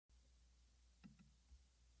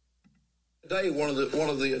Today, one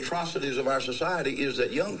of the atrocities of our society is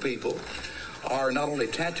that young people are not only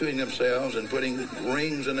tattooing themselves and putting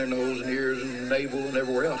rings in their nose and ears and navel and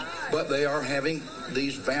everywhere else, but they are having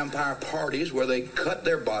these vampire parties where they cut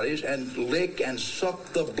their bodies and lick and suck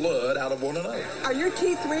the blood out of one another. Are your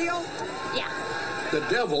teeth real? Yeah. The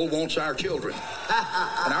devil wants our children.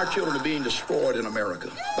 And our children are being destroyed in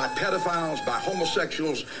America by pedophiles, by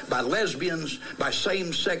homosexuals, by lesbians, by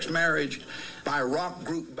same-sex marriage, by rock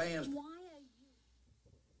group bands.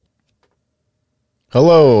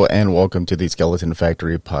 Hello, and welcome to the Skeleton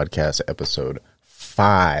Factory podcast, episode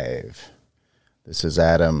 5. This is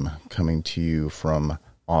Adam coming to you from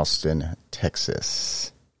Austin,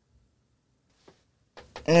 Texas.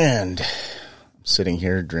 And I'm sitting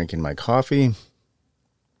here drinking my coffee.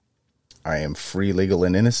 I am free, legal,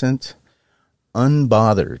 and innocent,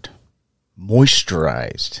 unbothered,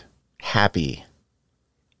 moisturized, happy,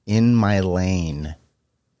 in my lane,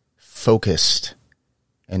 focused,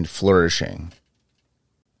 and flourishing.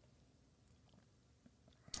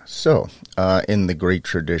 So, in the great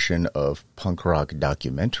tradition of punk rock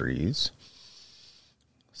documentaries,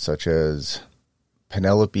 such as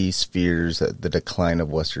Penelope Sphere's The Decline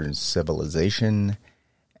of Western Civilization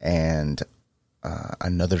and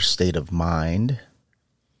Another State of Mind,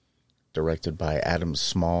 directed by Adam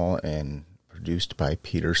Small and produced by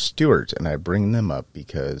Peter Stewart. And I bring them up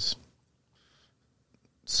because,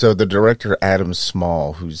 so the director Adam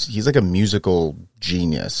Small, he's like a musical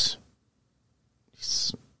genius.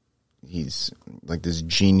 He's like this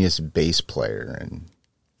genius bass player, and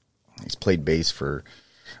he's played bass for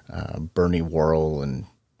Bernie Worrell and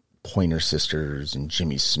Pointer Sisters and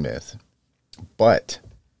Jimmy Smith. But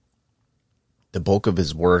the bulk of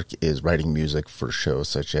his work is writing music for shows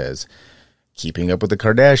such as Keeping Up with the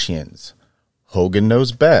Kardashians, Hogan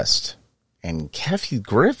Knows Best, and Kathy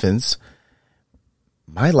Griffin's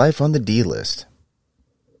My Life on the D-List.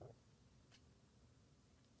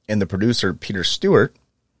 And the producer, Peter Stewart,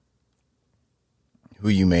 who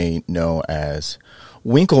you may know as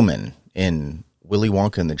Winkleman in Willy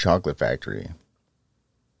Wonka and the Chocolate Factory.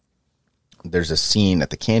 There's a scene at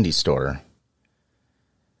the candy store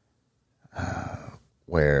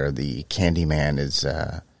where the candy man is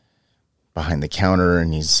behind the counter,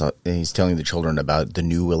 and he's telling the children about the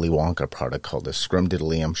new Willy Wonka product called the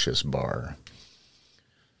Scrumdiddlyumptious bar.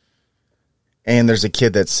 And there's a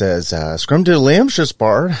kid that says, Scrumdiddlyumptious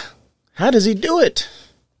bar? How does he do it?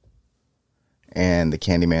 And the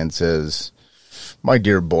Candyman says, my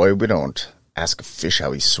dear boy, we don't ask a fish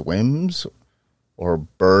how he swims or a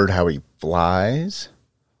bird how he flies.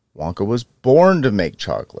 Wonka was born to make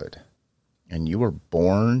chocolate, and you were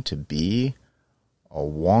born to be a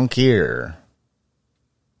wonkier,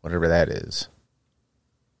 whatever that is.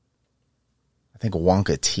 I think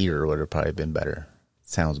Wonkateer would have probably been better.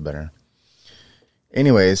 Sounds better.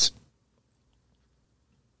 Anyways,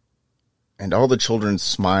 and all the children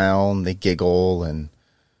smile and they giggle, and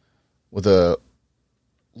with a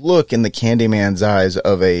look in the Candyman's eyes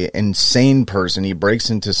of a insane person, he breaks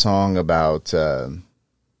into song about the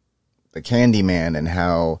Candyman and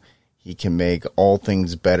how he can make all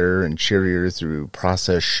things better and cheerier through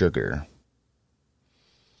processed sugar.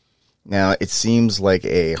 Now, it seems like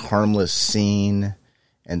a harmless scene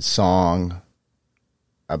and song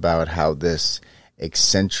about how this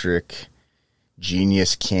eccentric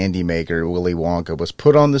genius candy maker, Willy Wonka, was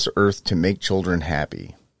put on this earth to make children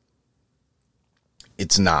happy.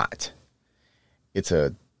 It's not. It's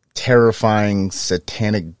a terrifying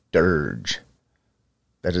satanic dirge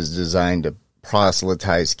that is designed to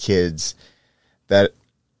proselytize kids that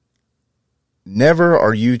never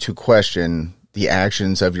are you to question the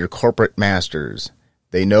actions of your corporate masters.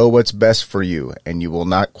 They know what's best for you, and you will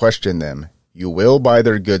not question them. You will buy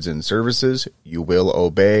their goods and services, you will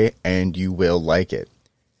obey, and you will like it.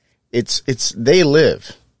 It's They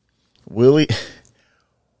Live. Willy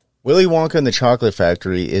Wonka and the Chocolate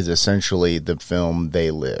Factory is essentially the film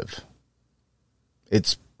They Live.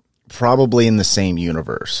 It's probably in the same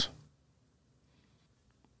universe.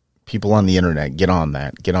 People on the internet, get on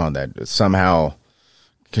that. Somehow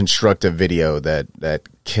construct a video that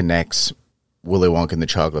connects Willy Wonka and the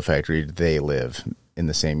Chocolate Factory to They Live in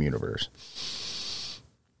the same universe.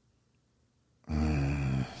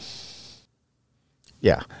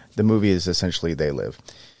 Yeah, the movie is essentially They Live.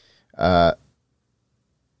 Why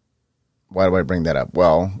do I bring that up?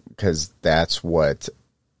 Well, because that's what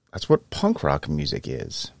punk rock music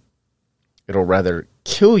is. It'll rather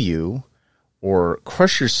kill you or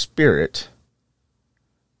crush your spirit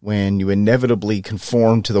when you inevitably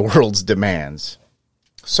conform to the world's demands.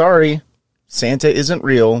 Sorry, Santa isn't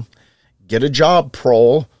real. Get a job,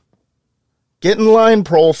 prole. Get in line,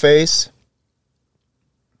 prole face.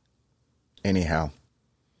 Anyhow,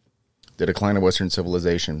 The Decline of Western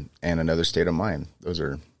Civilization and Another State of Mind. Those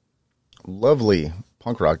are lovely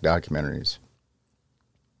punk rock documentaries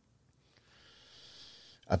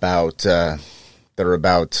that are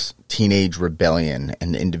about teenage rebellion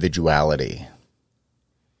and individuality.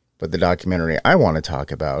 But the documentary I want to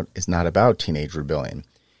talk about is not about teenage rebellion.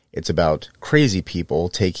 It's about crazy people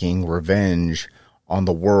taking revenge on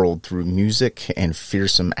the world through music and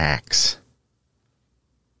fearsome acts.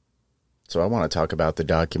 So I want to talk about the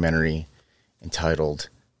documentary entitled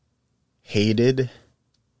Hated,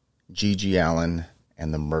 Gigi Allin,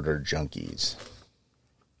 and the Murder Junkies.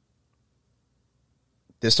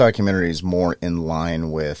 This documentary is more in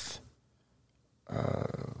line with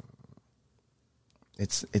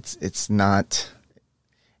it's not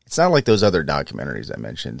like those other documentaries I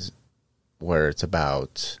mentioned where it's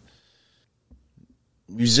about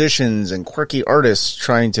musicians and quirky artists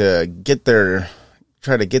trying to get their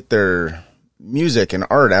music and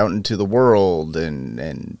art out into the world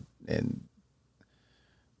and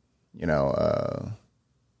you know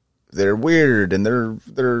they're weird and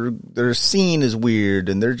their scene is weird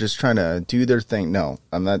and they're just trying to do their thing. No.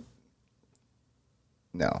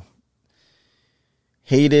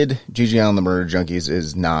 Hated, Gigi Allin, the Murder Junkies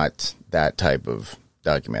is not that type of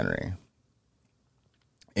documentary.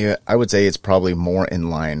 I would say it's probably more in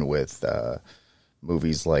line with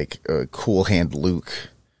movies like Cool Hand Luke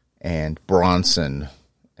and Bronson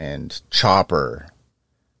and Chopper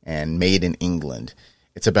and Made in England.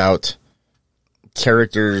 It's about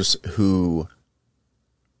characters who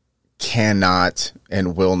cannot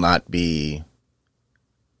and will not be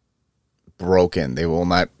broken. They will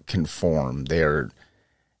not conform. They are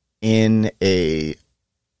in a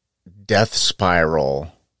death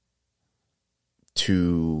spiral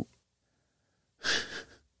to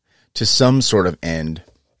some sort of end.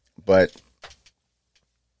 But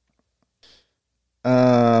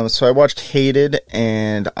so I watched Hated,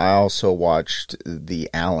 and I also watched The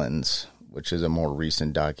Allins, which is a more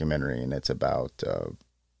recent documentary, and it's about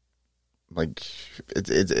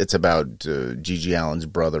it's about Gigi Allin's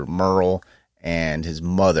brother Merle and his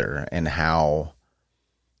mother, and how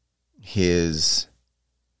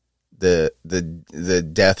the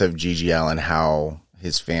death of Gigi Allin, how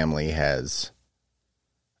his family has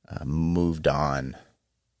moved on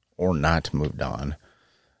or not moved on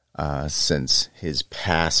since his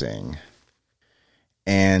passing.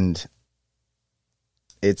 And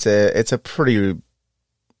it's actually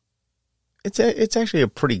a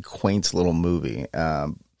pretty quaint little movie.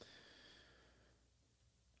 But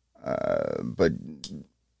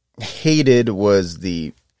Hated was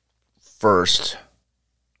the first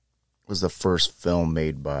film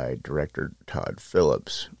made by director Todd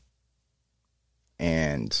Phillips.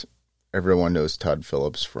 And everyone knows Todd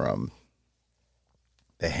Phillips from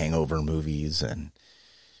the Hangover movies and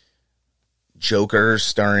Joker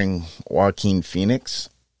starring Joaquin Phoenix.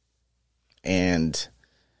 And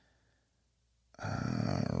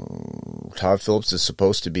Todd Phillips is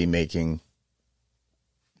supposed to be making...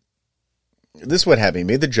 This is what happened. He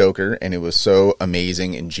made the Joker, and it was so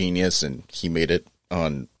amazing and genius, and he made it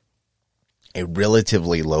on a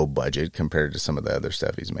relatively low budget compared to some of the other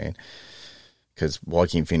stuff he's made. Because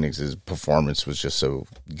Joaquin Phoenix's performance was just so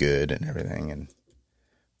good and everything.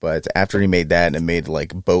 But after he made that, and it made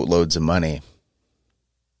like boatloads of money,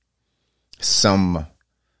 some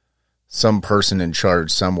person in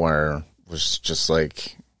charge somewhere was just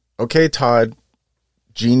like, okay, Todd,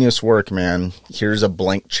 genius work, man. Here's a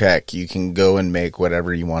blank check. You can go and make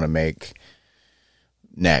whatever you want to make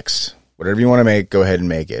next. Whatever you want to make, go ahead and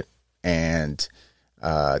make it. And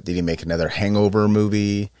did he make another Hangover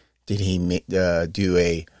movie? Did he did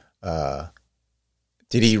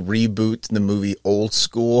he reboot the movie Old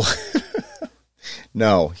School?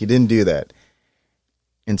 No, he didn't do that.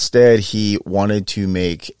 Instead, he wanted to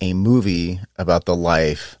make a movie about the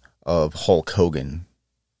life of Hulk Hogan.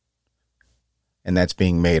 And that's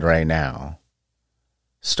being made right now,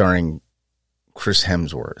 starring Chris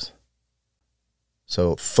Hemsworth.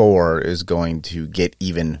 So Thor is going to get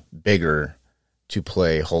even bigger to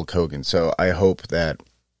play Hulk Hogan. So I hope that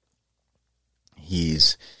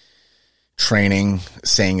he's training,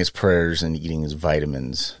 saying his prayers, and eating his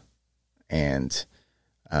vitamins. And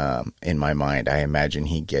in my mind, I imagine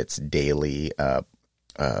he gets daily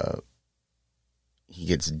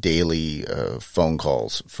phone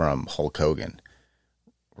calls from Hulk Hogan,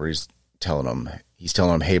 where he's telling him,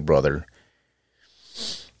 hey, brother.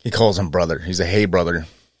 He calls him brother. He's a hey, brother.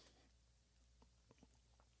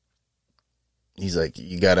 He's like,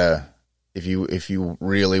 you gotta, if you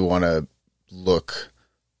really want to look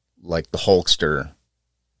like the Hulkster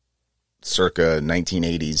circa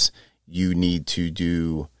 1980s, you need to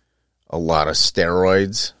do a lot of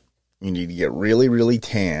steroids. You need to get really, really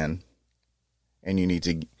tan. And you need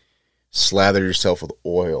to slather yourself with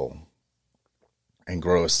oil and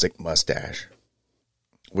grow a sick mustache.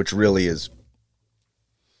 Which really is...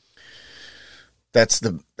 That's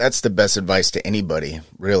the best advice to anybody,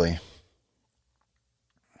 really.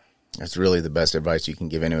 That's really the best advice you can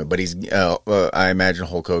give anyone. But I imagine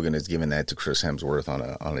Hulk Hogan is giving that to Chris Hemsworth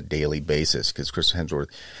on a daily basis, because Chris Hemsworth,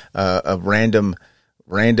 a random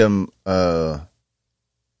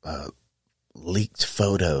leaked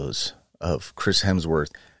photos of Chris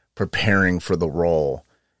Hemsworth preparing for the role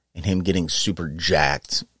and him getting super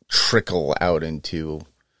jacked trickle out into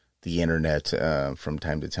the internet from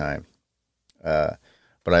time to time. But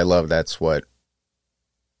I love that's what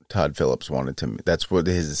Todd Phillips wanted to. That's what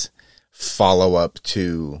his follow-up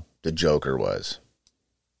to the Joker was.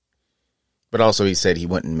 But also he said he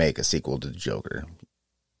wouldn't make a sequel to the Joker.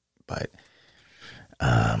 But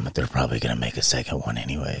they're probably going to make a second one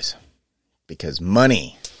anyways. Because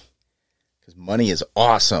money. Because money is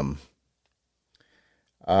awesome.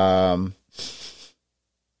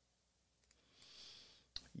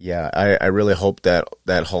 Yeah, I really hope that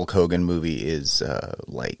Hulk Hogan movie is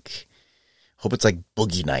hope it's like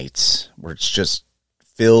Boogie Nights, where it's just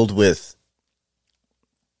filled with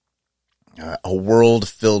a world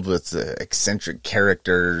filled with eccentric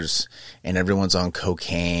characters, and everyone's on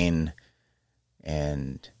cocaine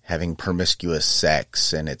and having promiscuous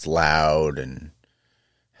sex, and it's loud and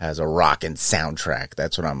has a rockin' soundtrack.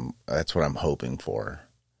 That's what I'm hoping for.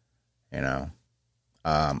 You know,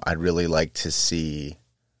 I'd really like to see.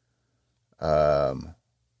 Let's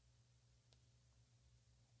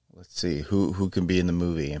see who can be in the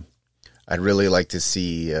movie. I'd really like to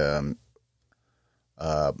see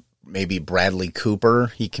maybe Bradley Cooper.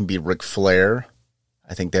 He can be Ric Flair.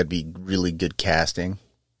 I think that'd be really good casting.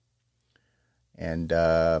 And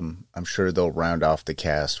I'm sure they'll round off the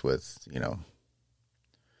cast with,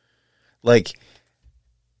 like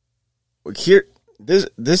here. Here's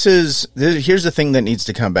the thing that needs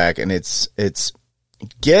to come back, and it's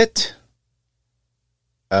get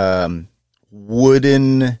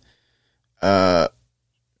wooden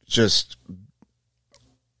just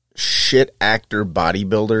shit actor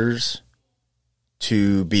bodybuilders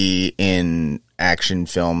to be in action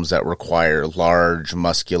films that require large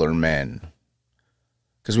muscular men,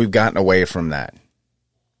 because we've gotten away from that.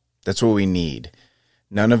 That's what we need.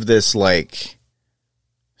 None of this like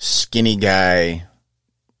skinny guy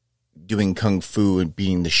doing kung fu and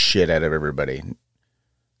beating the shit out of everybody.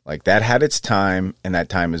 Like, that had its time, and that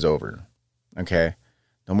time is over. Okay?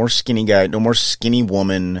 No more skinny guy, no more skinny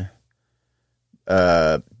woman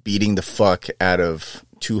beating the fuck out of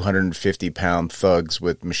 250-pound thugs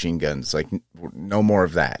with machine guns. Like, no more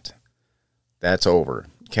of that. That's over.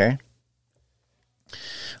 Okay?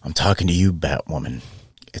 I'm talking to you, Batwoman.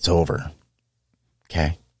 It's over.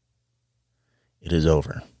 Okay? It is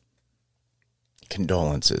over.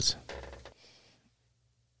 Condolences.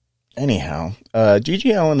 Anyhow,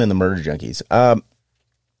 G.G. Allin and the Murder Junkies.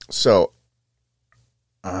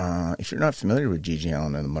 If you're not familiar with G.G.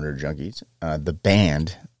 Allin and the Murder Junkies, the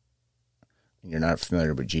band, and you're not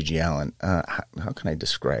familiar with G.G. Allin, how can I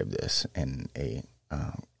describe this in a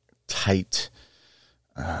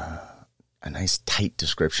nice tight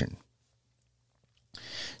description?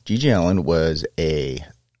 G.G. Allin was a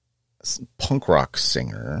punk rock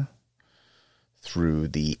singer through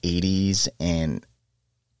the 80s and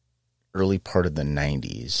early part of the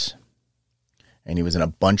 90s. And he was in a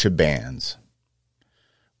bunch of bands.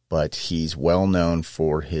 But he's well known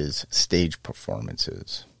for his stage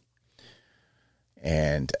performances.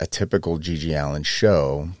 And a typical G.G. Allin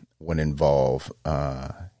show would involve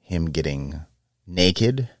him getting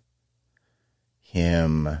naked,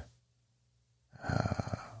 him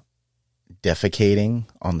defecating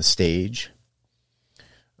on the stage,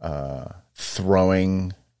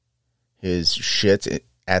 throwing his shit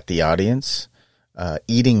at the audience,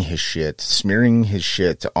 eating his shit, smearing his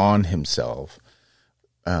shit on himself,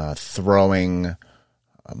 throwing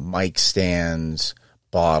mic stands,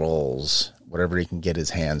 bottles, whatever he can get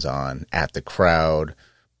his hands on at the crowd,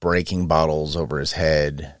 breaking bottles over his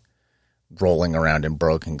head, rolling around in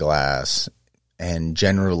broken glass, and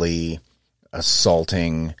generally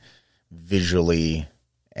assaulting visually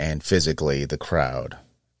and physically the crowd.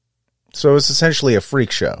 So it's essentially a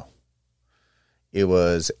freak show. It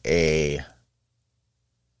was a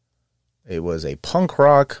punk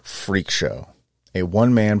rock freak show, a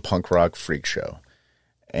one-man punk rock freak show.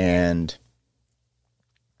 And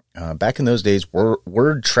back in those days,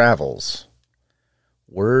 word travels.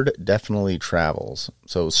 Word definitely travels.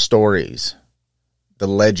 So stories the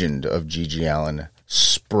legend of G.G. Allin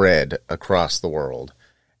spread across the world.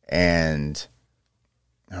 And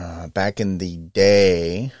back in the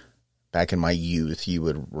day, back in my youth, you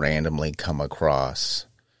would randomly come across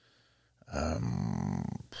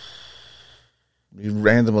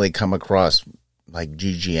like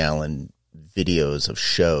G.G. Allin videos of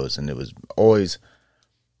shows, and it was always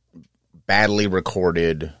badly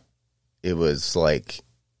recorded. It was like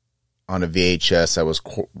on a VHS that was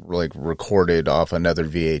like recorded off another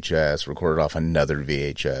VHS,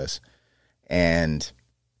 and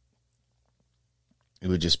it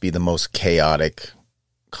would just be the most chaotic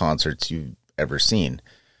concerts you've ever seen.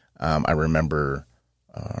 I remember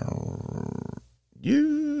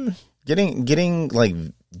getting like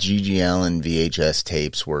G.G. Allin VHS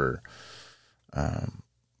tapes were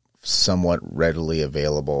somewhat readily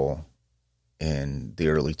available in the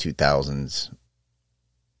early 2000s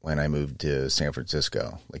when I moved to San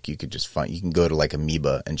Francisco. Like you can go to like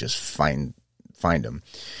Amoeba and just find them.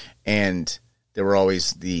 And there were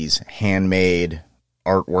always these handmade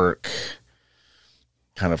artwork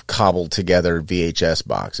kind of cobbled together VHS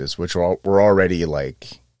boxes, which were already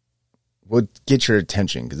like, would get your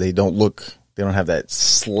attention because they don't have that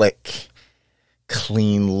slick,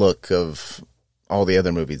 clean look of all the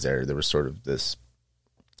other movies there. There was sort of this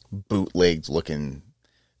bootlegged looking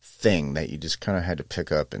thing that you just kind of had to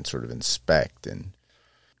pick up and sort of inspect.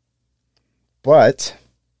 But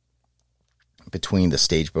between the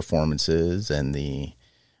stage performances and the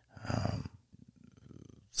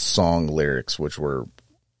song lyrics, which were,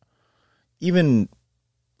 even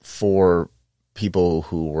for people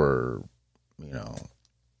who were,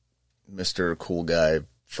 Mr. Cool Guy,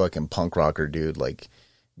 fucking punk rocker dude, like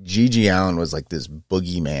G.G. Allin was like this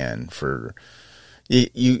boogeyman for,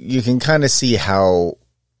 you can kind of see how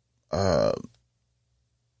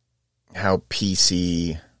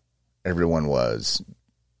PC everyone was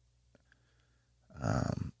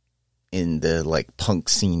in the like punk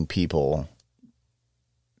scene people,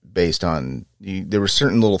 based on, there were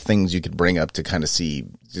certain little things you could bring up to kind of see,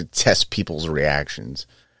 to test people's reactions.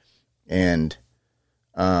 And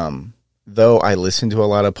though I listened to a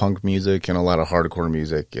lot of punk music and a lot of hardcore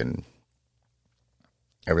music and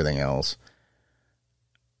everything else,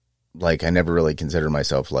 like I never really considered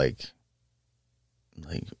myself like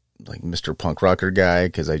Mr. Punk Rocker guy,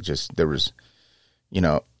 because there was,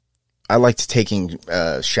 I liked taking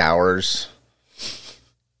showers.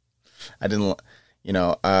 I didn't,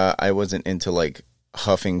 I wasn't into like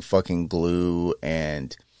huffing fucking glue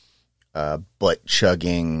and butt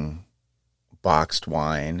chugging boxed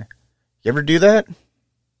wine. You ever do that?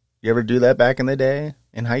 You ever do that back in the day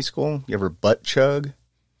in high school? You ever butt chug?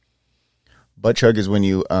 Butt chug is when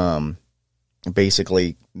you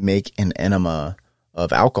basically make an enema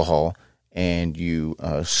of alcohol and you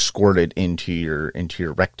squirt it into your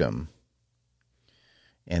rectum.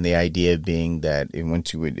 And the idea being that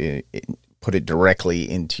once you would put it directly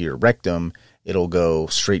into your rectum, it'll go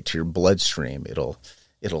straight to your bloodstream.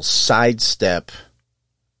 It'll sidestep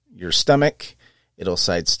your stomach. It'll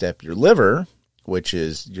sidestep your liver, which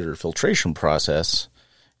is your filtration process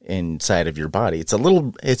inside of your body.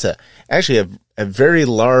 It's actually a very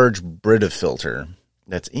large Brita filter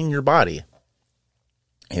that's in your body.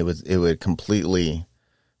 It would completely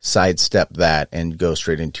sidestep that and go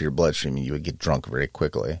straight into your bloodstream, and you would get drunk very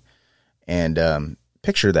quickly. And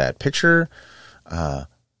picture that. Picture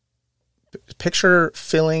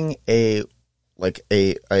filling a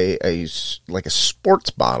sports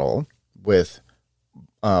bottle with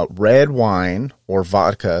red wine or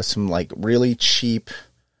vodka, some like really cheap.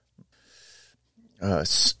 Get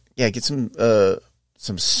some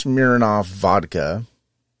Smirnoff vodka,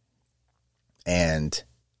 and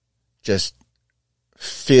just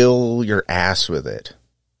fill your ass with it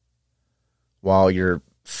while your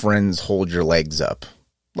friends hold your legs up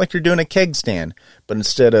like you're doing a keg stand, but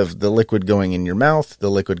instead of the liquid going in your mouth, the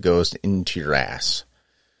liquid goes into your ass.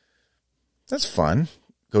 That's fun.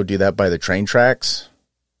 Go do that by the train tracks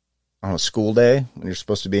on a school day when you're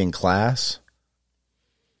supposed to be in class.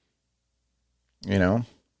 When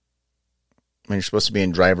you're supposed to be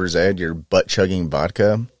in driver's ed, you're butt chugging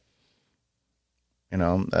vodka,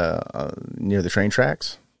 near the train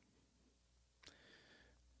tracks.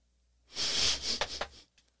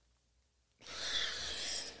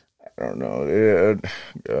 I don't know, dude.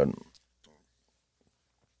 Good.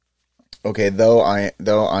 Okay, though I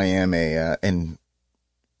am in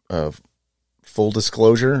full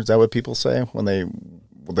disclosure, is that what people say when they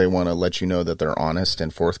want to let you know that they're honest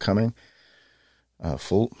and forthcoming?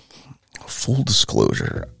 Full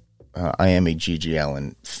disclosure. I am a G.G.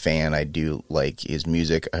 Allin fan. I do like his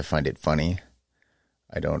music. I find it funny.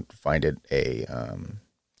 I don't find it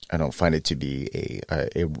I don't find it to be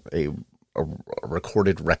a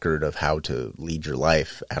recorded record of how to lead your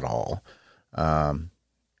life at all. I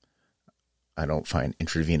don't find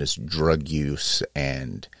intravenous drug use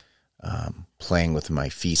and playing with my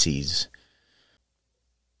feces.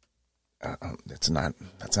 That's not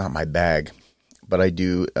my bag. But I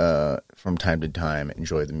do, from time to time,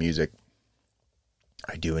 enjoy the music.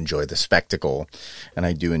 I do enjoy the spectacle, and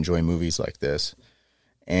I do enjoy movies like this.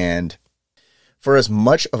 And for as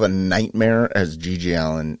much of a nightmare as G.G.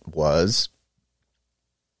 Allin was,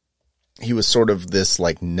 he was sort of this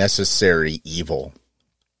like necessary evil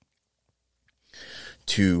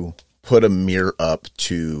to put a mirror up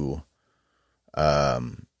to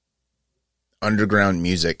underground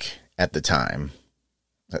music at the time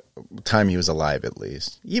he was alive, at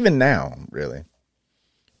least, even now, really,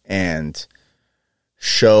 and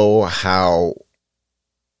show how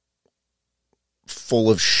full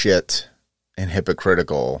of shit and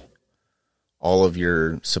hypocritical all of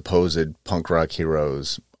your supposed punk rock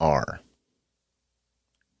heroes are.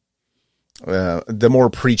 The more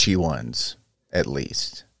preachy ones, at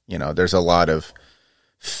least. You know, there's a lot of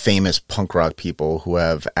famous punk rock people who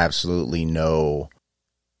have absolutely no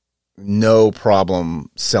problem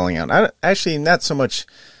selling out. Actually, not so much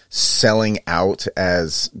selling out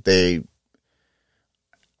as they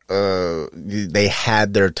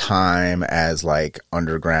had their time as like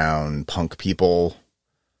underground punk people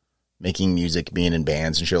making music, being in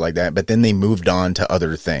bands and shit like that. But then they moved on to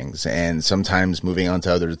other things. And sometimes moving on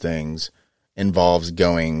to other things involves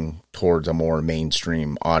going towards a more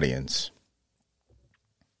mainstream audience.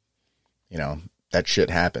 You know, that shit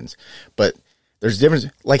happens. But there's difference,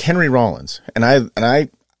 like Henry Rollins, and I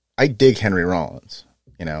dig Henry Rollins.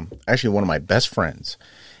 You know, actually one of my best friends.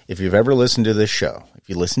 If you've ever listened to this show, if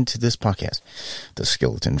you listen to this podcast, the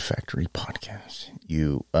Skeleton Factory podcast,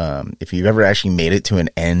 if you've ever actually made it to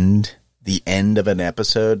the end of an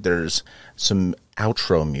episode, there's some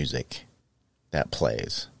outro music that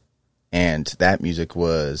plays, and that music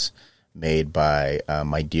was made by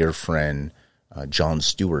my dear friend John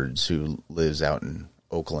Stewards, who lives out in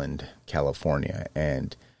Oakland, California,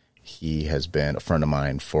 and he has been a friend of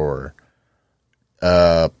mine for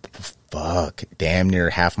damn near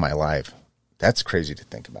half my life. That's crazy to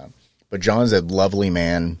think about. But John's a lovely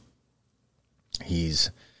man.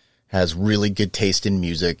 Has really good taste in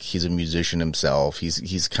music. He's a musician himself.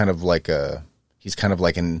 He's kind of like an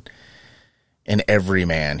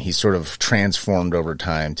everyman. He's sort of transformed over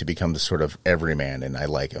time to become the sort of everyman, and I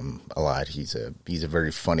like him a lot. He's a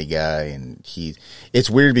very funny guy, and it's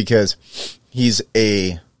weird because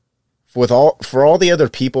for all the other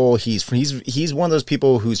people, he's one of those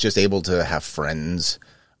people who's just able to have friends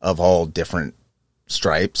of all different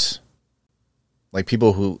stripes, like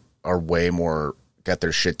people who are way more got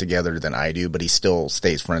their shit together than I do, but he still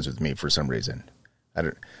stays friends with me for some reason. I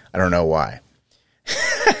don't know why.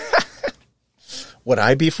 Would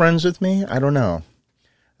I be friends with me? I don't know.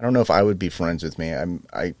 I don't know if I would be friends with me.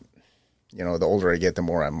 The older I get, the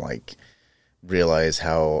more I'm like, realize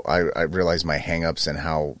I realize my hangups and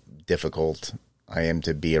how difficult I am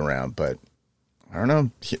to be around. But I don't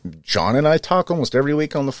know. John and I talk almost every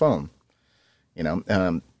week on the phone,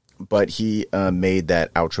 but he made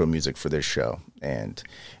that outro music for this show. And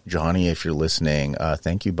Johnny, if you're listening,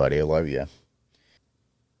 thank you, buddy. I love you.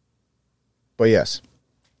 But yes.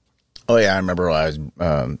 Oh, yeah, I remember I was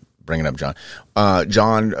bringing up John.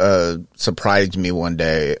 John surprised me one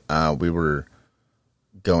day. We were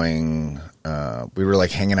hanging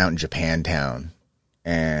out in Japantown,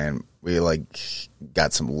 and we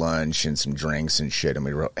got some lunch and some drinks and shit, and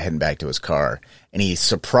we were heading back to his car. And he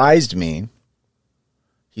surprised me.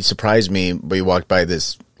 But he walked by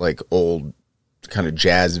this old kind of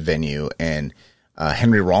jazz venue, and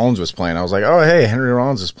Henry Rollins was playing. I was like, oh, hey, Henry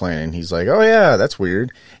Rollins is playing. And he's like, oh, yeah, that's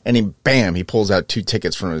weird. And he pulls out 2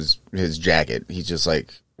 tickets from his jacket. He's just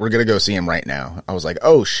like, we're going to go see him right now. I was like,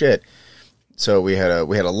 oh, shit. So we had a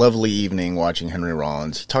lovely evening watching Henry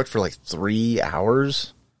Rollins. He talked for 3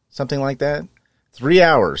 hours, something like that. 3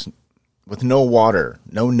 hours with no water,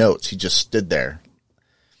 no notes. He just stood there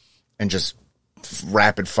and just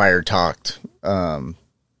rapid fire talked. It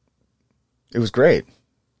was great.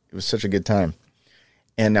 It was such a good time.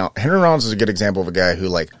 And now Henry Rollins is a good example of a guy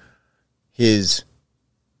who his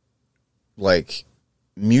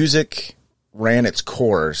music ran its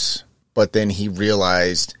course, but then he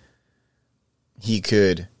realized he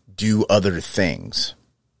could do other things.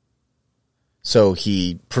 So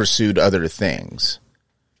he pursued other things,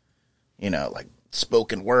 like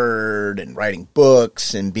spoken word and writing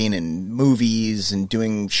books and being in movies and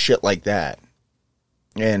doing shit like that.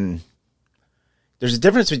 And there's a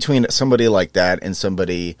difference between somebody like that and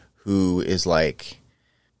somebody who is like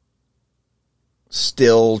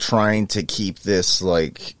still trying to keep this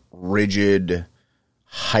like rigid,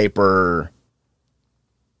 hyper,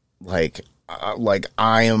 like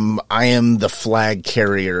I am the flag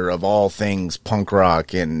carrier of all things punk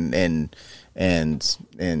rock and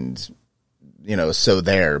you know, so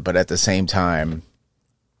there, but at the same time,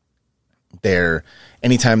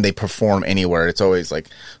 anytime they perform anywhere, it's always like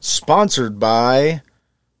sponsored by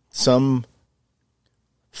some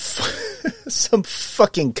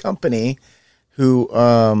fucking company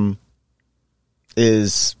who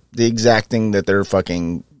is the exact thing that they're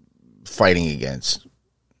fucking fighting against,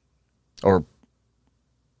 or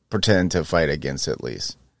pretend to fight against, at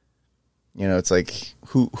least. You know, it's like,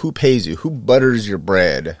 who pays you? Who butters your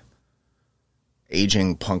bread?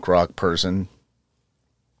 Aging punk rock person.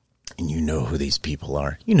 And you know who these people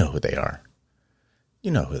are. You know who they are.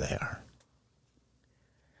 You know who they are.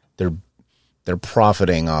 They're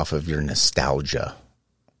profiting off of your nostalgia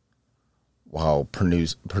while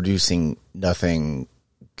producing nothing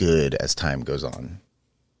good as time goes on.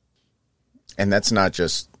 And that's not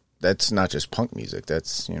just punk music.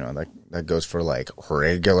 That's, you know, that goes for like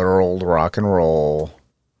regular old rock and roll,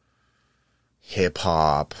 hip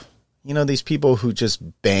hop. You know, these people who just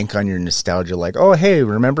bank on your nostalgia, like, oh, hey,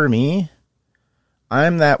 remember me?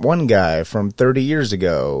 I'm that one guy from 30 years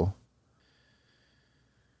ago.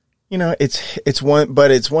 You know, it's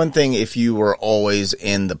one thing if you were always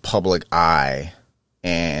in the public eye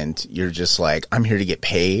and you're just like, I'm here to get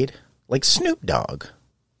paid, like Snoop Dogg.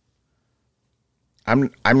 I'm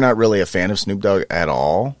not really a fan of Snoop Dogg at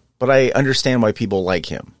all, but I understand why people like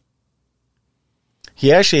him.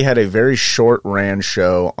 He actually had a very short ran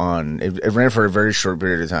show it ran for a very short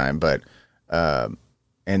period of time, but and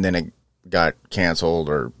then it got canceled,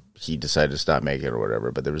 or he decided to stop making it or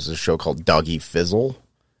whatever. But there was a show called Doggy Fizzle,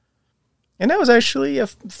 and that was actually a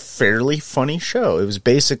fairly funny show. It was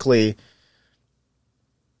basically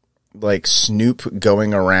like Snoop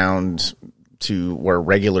going around to where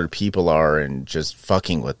regular people are and just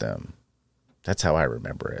fucking with them. That's how I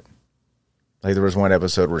remember it. Like, there was one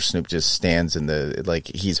episode where Snoop just stands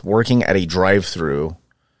he's working at a drive-thru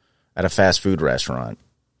at a fast food restaurant,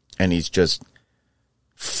 and he's just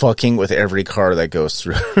fucking with every car that goes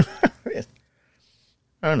through.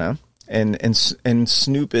 I don't know. And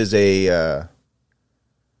Snoop is he has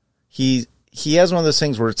one of those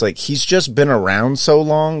things where it's like he's just been around so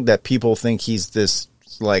long that people think he's this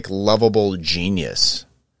like lovable genius,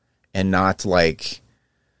 and not like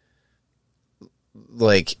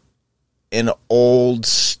an old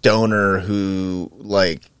stoner who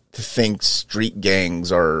like thinks street gangs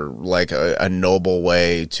are like a noble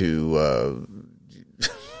way to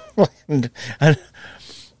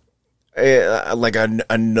like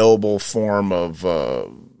a noble form of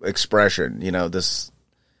expression. You know, this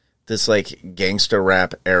like gangster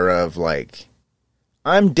rap era of like,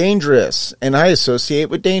 I'm dangerous and I associate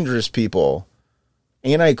with dangerous people.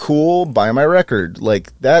 Ain't I cool? Buy my record.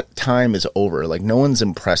 Like, that time is over. Like, no one's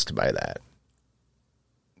impressed by that.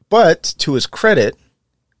 But to his credit,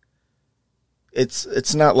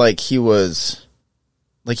 it's not like he was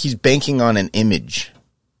like, he's banking on an image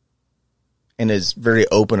and is very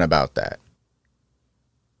open about that.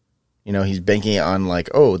 You know, he's banking on like,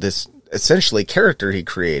 oh, this essentially character he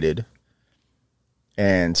created,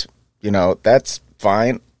 and you know, that's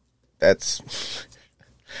fine. It's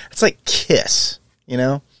like Kiss. You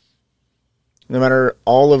know, no matter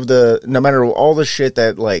all the shit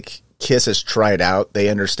that like Kiss has tried out, they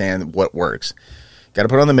understand what works. Got to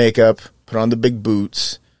put on the makeup, put on the big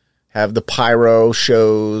boots, have the pyro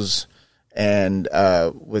shows, and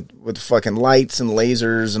with fucking lights and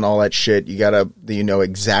lasers and all that shit. You know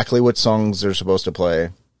exactly what songs they're supposed to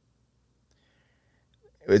play.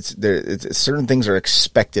 It's certain things are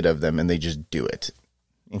expected of them, and they just do it.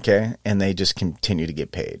 Okay, and they just continue to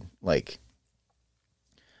get paid. Like,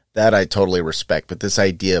 that I totally respect, but this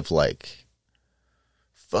idea of like,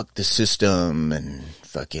 fuck the system and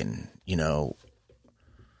fucking, you know,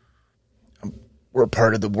 we're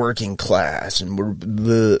part of the working class and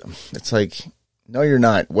it's like, no, you're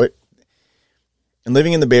not. What? And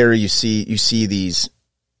living in the Bay Area, you see these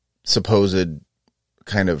supposed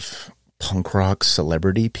kind of punk rock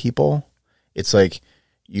celebrity people. It's like,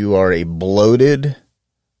 you are a bloated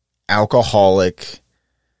alcoholic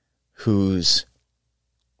who's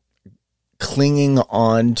clinging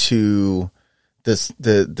on to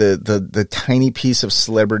the tiny piece of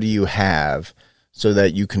celebrity you have so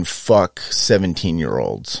that you can fuck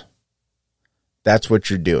 17-year-olds. That's what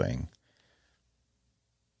you're doing.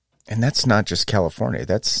 And that's not just California.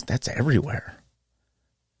 That's everywhere.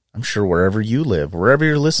 I'm sure wherever you live, wherever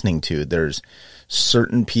you're listening to, there's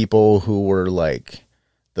certain people who were like,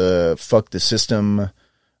 the fuck the system,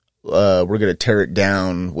 we're going to tear it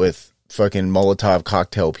down with fucking Molotov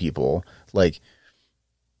cocktail people, like,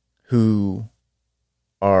 who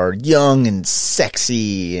are young and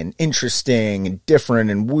sexy and interesting and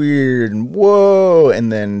different and weird and whoa,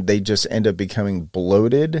 and then they just end up becoming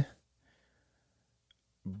bloated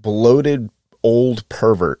old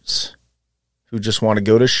perverts who just want to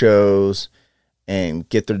go to shows and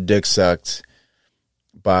get their dick sucked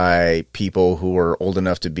by people who are old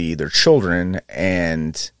enough to be their children,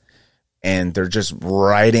 and they're just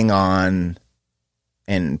riding on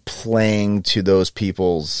and playing to those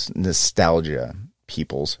people's nostalgia.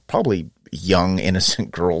 Probably young,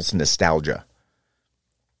 innocent girls' nostalgia.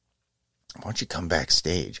 Why don't you come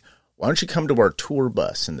backstage? Why don't you come to our tour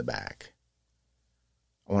bus in the back?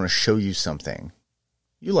 I want to show you something.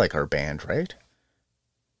 You like our band, right?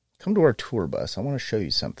 Come to our tour bus. I want to show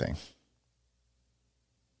you something.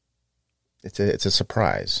 It's a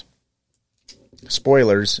surprise.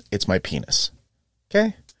 Spoilers, it's my penis.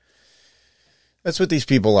 Okay? That's what these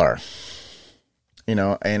people are. You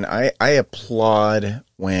know, and I applaud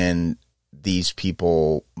when these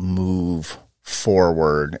people move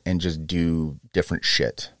forward and just do different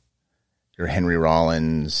shit. Your Henry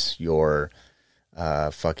Rollins, your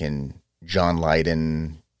fucking John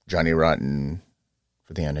Lydon, Johnny Rotten,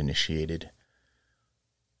 for the uninitiated.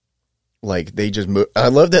 Like, they just move. I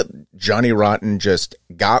love that Johnny Rotten just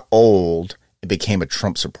got old and became a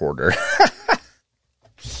Trump supporter.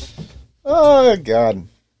 Oh, God.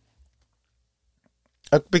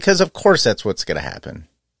 Because of course that's what's going to happen.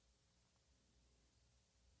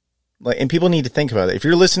 Like, and people need to think about it. If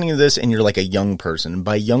you're listening to this and you're like a young person,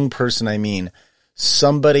 by young person I mean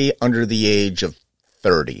somebody under the age of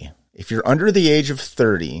 30. If you're under the age of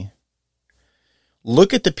 30,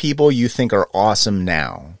 look at the people you think are awesome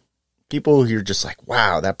now. People who you're just like,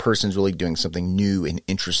 wow, that person's really doing something new and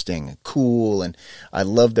interesting and cool, and I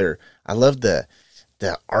love the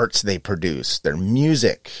arts they produce, their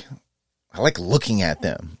music. I like looking at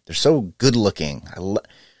them. They're so good looking.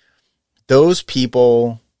 Those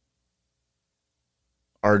people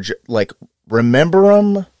are like, remember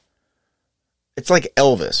them. It's like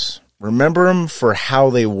Elvis. Remember them for how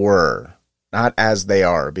they were, not as they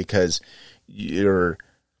are, because the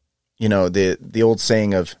old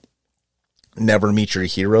saying of never meet your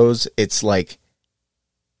heroes. It's like,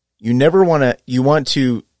 don't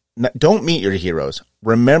meet your heroes.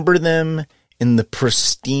 Remember them in the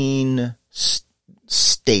pristine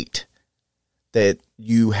state that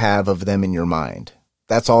you have of them in your mind.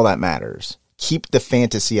 That's all that matters. Keep the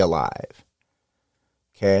fantasy alive.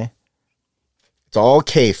 Okay? It's all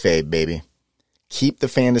kayfabe, baby. Keep the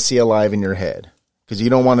fantasy alive in your head, because you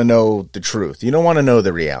don't want to know the truth. You don't want to know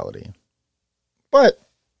the reality. But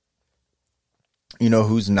you know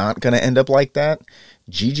who's not going to end up like that?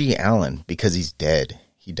 Gigi Allin, because he's dead.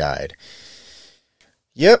 He died.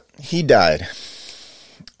 Yep, he died.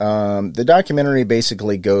 The documentary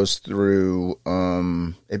basically goes through,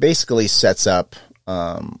 it basically sets up,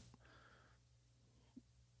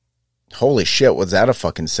 holy shit, was that a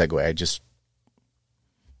fucking segue?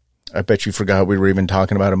 I bet you forgot we were even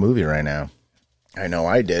talking about a movie right now. I know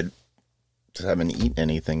I did. Just haven't eaten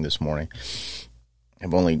anything this morning.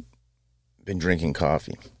 I've only been drinking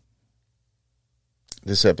coffee.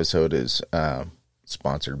 This episode is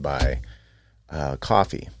sponsored by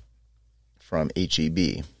coffee from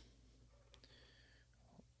HEB.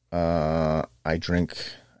 I've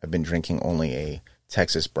been drinking only a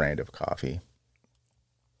Texas brand of coffee.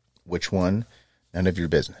 Which one? None of your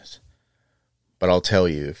business. But I'll tell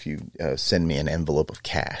you, if you send me an envelope of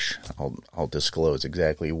cash, I'll disclose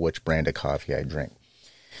exactly which brand of coffee I drink.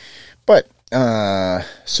 But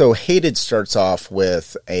so Hated starts off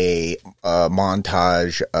with a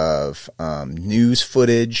montage of news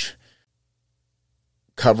footage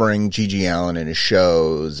covering Gigi Allin and his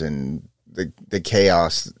shows and the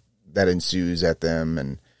chaos that ensues at them,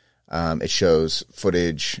 and it shows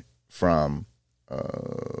footage from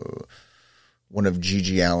one of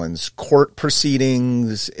Gigi Allin's court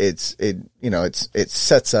proceedings. It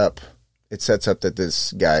sets up that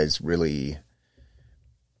this guy's really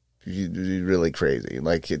crazy.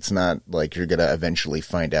 Like, it's not like you're gonna eventually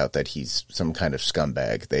find out that he's some kind of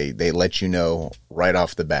scumbag. They let you know right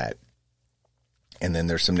off the bat. And then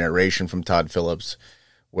there's some narration from Todd Phillips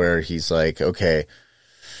where he's like, okay,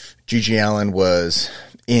 Gigi Allin was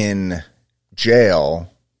in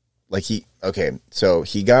jail. Like, Gigi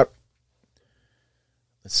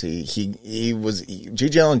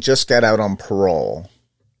Allin just got out on parole,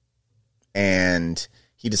 and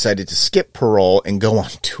he decided to skip parole and go on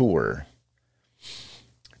tour.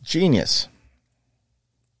 Genius.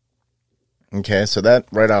 Okay, so that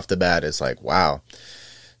right off the bat is like, wow.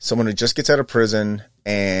 Someone who just gets out of prison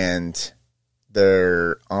and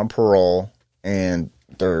they're on parole, and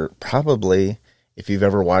they're probably, if you've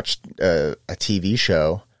ever watched a TV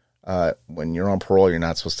show, when you're on parole, you're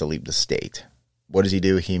not supposed to leave the state. What does he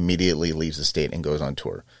do? He immediately leaves the state and goes on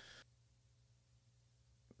tour.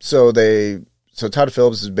 So Todd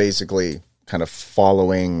Phillips is basically kind of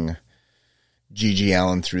following G.G.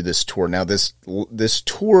 Allin through this tour. Now, this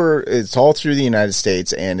tour, it's all through the United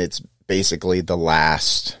States, and it's basically the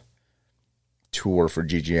last tour for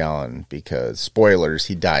G.G. Allin because, spoilers,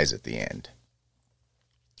 he dies at the end.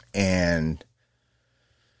 And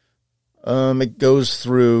it goes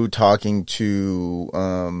through talking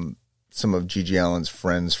to some of G.G. Allin's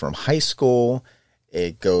friends from high school.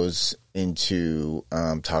 It goes into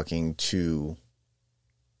talking to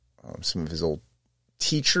some of his old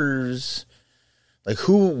teachers. Like,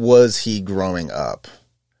 who was he growing up?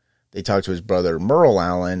 They talked to his brother Merle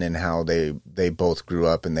Allin and how they both grew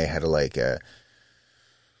up, and they had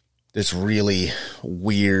this really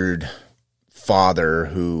weird father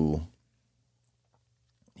who,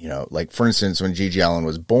 you know, like, for instance, when G.G. Allin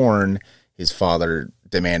was born, his father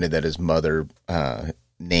demanded that his mother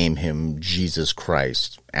name him Jesus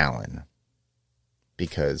Christ Allin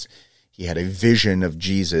because he had a vision of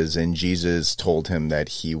Jesus, and Jesus told him that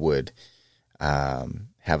he would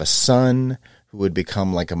have a son who would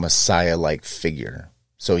become like a Messiah-like figure.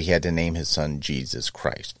 So he had to name his son Jesus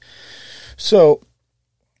Christ. So,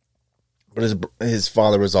 but his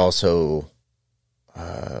father was also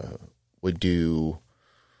would do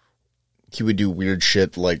weird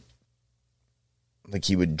shit like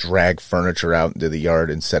he would drag furniture out into the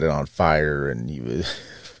yard and set it on fire, and he would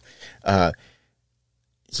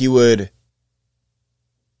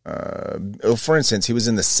for instance, he was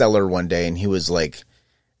in the cellar one day and he was like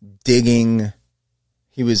digging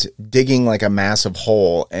like a massive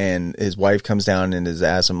hole, and his wife comes down and has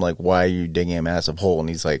asked him, like, why are you digging a massive hole? And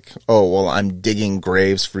he's like, oh, well, I'm digging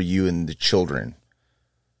graves for you and the children.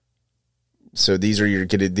 So these are going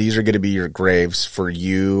to be your graves for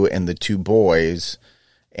you and the two boys,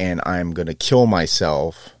 and I'm going to kill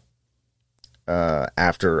myself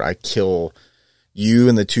after I kill you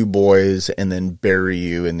and the two boys, and then bury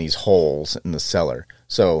you in these holes in the cellar.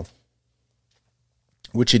 So,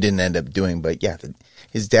 which he didn't end up doing, but yeah,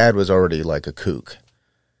 his dad was already like a kook.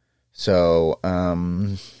 So,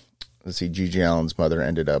 let's see, G.G. Allin's mother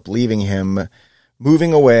ended up leaving him,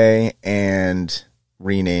 moving away, and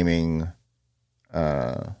renaming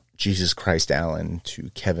Jesus Christ Allin to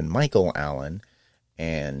Kevin Michael Allin,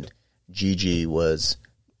 and G.G. was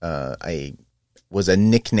a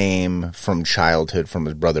nickname from childhood from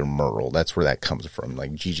his brother Merle. That's where that comes from.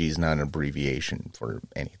 Like, G.G. is not an abbreviation for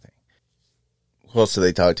anything. Who else did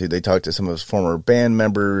they talk to? They talked to some of his former band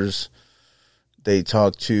members. They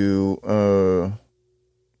talked to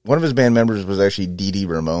one of his band members was actually Dee Dee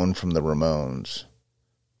Ramone from the Ramones.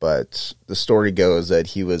 But the story goes that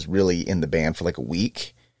he was really in the band for like a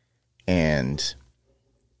week, and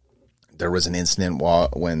there was an incident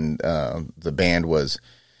when the band was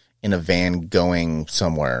in a van going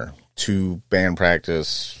somewhere to band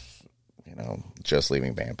practice, just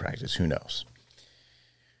leaving band practice, who knows.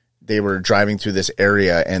 They were driving through this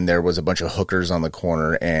area, and there was a bunch of hookers on the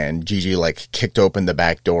corner, and Gigi like kicked open the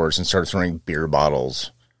back doors and started throwing beer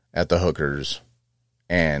bottles at the hookers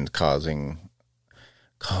and causing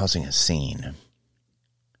a scene.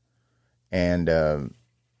 And a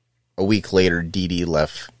week later, Dee Dee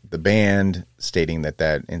left the band, stating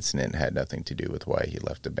that incident had nothing to do with why he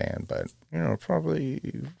left the band, but probably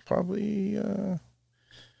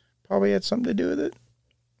had something to do with it.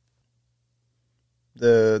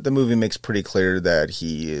 The movie makes pretty clear that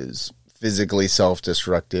he is physically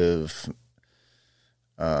self-destructive.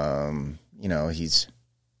 He's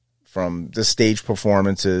from the stage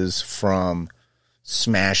performances, from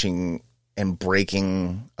smashing and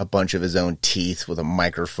breaking a bunch of his own teeth with a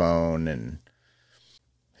microphone, and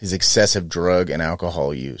his excessive drug and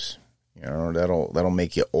alcohol use. That'll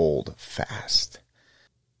make you old fast.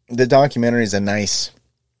 The documentary is a nice,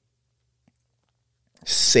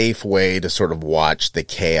 safe way to sort of watch the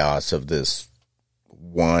chaos of this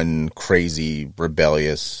one crazy,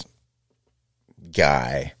 rebellious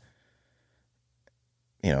guy,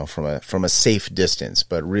 from a safe distance,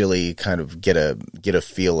 but really kind of get a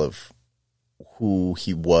feel of who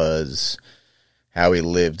he was, how he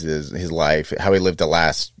lived his life, how he lived the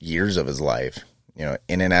last years of his life,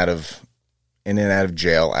 in and out of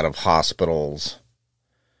jail, out of hospitals,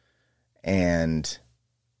 and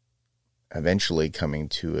eventually coming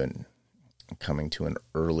to an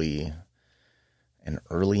early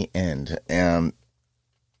end. And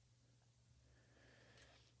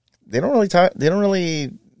they don't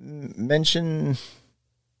really mention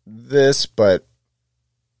this, but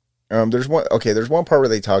there's one part where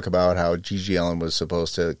they talk about how Gigi Allin was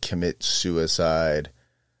supposed to commit suicide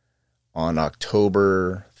on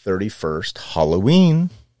October 31st, Halloween,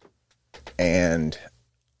 and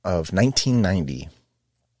of 1990. He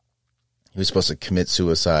was supposed to commit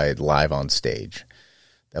suicide live on stage.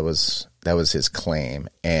 That was his claim,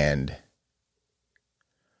 and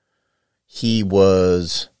he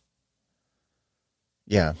was.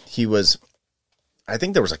 I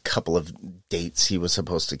think there was a couple of dates he was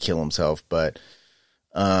supposed to kill himself, but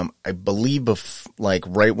I believe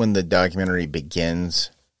right when the documentary begins,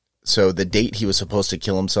 so the date he was supposed to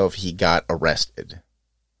kill himself, he got arrested.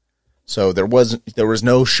 So there was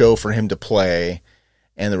no show for him to play,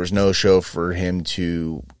 and there was no show for him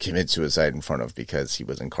to commit suicide in front of because he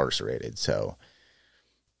was incarcerated. So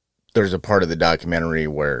there's a part of the documentary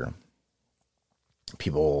where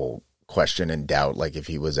people question and doubt like if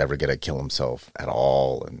he was ever going to kill himself at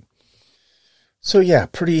all. And so yeah,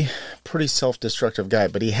 pretty self-destructive guy,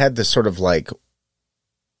 but he had this sort of like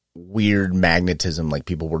weird magnetism, like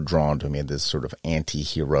people were drawn to him. He had this sort of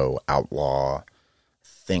anti-hero outlaw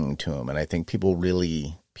thing to him, and I think people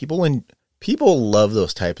love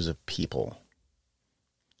those types of people.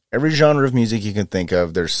 Every genre of music you can think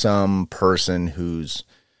of, there's some person who's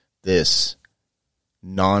this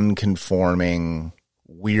non-conforming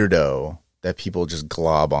weirdo that people just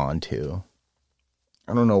glob onto.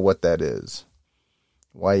 I don't know what that is.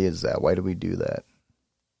 Why is that? Why do we do that?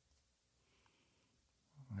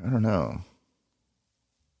 I don't know.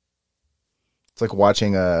 It's like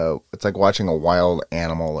watching a wild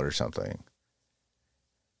animal or something.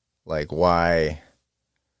 Like why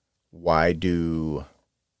do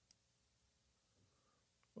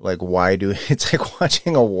it's like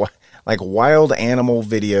watching wild animal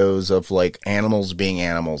videos of like animals being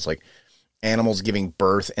animals, like animals giving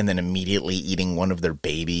birth and then immediately eating one of their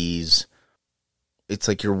babies. It's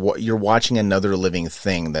like you're watching another living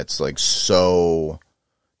thing that's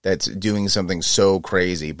doing something so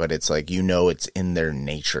crazy, but it's like, it's in their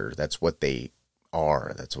nature. That's what they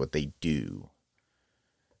are. That's what they do.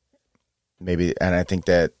 Maybe, and I think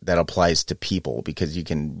that applies to people, because you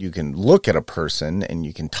can look at a person and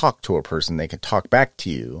you can talk to a person, they can talk back to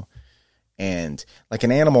you. And like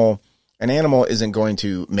an animal isn't going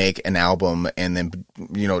to make an album and then,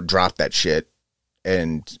 drop that shit.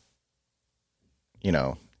 And,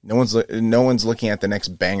 no one's looking at the next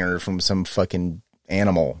banger from some fucking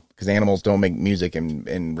animal, because animals don't make music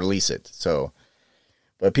and release it. So,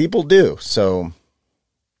 but people do. So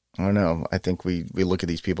I don't know. I think we look at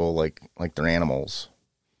these people like they're animals.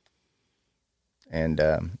 And,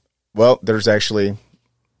 there's actually,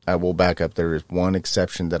 I will back up. There is one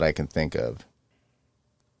exception that I can think of.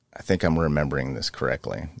 I think I'm remembering this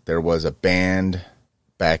correctly. There was a band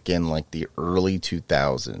back in like the early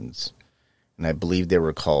 2000s, and I believe they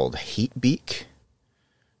were called Hatebeak.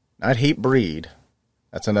 Not Hatebreed.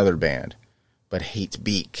 That's another band. But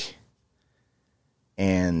Hatebeak.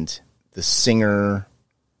 And the singer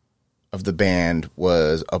of the band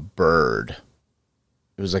was a bird.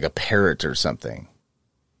 It was like a parrot or something.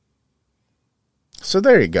 So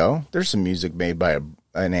there you go. There's some music made by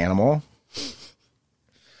an animal.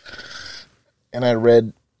 And I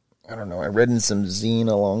read in some zine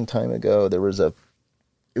a long time ago, it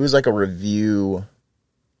was like a review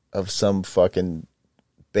of some fucking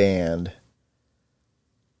band,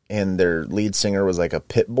 and their lead singer was like a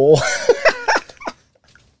pit bull.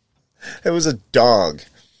 It was a dog.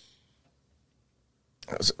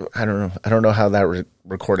 I don't know how that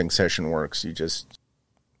recording session works. You just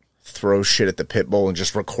throw shit at the pit bull and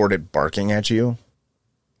just record it barking at you.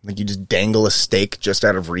 Like you just dangle a steak just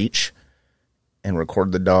out of reach and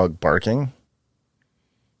record the dog barking.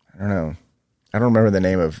 I don't know. I don't remember the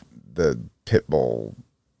name of the pit bull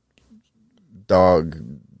dog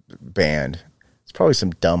band. It's probably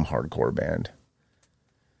some dumb hardcore band.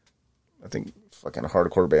 I think fucking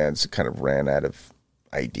hardcore bands kind of ran out of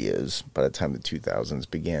ideas by the time the 2000s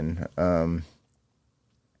begin. I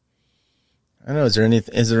don't know. Is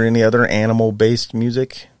there any other animal based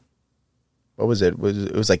music? What was it? It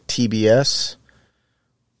was like TBS.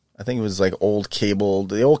 I think it was like old cable.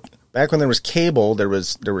 Back when there was cable, there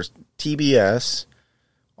was TBS,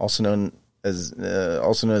 also known as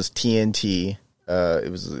TNT.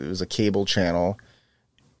 It was a cable channel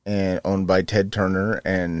and owned by Ted Turner,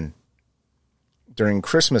 and during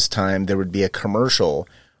Christmas time, there would be a commercial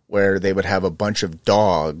where they would have a bunch of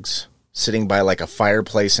dogs sitting by like a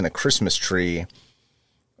fireplace and a Christmas tree.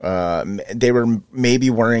 They were maybe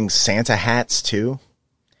wearing Santa hats too,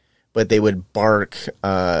 but they would bark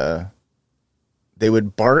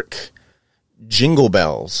jingle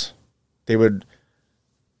bells. They would,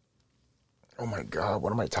 oh my God,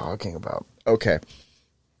 what am I talking about? Okay.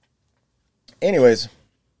 Anyways,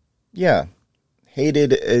 yeah.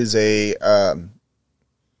 Hated is a,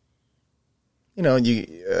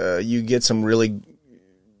 you get some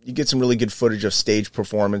really good footage of stage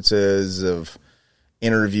performances, of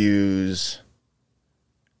interviews,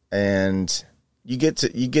 and you get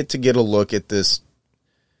to get a look at this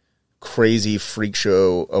crazy freak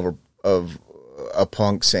show of a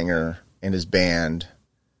punk singer and his band,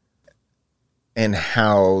 and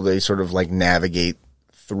how they sort of like navigate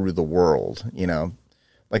through the world. You know,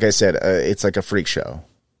 like I said, it's like a freak show,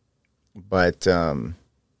 but to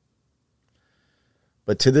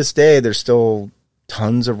this day, there's still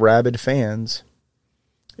tons of rabid fans.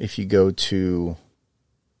 If you go to,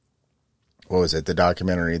 what was it, the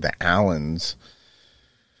documentary, The Allins,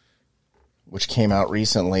 which came out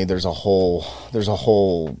recently, there's a whole,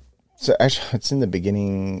 so actually, it's in the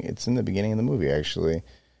beginning of the movie, actually.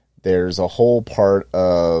 There's a whole part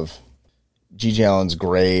of G.G. Allin's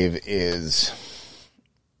grave is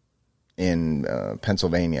in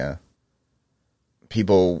Pennsylvania.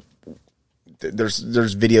 People,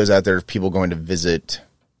 there's videos out there of people going to visit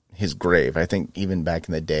his grave. I think even back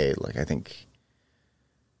in the day, like I think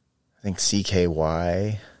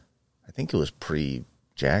CKY, I think it was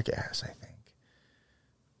pre-Jackass, I think.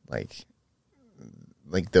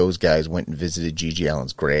 Like those guys went and visited G.G.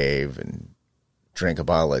 Allin's grave and drank a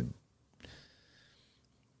bottle of,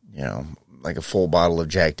 like a full bottle of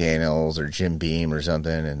Jack Daniels or Jim Beam or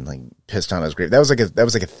something, and like pissed on his grave. That was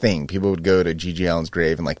like a thing. People would go to G.G. Allin's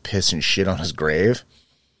grave and like piss and shit on his grave.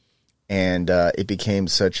 And it became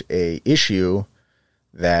such a issue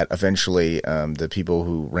that eventually the people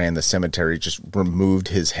who ran the cemetery just removed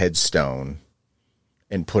his headstone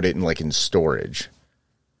and put it in storage,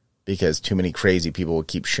 because too many crazy people would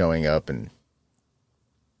keep showing up and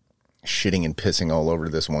shitting and pissing all over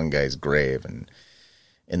this one guy's grave. And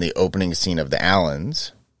in the opening scene of The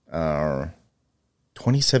Allins,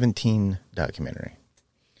 2017 documentary,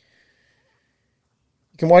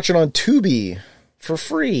 you can watch it on Tubi for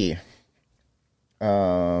free.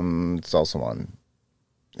 It's also on,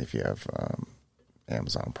 if you have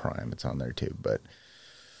Amazon Prime, it's on there too. But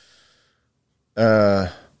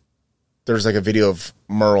there's like a video of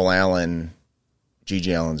Merle Allin,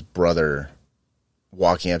 G.G. Allin's brother,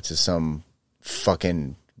 walking up to some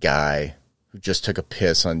fucking guy who just took a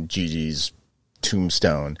piss on Gigi's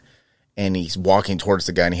tombstone, and he's walking towards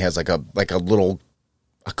the guy, and he has like a little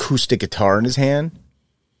acoustic guitar in his hand,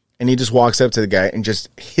 and he just walks up to the guy and just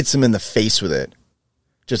hits him in the face with it.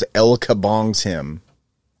 Just El Kabongs him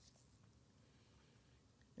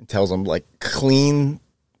and tells him, like, clean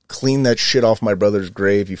that shit off my brother's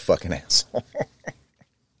grave, you fucking asshole.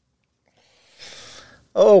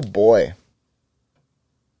 Oh boy.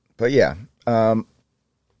 But yeah,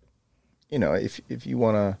 if you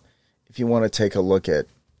want to take a look at,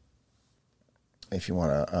 if you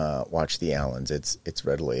want to watch The Allins, it's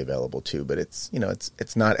readily available too. But it's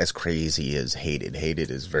not as crazy as Hated.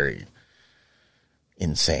 Hated is very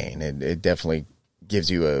insane. It definitely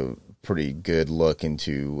gives you a pretty good look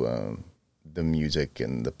into the music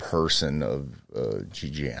and the person of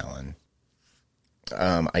G.G. Allin.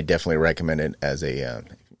 I definitely recommend it as a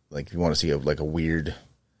if you want to see a weird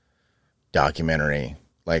documentary,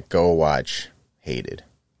 go watch Hated.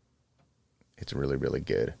 It's really, really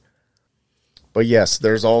good. But yes,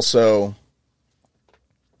 there's also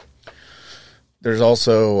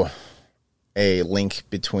a link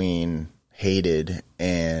between Hated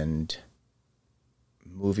and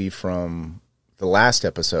movie from the last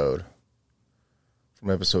episode, from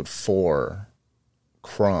episode 4,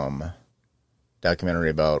 Crumb, documentary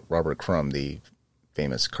about Robert Crumb, the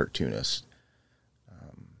famous cartoonist.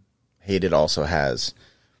 Hated also has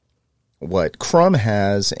what Crumb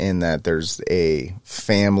has, in that there's a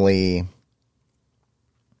family,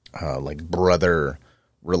 brother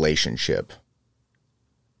relationship.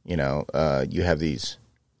 You have these,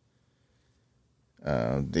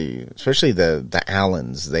 especially the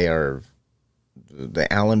Allins. The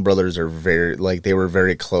Allin brothers are they were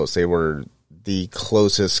very close. They were the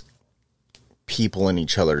closest people in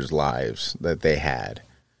each other's lives that they had.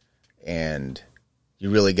 And you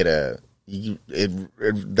really get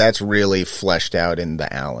that's really fleshed out in the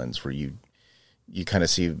Allins, where you kind of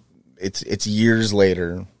see it's years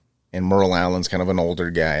later, and Merle Allin's kind of an older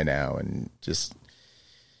guy now, and just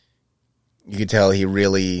you could tell he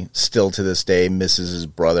really still to this day misses his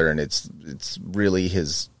brother, and it's really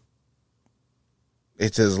his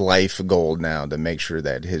life goal now to make sure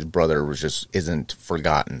that his brother isn't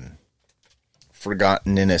forgotten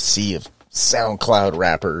in a sea of SoundCloud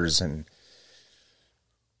rappers and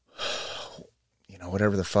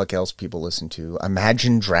whatever the fuck else people listen to.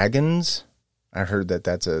 Imagine Dragons. I heard that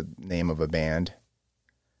that's a name of a band.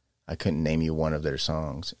 I couldn't name you one of their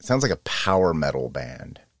songs. It sounds like a power metal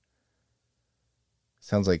band. It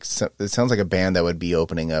sounds like a band that would be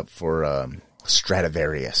opening up for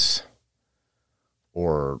Stradivarius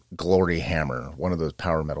or Glory Hammer, one of those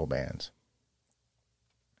power metal bands,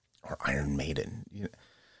 or Iron Maiden.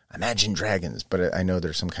 Imagine Dragons, but I know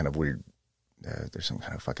there's some kind of weird. There's some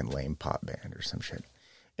kind of fucking lame pop band or some shit.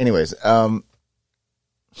 Anyways, I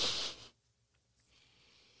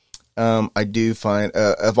do find,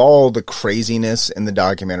 of all the craziness in the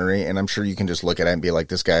documentary, and I'm sure you can just look at it and be like,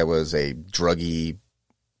 this guy was a druggy,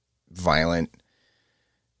 violent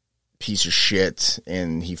piece of shit,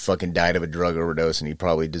 and he fucking died of a drug overdose, and he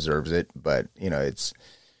probably deserves it. But, it's,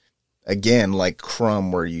 again, like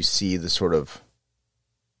Crumb, where you see the sort of,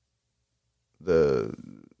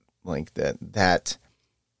 like that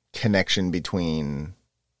connection between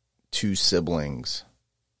two siblings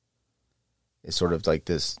is sort of like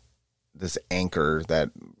this anchor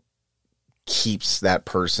that keeps that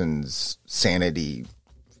person's sanity,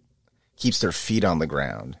 keeps their feet on the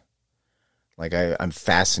ground. Like I'm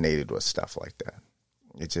fascinated with stuff like that.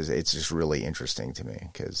 It's just really interesting to me,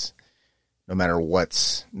 because no matter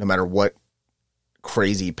what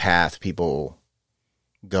crazy path people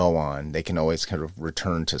go on, they can always kind of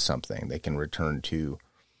return to something. They can return to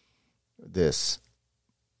this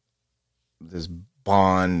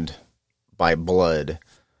bond by blood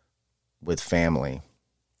with family.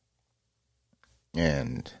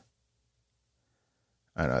 And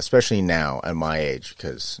I don't know, especially now at my age,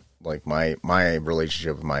 because like my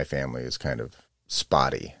relationship with my family is kind of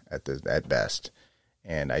spotty at best.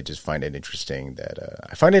 And I just find it interesting that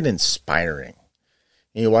I find it inspiring.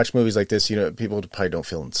 You watch movies like this, people probably don't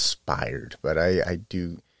feel inspired, but I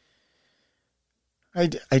do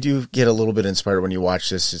get a little bit inspired when you watch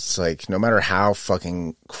this. It's like, no matter how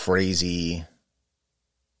fucking crazy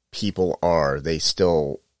people are, they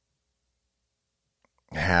still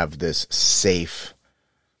have this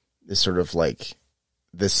sort of like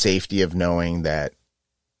the safety of knowing that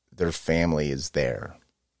their family is there,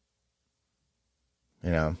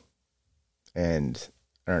 and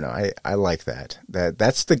I don't know. I like that.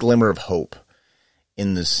 That's the glimmer of hope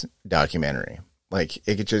in this documentary. Like,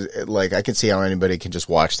 it could just, like, I could see how anybody can just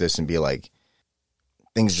watch this and be like,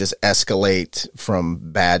 things just escalate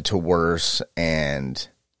from bad to worse, and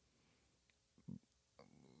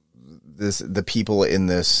the people in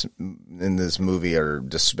this movie are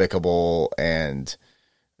despicable, and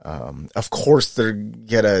of course they're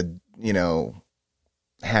gonna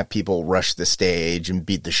have people rush the stage and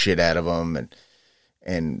beat the shit out of them,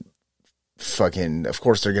 and fucking, of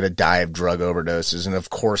course they're going to die of drug overdoses. And of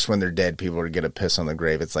course, when they're dead, people are going to piss on the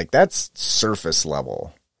grave. It's like, that's surface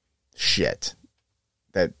level shit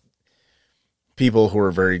that people who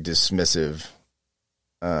are very dismissive,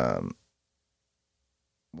 they'll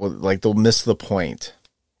miss the point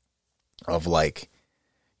of, like,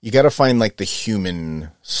 you got to find like the human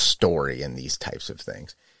story in these types of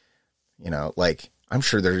things. Like, I'm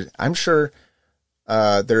sure there's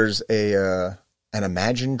an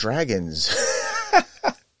Imagine Dragons.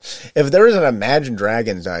 If there was an Imagine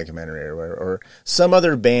Dragons documentary or some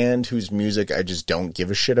other band whose music I just don't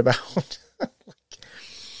give a shit about,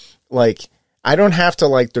 like, I don't have to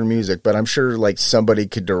like their music, but I'm sure like somebody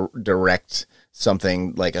could direct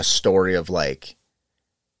something, like a story of like,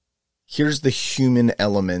 here's the human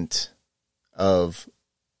element of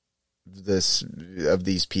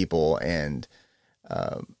these people, and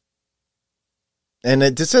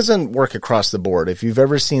this doesn't work across the board. If you've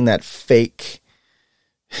ever seen that fake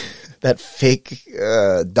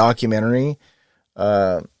documentary,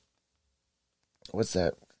 what's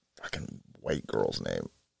that fucking white girl's name?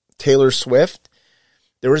 Taylor Swift.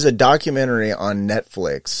 There was a documentary on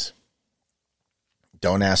Netflix.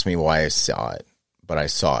 Don't ask me why I saw it, but I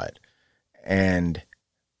saw it. And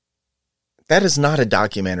that is not a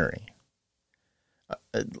documentary.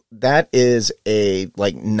 That is a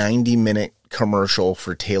like 90-minute commercial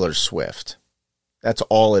for Taylor Swift. That's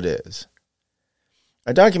all it is.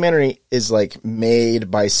 A documentary is like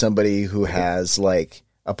made by somebody who has like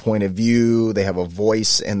a point of view, they have a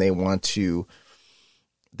voice, and they want to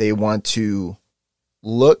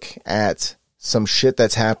look at some shit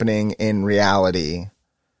that's happening in reality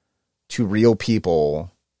to real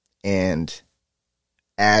people and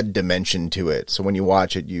add dimension to it. So when you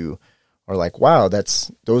watch it, you are like, wow,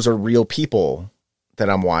 those are real people that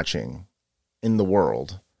I'm watching in the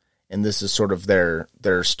world. And this is sort of their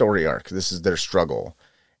story arc. This is their struggle.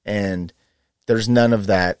 And there's none of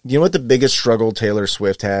that. You know what the biggest struggle Taylor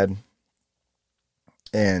Swift had?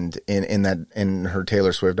 And in her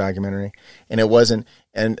Taylor Swift documentary? And it wasn't,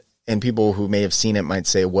 and people who may have seen it might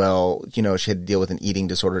say, well, you know, she had to deal with an eating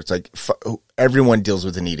disorder. It's like, everyone deals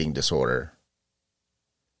with an eating disorder.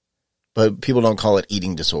 But people don't call it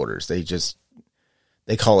eating disorders. They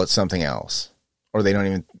call it something else. Or they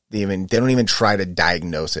don't even try to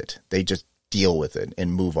diagnose it. They just deal with it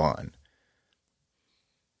and move on.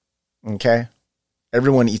 Okay?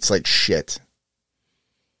 Everyone eats like shit.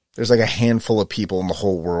 There's like a handful of people in the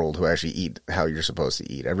whole world who actually eat how you're supposed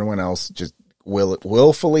to eat. Everyone else just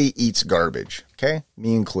willfully eats garbage. Okay?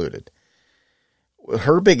 Me included.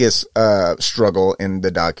 Her biggest struggle in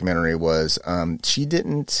the documentary was she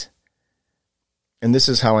didn't. And this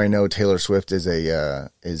is how I know Taylor Swift is a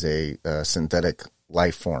synthetic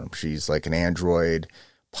life form. She's like an android,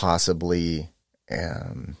 possibly.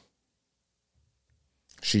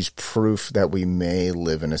 She's proof that we may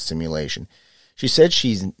live in a simulation. She said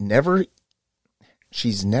she's never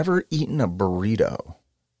eaten a burrito.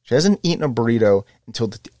 She hasn't eaten a burrito until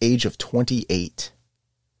the age of 28.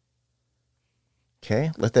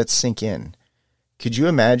 Okay, let that sink in. Could you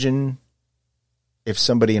imagine if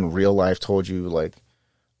somebody in real life told you, like,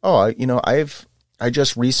 oh, I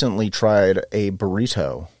just recently tried a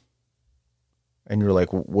burrito. And you're like,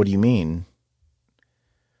 what do you mean?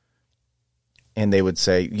 And they would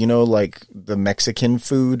say, like the Mexican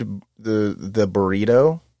food, the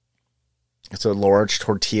burrito. It's a large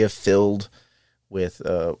tortilla filled with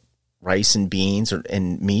rice and beans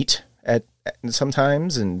and meat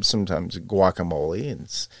sometimes guacamole and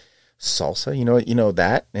salsa. You know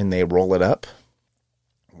that, and they roll it up,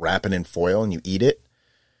 wrap it in foil, and you eat it.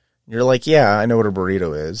 You're like, yeah, I know what a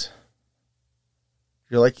burrito is.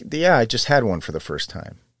 You're like, yeah, I just had one for the first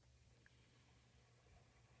time.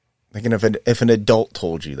 Like, and if an adult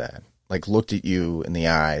told you that, like, looked at you in the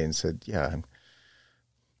eye and said, yeah,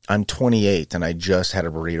 I'm 28 and I just had a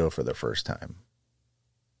burrito for the first time.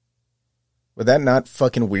 Would that not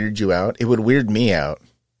fucking weird you out? It would weird me out.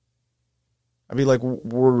 I'd be like,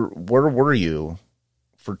 where were you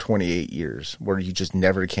for 28 years where you just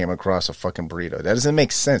never came across a fucking burrito? That doesn't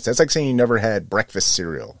make sense. That's like saying you never had breakfast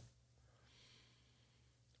cereal.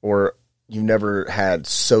 Or you never had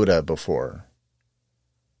soda before.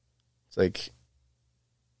 It's like,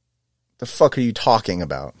 the fuck are you talking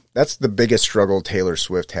about? That's the biggest struggle Taylor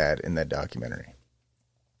Swift had in that documentary.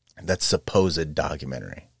 That supposed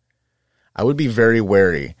documentary. I would be very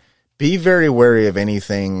wary. Be very wary of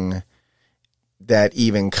anything that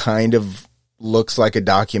even kind of looks like a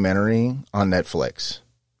documentary on Netflix.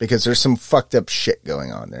 Because there's some fucked up shit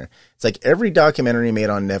going on there. It's like every documentary made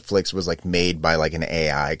on Netflix was like made by like an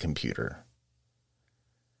AI computer.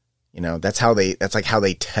 That's like how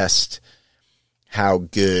they test how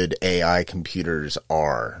good AI computers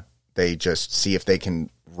are. They just see if they can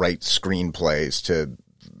write screenplays to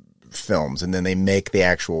films, and then they make the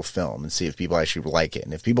actual film and see if people actually like it.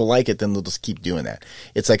 And if people like it, then they'll just keep doing that.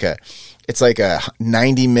 It's like a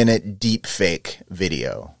 90-minute deep fake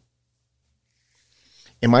video.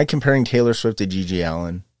 Am I comparing Taylor Swift to Gigi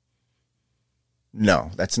Allin?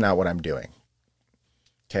 No, that's not what I'm doing.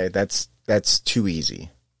 Okay, that's too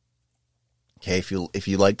easy. Okay, if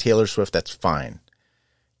you like Taylor Swift, that's fine.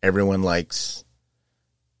 Everyone likes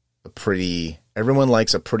a pretty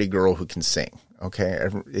girl who can sing. Okay,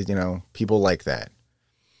 people like that.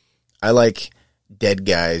 I like dead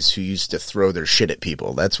guys who used to throw their shit at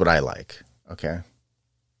people. That's what I like. Okay,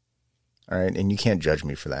 all right, and you can't judge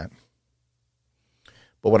me for that.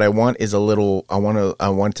 But what I want is I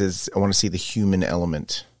want to see the human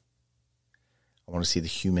element. I want to see the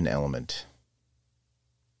human element.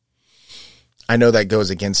 I know that goes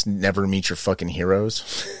against never meet your fucking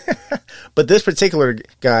heroes. But this particular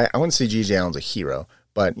guy, I wouldn't say Gigi Allen's a hero,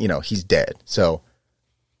 but, he's dead. So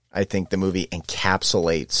I think the movie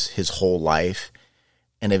encapsulates his whole life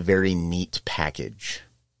in a very neat package.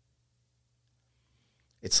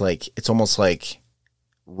 It's almost like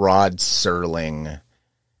Rod Serling.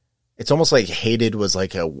 It's almost like Hated was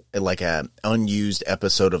like a unused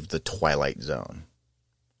episode of The Twilight Zone.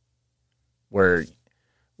 Where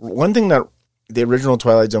one thing that the original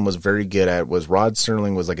Twilight Zone was very good at was Rod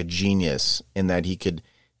Serling was like a genius in that he could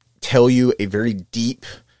tell you a very deep,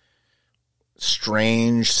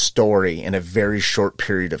 strange story in a very short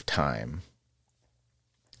period of time.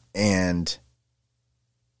 And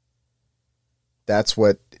that's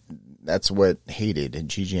what that's what Hated and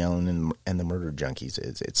G.G. Allin and the Murder Junkies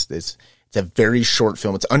is. It's a very short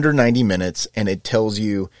film. It's under 90 minutes, and it tells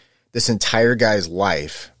you this entire guy's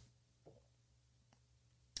life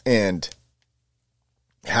and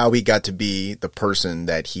how he got to be the person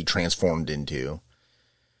that he transformed into.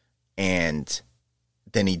 And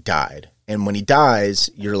then he died. And when he dies,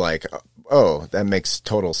 you're like, oh, that makes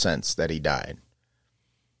total sense that he died.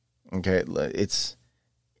 Okay, it's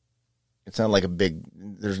not like a big,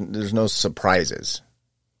 there's no surprises.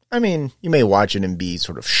 I mean, you may watch it and be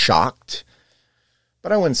sort of shocked,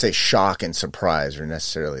 but I wouldn't say shock and surprise are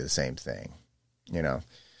necessarily the same thing, you know.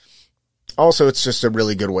 Also, it's just a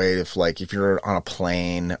really good way if you're on a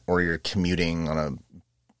plane or you're commuting on a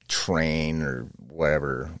train or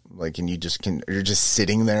whatever, like, and you're just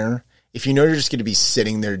sitting there. If you know you're just going to be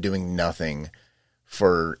sitting there doing nothing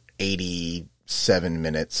for 87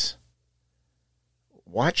 minutes,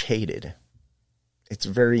 watch Hated. It's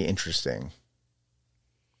very interesting.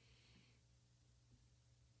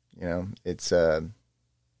 You know, it's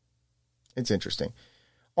interesting.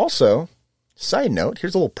 Also, side note,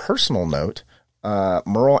 here's a little personal note.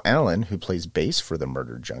 Merle Allin, who plays bass for the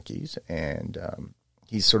Murder Junkies, and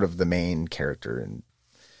he's sort of the main character in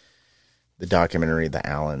the documentary The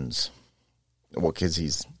Allins. Well, because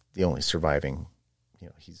he's the only surviving, you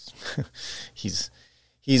know, he's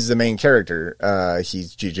the main character.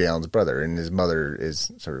 He's G.J. Allen's brother, and his mother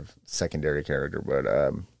is sort of secondary character.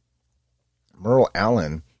 But Merle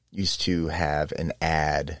Allin used to have an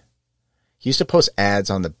ad. He used to post ads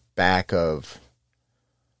on the back of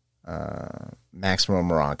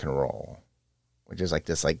Maximum Rock and Roll, which is like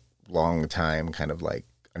this like long time kind of like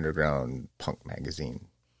underground punk magazine.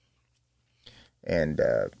 And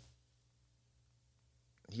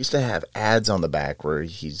he used to have ads on the back where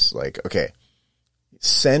he's like, okay,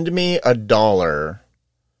 send me $1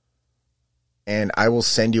 and I will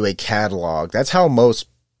send you a catalog. That's how most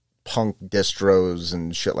punk distros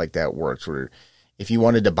and shit like that works, where if you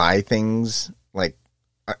wanted to buy things like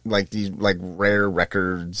these like rare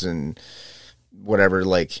records and whatever,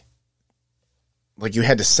 like you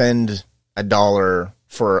had to send $1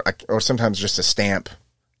 or sometimes just a stamp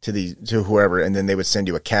to whoever, and then they would send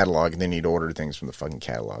you a catalog, and then you'd order things from the fucking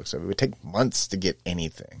catalog. So it would take months to get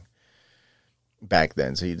anything back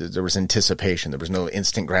then. So there was anticipation. There was no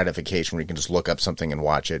instant gratification where you can just look up something and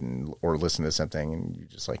watch it or listen to something, and you're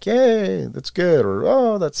just like, yay, that's good, or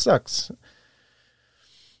oh, that sucks.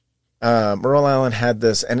 Merle Allin had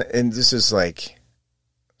this, and this is like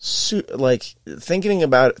thinking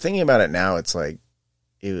about it now, it's like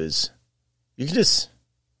you can just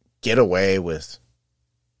get away with,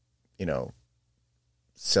 you know,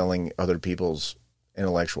 selling other people's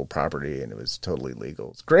intellectual property, and it was totally legal.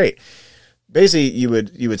 It's great. Basically, you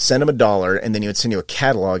would send him $1, and then he would send you a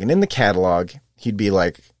catalog, and in the catalog, he'd be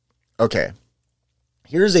like, okay,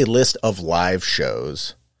 here's a list of live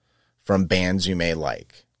shows from bands you may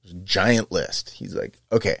like. There's a giant list. He's like,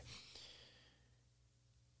 okay,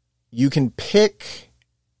 you can pick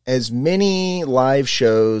as many live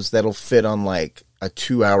shows that'll fit on like a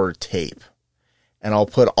 2-hour tape, and I'll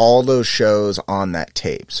put all those shows on that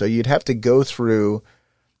tape. So you'd have to go through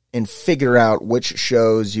and figure out which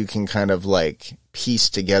shows you can kind of like piece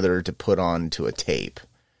together to put onto a tape.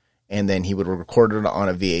 And then he would record it on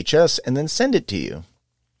a VHS and then send it to you.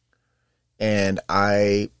 And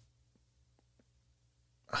I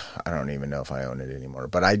don't even know if I own it anymore,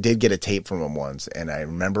 but I did get a tape from him once, and I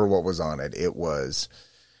remember what was on it. It was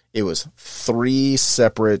 3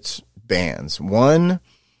 separate bands. One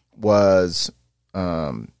was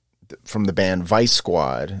from the band Vice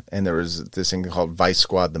Squad, and there was this thing called Vice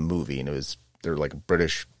Squad the movie, and they're like a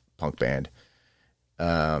British punk band.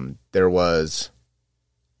 There was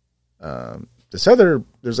there's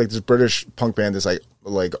like this British punk band, this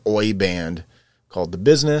like oi band called The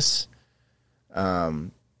Business.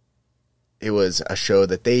 It was a show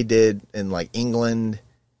that they did in like England,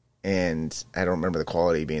 and I don't remember the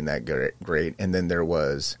quality being that great. And then there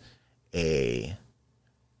was a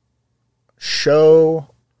show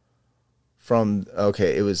and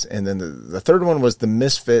then the third one was the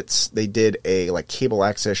Misfits. They did a like cable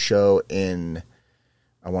access show in,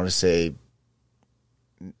 I want to say,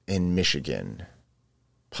 in Michigan,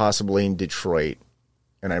 possibly in Detroit.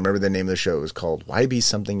 And I remember the name of the show. It was called Why Be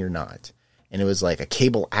Something You're Not. And it was like a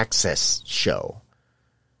cable access show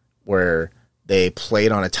where they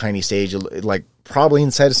played on a tiny stage, like probably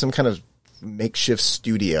inside of some kind of makeshift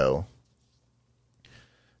studio.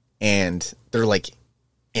 And they're like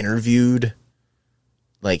interviewed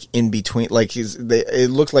like in between, like it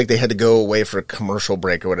looked like they had to go away for a commercial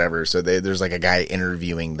break or whatever. So there's like a guy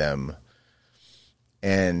interviewing them.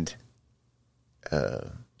 And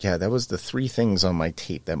yeah, that was the three things on my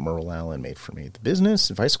tape that Merle Allin made for me. The Business,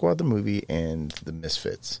 Vice Squad the movie, and The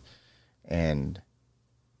Misfits. And,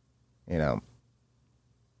 you know,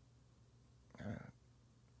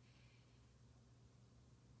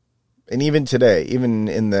 and even today, even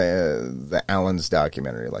in the Allin's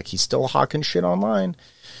documentary, like, he's still hawking shit online.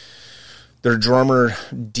 Their drummer,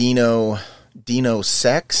 Dino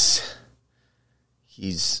Sex,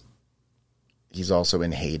 he's also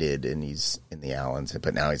in Hated, and he's in the Allins,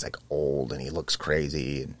 but now he's like old and he looks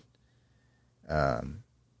crazy. And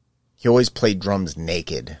he always played drums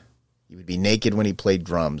naked. He would be naked when he played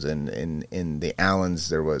drums. And in the Allins,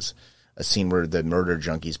 there was a scene where the Murder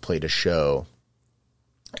Junkies played a show,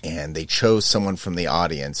 and they chose someone from the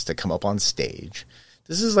audience to come up on stage.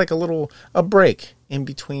 This is like a break in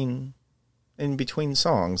between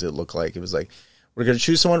songs. It looked like it was like, we're going to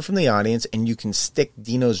choose someone from the audience, and you can stick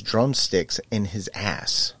Dino's drumsticks in his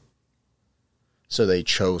ass. So they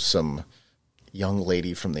chose some young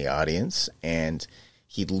lady from the audience, and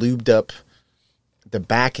he lubed up the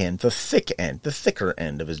back end, the thicker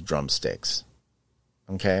end of his drumsticks.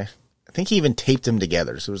 Okay? I think he even taped them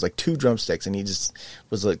together. So it was like two drumsticks, and he just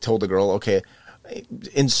was like, told the girl, okay,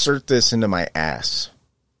 insert this into my ass.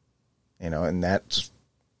 You know, and that just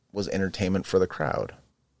was entertainment for the crowd.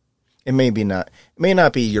 It may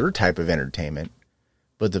not be your type of entertainment,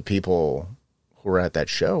 but the people who were at that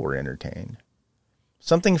show were entertained.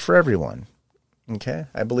 Something for everyone. Okay?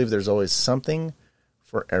 I believe there's always something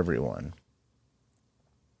for everyone.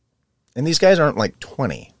 And these guys aren't like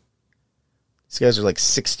 20. These guys are like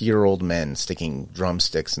 60-year-old men sticking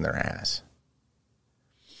drumsticks in their ass.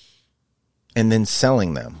 And then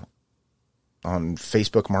selling them on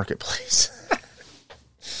Facebook Marketplace.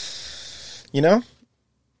 You know?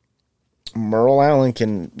 Merle Allin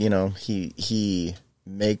can, you know, he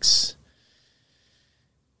makes,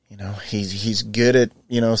 you know, he's good at,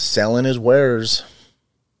 you know, selling his wares.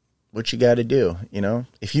 What you got to do, you know?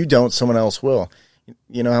 If you don't, someone else will.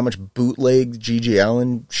 You know how much bootleg G.G.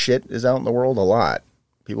 Allin shit is out in the world? A lot.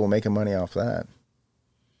 People making money off that.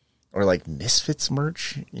 Or like Misfits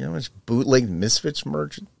merch. You know how much bootleg Misfits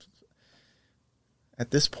merch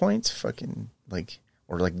at this point? Fucking like,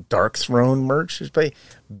 or like Dark Throne merch. There's probably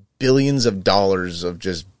billions of dollars of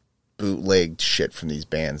just bootlegged shit from these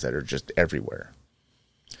bands that are just everywhere.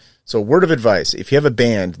 So word of advice, if you have a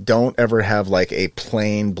band, don't ever have like a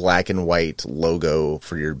plain black and white logo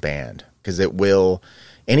for your band. Because it will,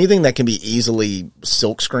 anything that can be easily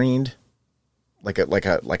silk screened, like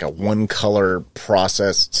a one color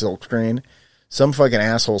processed silk screen, some fucking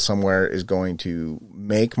asshole somewhere is going to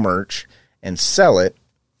make merch and sell it,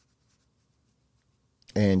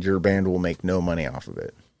 and your band will make no money off of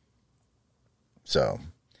it. So,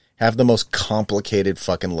 have the most complicated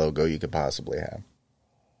fucking logo you could possibly have.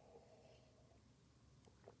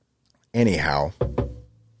 Anyhow,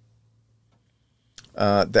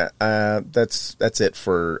 that's it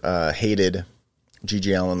for Hated,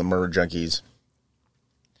 G.G. Allin, the Murder Junkies.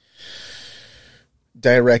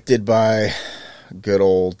 Directed by good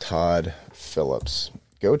old Todd Phillips.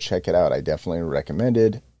 Go check it out. I definitely recommend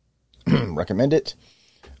it.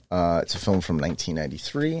 It's a film from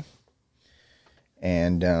 1993.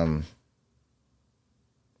 And,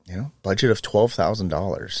 you know, budget of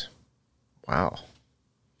 $12,000. Wow.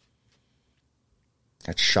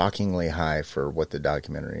 That's shockingly high for what the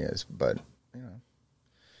documentary is, but, you know.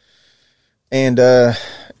 And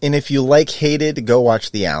if you like Hated, go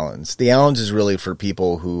watch The Allins. The Allins is really for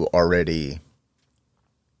people who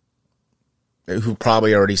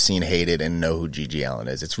probably already seen Hated and know who G.G. Allin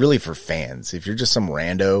is. It's really for fans. If you're just some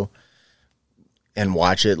rando and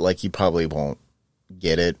watch it, like, you probably won't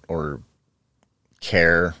get it or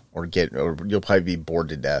care or you'll probably be bored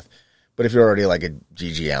to death. But if you're already like a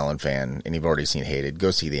G.G. Allin fan and you've already seen Hated,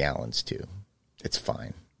 go see The Allins too. It's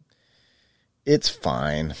fine. It's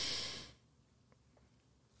fine.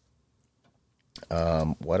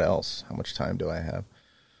 What else? How much time do I have?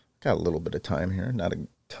 Got a little bit of time here, not a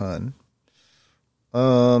ton.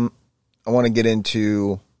 I want to get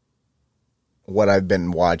into what I've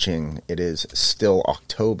been watching. It is still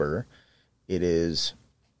October.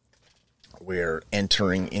 We're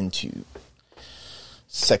entering into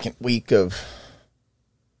second week of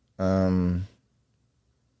we're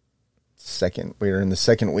in the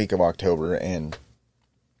second week of October, and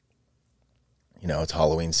you know it's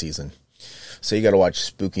Halloween season, so you got to watch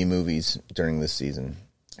spooky movies during this season.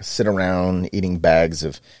 Sit around eating bags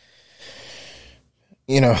of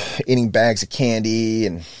candy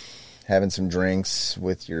and having some drinks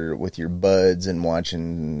with your buds and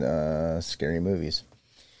watching scary movies.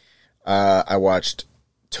 I watched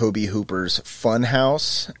Tobe Hooper's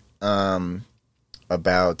Funhouse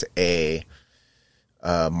about a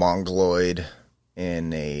mongoloid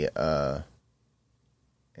in a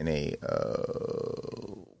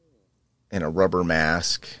rubber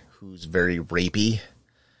mask who's very rapey,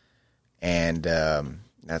 and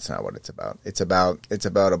that's not what it's about. It's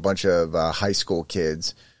about a bunch of high school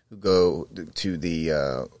kids who go to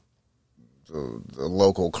the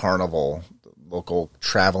local carnival, local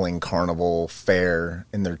traveling carnival fair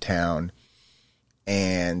in their town,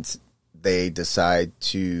 and they decide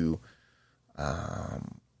to,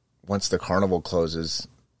 once the carnival closes,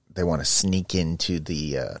 they want to sneak into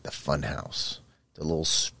the fun house, the little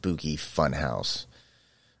spooky fun house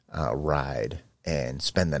ride, and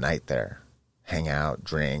spend the night there, hang out,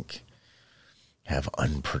 drink, have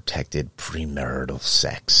unprotected premarital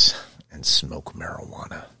sex, and smoke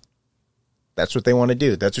marijuana. That's what they want to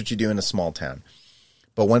do. That's what you do in a small town.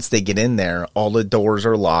 But once they get in there, all the doors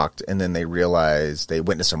are locked, and then they realize they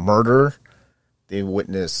witness a murder. They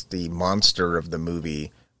witness the monster of the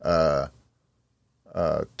movie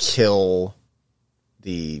kill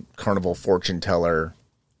the carnival fortune teller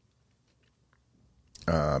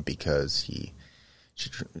because she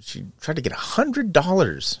tried to get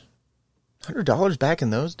 $100 back in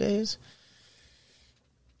those days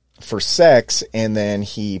for sex, and then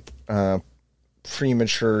he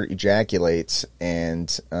premature ejaculates,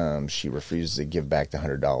 and she refuses to give back the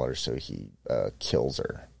 $100, so he kills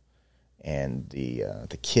her. And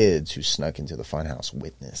the kids who snuck into the funhouse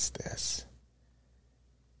witnessed this,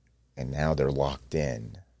 and now they're locked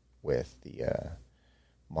in with the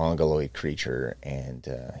mongoloid creature and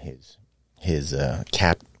his not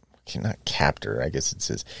captor. I guess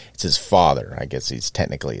it's his father. I guess he's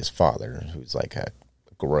technically his father, who's like a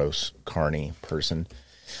gross carny person.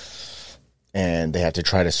 And they have to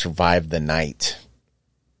try to survive the night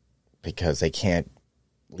because they can't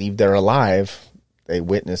leave there alive. They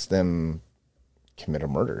witness them commit a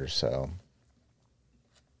murder. So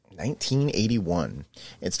 1981.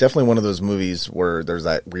 It's definitely one of those movies where there's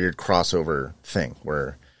that weird crossover thing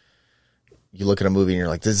where you look at a movie and you're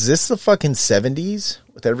like, is this the fucking 70s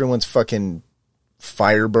with everyone's fucking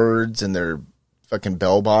Firebirds and their fucking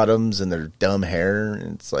bell bottoms and their dumb hair?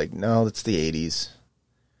 And it's like, no, it's the 80s.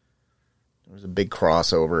 There was a big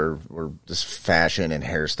crossover where this fashion and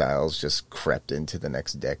hairstyles just crept into the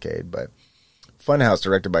next decade. But Funhouse,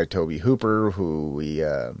 directed by Tobe Hooper, who we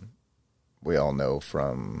all know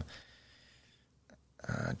from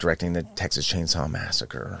directing the Texas Chainsaw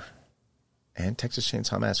Massacre and Texas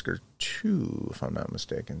Chainsaw Massacre 2, if I'm not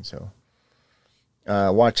mistaken. So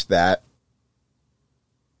watched that,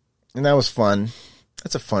 and that was fun.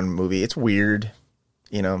 That's a fun movie. It's weird.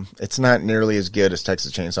 You know, it's not nearly as good as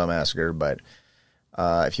Texas Chainsaw Massacre, but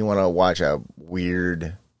if you want to watch a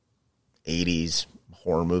weird 80s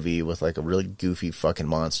horror movie with like a really goofy fucking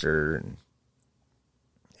monster, and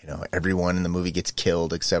you know, everyone in the movie gets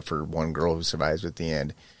killed except for one girl who survives at the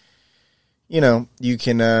end, you know, you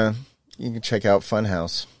can check out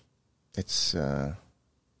Funhouse. It's not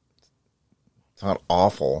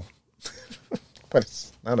awful, but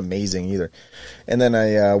it's not amazing either. And then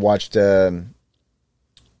I watched Friday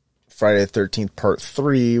the 13th Part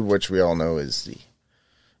 3, which we all know is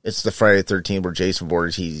it's the Friday the 13th where Jason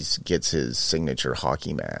Voorhees gets his signature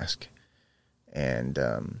hockey mask. And,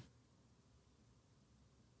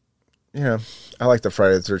 you know, I like the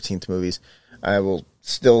Friday the 13th movies. I will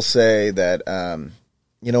still say that,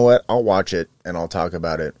 you know what? I'll watch it and I'll talk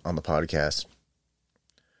about it on the podcast.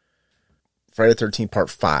 Friday the 13th Part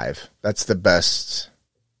 5. That's the best.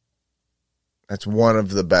 That's one of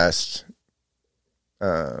the best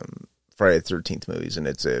Friday the 13th movies, and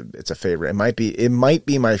it's a favorite. It might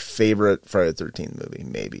be my favorite Friday the 13th movie,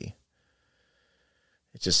 maybe.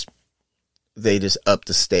 They just up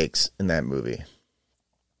the stakes in that movie.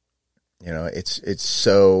 You know, it's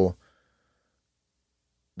so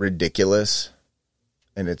ridiculous,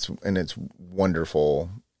 and it's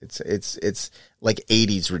wonderful. It's like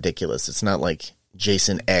 80s ridiculous. It's not like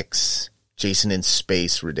Jason in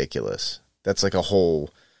Space ridiculous. That's like a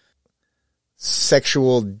whole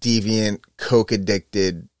sexual, deviant,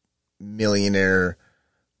 coke-addicted, millionaire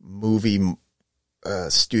movie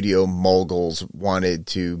studio moguls wanted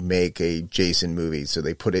to make a Jason movie, so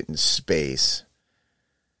they put it in space.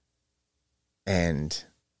 And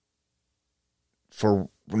for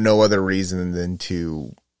no other reason than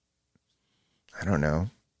to, I don't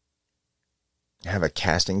know, have a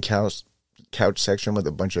casting couch section with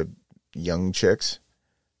a bunch of young chicks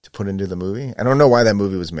to put into the movie. I don't know why that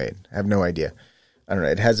movie was made. I have no idea. I don't know.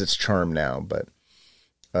 It has its charm now, but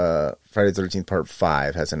Friday the 13th Part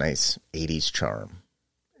 5 has a nice 80s charm.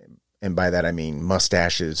 And by that I mean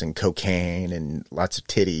mustaches and cocaine and lots of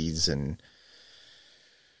titties and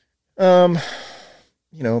Um,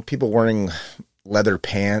 people wearing leather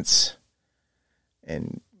pants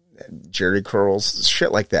and jerry curls,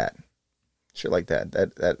 shit like that. Shit like that.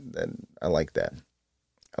 That I like that.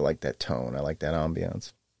 I like that tone. I like that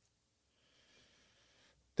ambiance.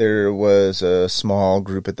 There was a small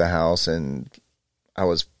group at the house, and I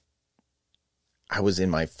was in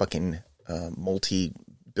my fucking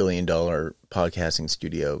multi-billion-dollar podcasting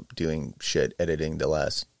studio doing shit, editing the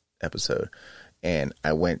last episode, and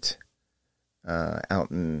I went out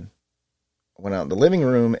in the living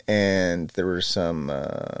room, and there were some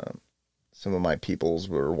of my peoples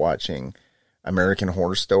were watching American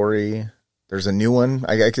Horror Story. There's a new one.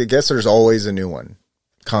 I guess there's always a new one,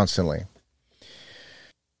 constantly.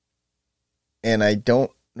 And I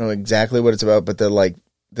don't know exactly what it's about, but the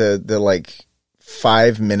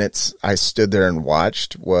 5 minutes I stood there and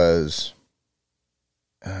watched was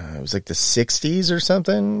it was like the 60s or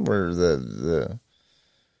something, where the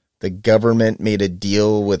government made a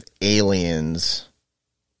deal with aliens.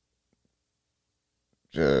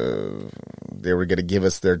 They were going to give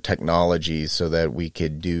us their technology so that we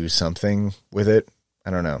could do something with it.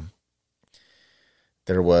 I don't know.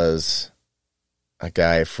 There was a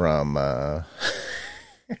guy from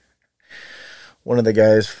one of the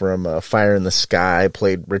guys from Fire in the Sky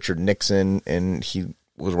played Richard Nixon, and he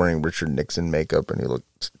was wearing Richard Nixon makeup, and he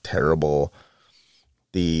looked terrible.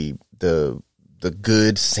 The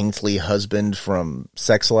good saintly husband from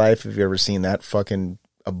Sex Life. Have you ever seen that fucking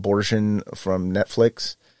abortion from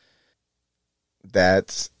Netflix?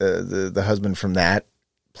 That's the husband from that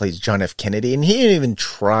plays John F. Kennedy, and he didn't even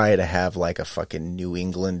try to have like a fucking New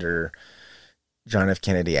Englander John F.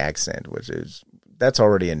 Kennedy accent, that's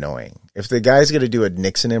already annoying. If the guy's going to do a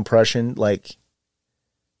Nixon impression, like,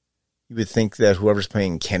 you would think that whoever's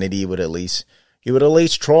playing Kennedy would at least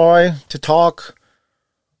try to talk.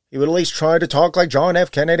 He would at least try to talk like John F.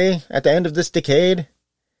 Kennedy at the end of this decade.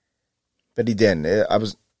 But he didn't. I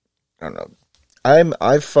don't know. I'm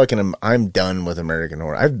done with American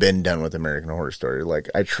Horror. I've been done with American Horror Story. Like,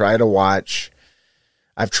 I've tried to watch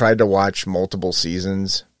multiple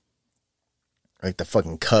seasons. Like the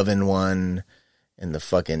fucking Coven one, and the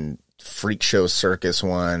fucking Freak Show Circus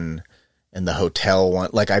one, and the hotel one.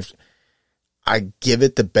 Like, I give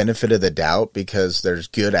it the benefit of the doubt because there's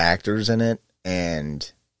good actors in it,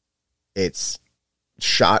 and it's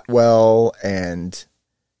shot well, and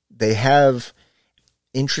they have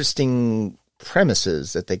interesting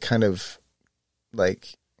premises that they kind of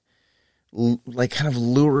kind of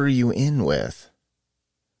lure you in with.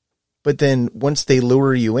 But then once they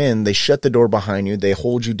lure you in, they shut the door behind you, they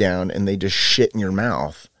hold you down, and they just shit in your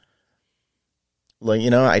mouth. Like,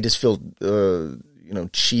 I just feel,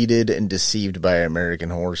 cheated and deceived by American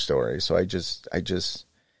Horror Story. So I just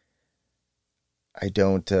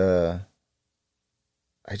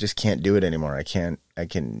can't do it anymore.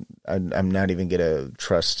 I'm not even going to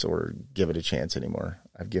trust or give it a chance anymore.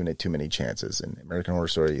 I've given it too many chances, and American Horror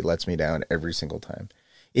Story lets me down every single time.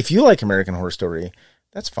 If you like American Horror Story,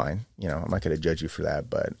 that's fine. I'm not going to judge you for that,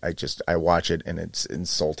 but I watch it, and it's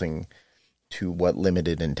insulting to what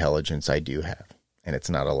limited intelligence I do have. And it's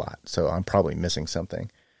not a lot. So I'm probably missing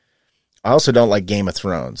something. I also don't like Game of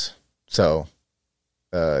Thrones. So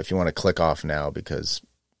if you want to click off now because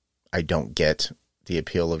I don't get the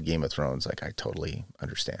appeal of Game of Thrones, like, I totally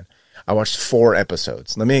understand. I watched 4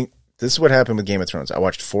 episodes. This is what happened with Game of Thrones. I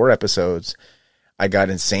watched 4 episodes. I got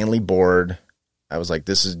insanely bored. I was like,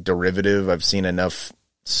 this is derivative. I've seen enough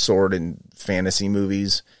sword and fantasy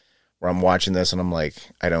movies where I'm watching this and I'm like,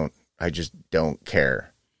 I just don't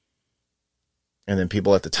care. And then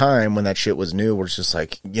people at the time when that shit was new were just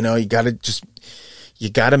like, you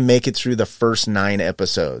gotta make it through the first 9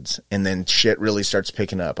 episodes and then shit really starts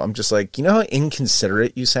picking up. I'm just like, how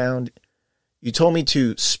inconsiderate you sound? You told me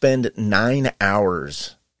to spend 9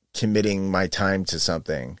 hours committing my time to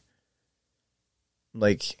something.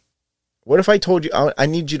 Like, what if I told you I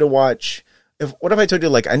need you to watch? What if I told you,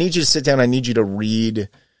 like, I need you to sit down, I need you to read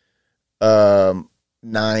 9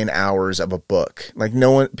 hours of a book? Like,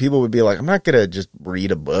 people would be like, I'm not gonna just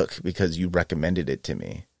read a book because you recommended it to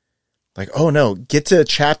me. Like, oh no, get to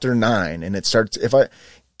chapter 9 and it starts. If I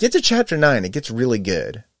get to chapter 9, it gets really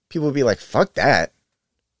good. People would be like, fuck that.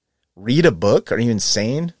 Read a book? Are you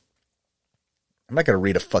insane? I'm not gonna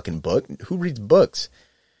read a fucking book. Who reads books?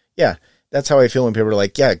 Yeah. That's how I feel when people are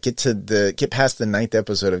like, yeah, get past the 9th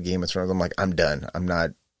episode of Game of Thrones. I'm like, I'm done. I'm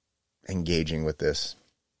not engaging with this.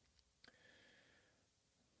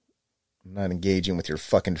 I'm not engaging with your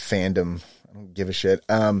fucking fandom. I don't give a shit.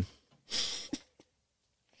 American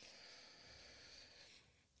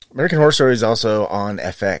Horror Story is also on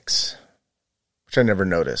FX, which I never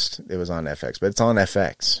noticed it was on FX, but it's on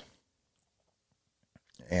FX.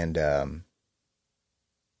 And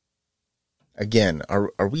again,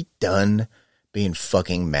 are we done being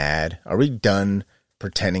fucking mad? Are we done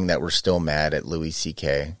pretending that we're still mad at Louis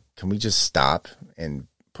C.K.? Can we just stop and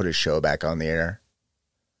put his show back on the air?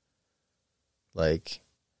 Like,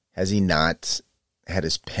 has he not had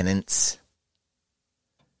his penance?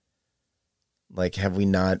 Like, have we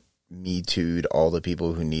not Me Too'd all the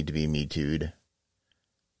people who need to be Me Too'd?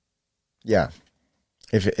 Yeah.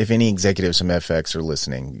 If any executives from FX are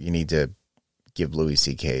listening, you need to give Louis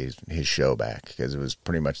C.K. his show back, because it was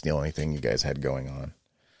pretty much the only thing you guys had going on.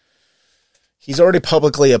 He's already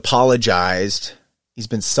publicly apologized. He's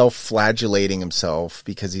been self-flagellating himself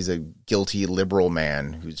because he's a guilty liberal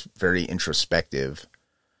man who's very introspective.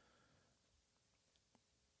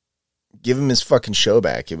 Give him his fucking show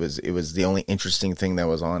back. It was the only interesting thing that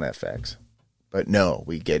was on FX. But no,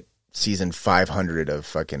 we get season 500 of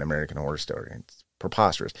fucking American Horror Story. It's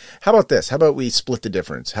preposterous. How about this? How about we split the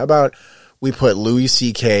difference? How about we put Louis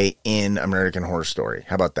C.K. in American Horror Story?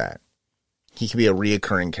 How about that? He could be a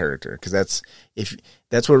reoccurring character, because that's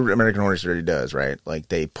what American Horror Story does, right? Like,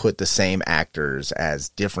 they put the same actors as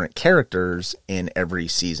different characters in every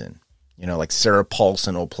season. You know, like Sarah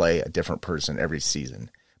Paulson will play a different person every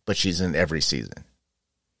season, but she's in every season.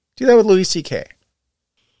 Do that with Louis C.K.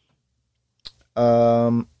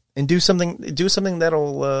 And do something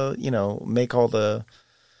that'll make all the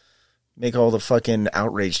fucking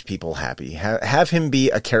outraged people happy. Have him be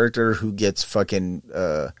a character who gets fucking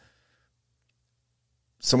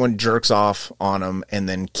someone jerks off on him and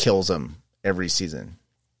then kills him every season.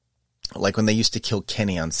 Like when they used to kill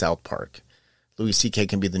Kenny on South Park. Louis C.K.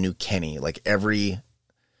 can be the new Kenny. Like not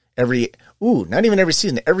even every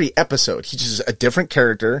season, every episode. He's just a different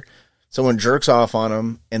character. Someone jerks off on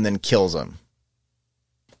him and then kills him.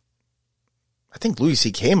 I think Louis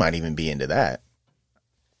C.K. might even be into that.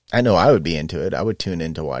 I know I would be into it. I would tune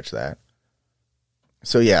in to watch that.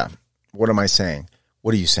 So yeah, what am I saying?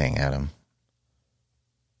 What are you saying, Adam?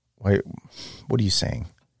 What are you saying?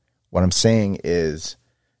 What I'm saying is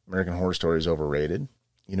American Horror Story is overrated.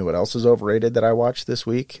 You know what else is overrated that I watched this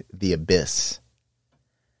week? The Abyss.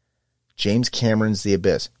 James Cameron's The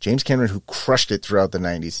Abyss. James Cameron, who crushed it throughout the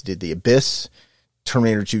 90s. He did The Abyss,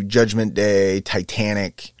 Terminator 2, Judgment Day,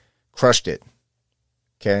 Titanic. Crushed it.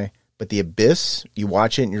 Okay? But The Abyss, you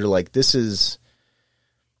watch it and you're like, this is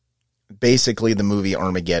basically the movie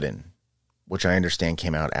Armageddon, which I understand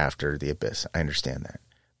came out after The Abyss. I understand that.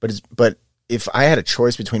 But if I had a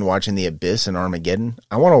choice between watching The Abyss and Armageddon,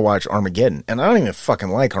 I want to watch Armageddon. And I don't even fucking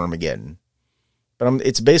like Armageddon. But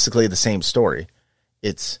it's basically the same story.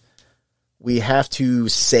 We have to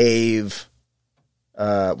save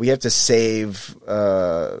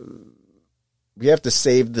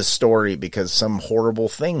the story because some horrible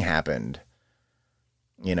thing happened.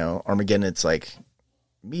 You know, Armageddon, it's like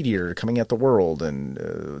meteor coming at the world, and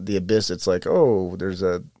The Abyss, it's like, oh, there's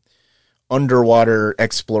a underwater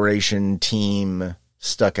exploration team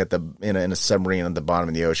stuck in a submarine at the bottom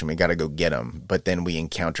of the ocean. We got to go get them, but then we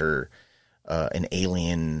encounter an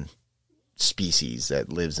alien species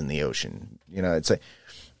that lives in the ocean. You know, it's like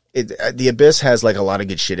The Abyss has like a lot of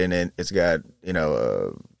good shit in it. It's got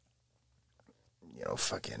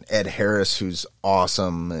fucking Ed Harris, who's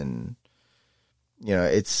awesome, and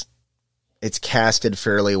it's casted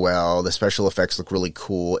fairly well. The special effects look really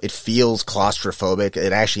cool. It feels claustrophobic.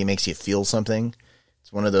 It actually makes you feel something.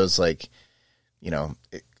 It's one of those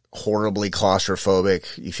horribly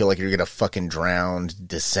claustrophobic. You feel like you're gonna fucking drown,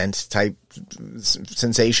 descent type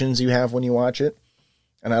sensations you have when you watch it.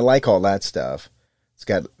 And I like all that stuff. It's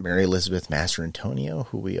got Mary Elizabeth Mastrantonio,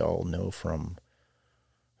 who we all know from,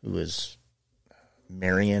 who was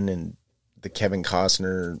Marion in the Kevin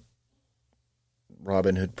Costner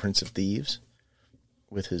Robin Hood Prince of Thieves,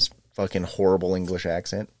 with his fucking horrible English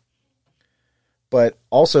accent. But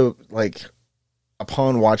also, like,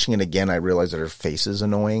 upon watching it again, I realized that her face is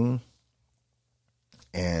annoying,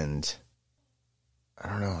 and I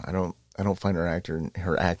don't know. I don't find her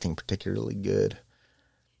acting particularly good,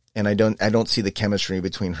 and I don't see the chemistry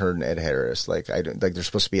between her and Ed Harris. Like, they're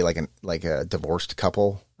supposed to be like a divorced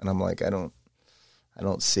couple, and I'm like, I don't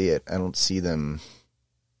see it. I don't see them.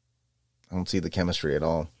 I don't see the chemistry at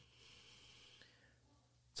all.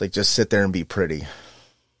 It's like, just sit there and be pretty.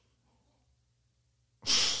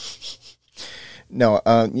 No,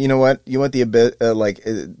 you know what? The Abyss,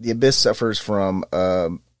 The Abyss suffers from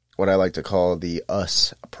what I like to call the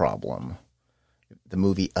Us problem. The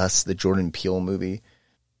movie Us, the Jordan Peele movie.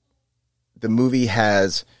 The movie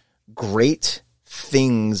has great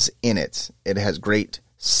things in it. It has great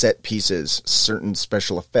set pieces, certain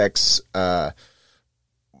special effects,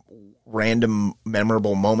 random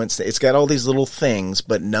memorable moments. It's got all these little things,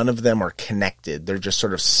 but none of them are connected. They're just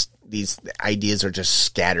sort of, these ideas are just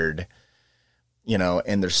scattered, you know,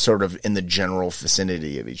 and they're sort of in the general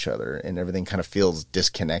vicinity of each other, and everything kind of feels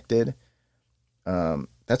disconnected.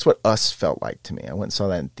 That's what Us felt like to me. I went and saw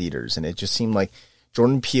that in theaters, and it just seemed like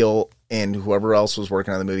Jordan Peele and whoever else was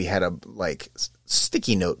working on the movie had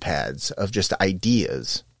sticky notepads of just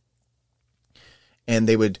ideas, and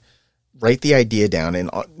they would write the idea down, and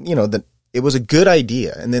you know that it was a good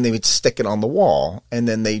idea, and then they would stick it on the wall, and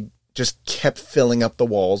then they just kept filling up the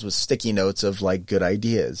walls with sticky notes of like good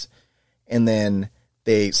ideas, and then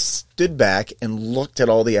they stood back and looked at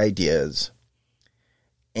all the ideas,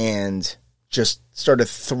 and just started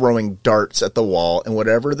throwing darts at the wall, and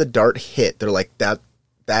whatever the dart hit, they're like, that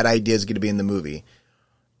idea is going to be in the movie.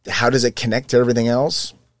 How does it connect to everything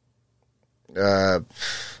else? Who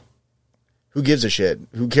gives a shit?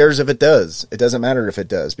 Who cares if it does? It doesn't matter if it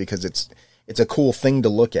does, because it's a cool thing to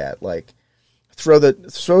look at. Like, throw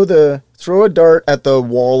a dart at the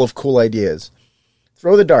wall of cool ideas.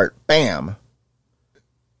 Throw the dart, bam.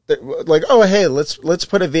 Like, oh hey, let's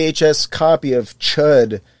put a VHS copy of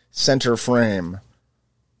Chud center frame.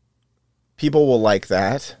 People will like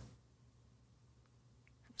that.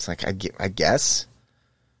 It's like, I guess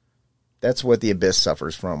that's what The Abyss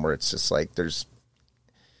suffers from, where it's just like there's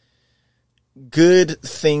good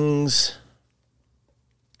things,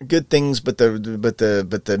 but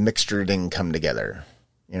the mixture didn't come together.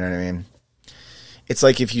 You know what I mean? It's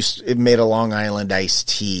like if you made a Long Island iced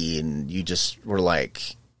tea and you just were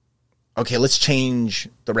like, okay, let's change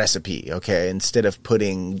the recipe. Okay, instead of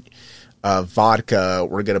putting vodka,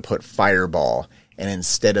 we're going to put Fireball. And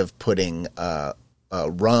instead of putting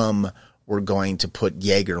rum, we're going to put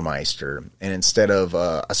Jägermeister. And instead of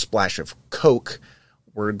a splash of Coke,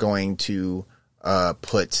 we're going to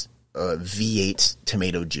put V8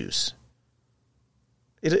 tomato juice.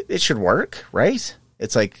 It should work, right?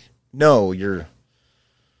 It's like, no, you're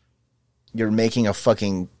making a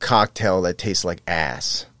fucking cocktail that tastes like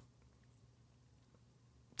ass.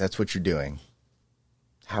 That's what you're doing.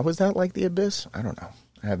 How is that like The Abyss? I don't know.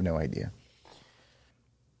 I have no idea.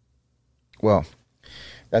 Well,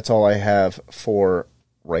 that's all I have for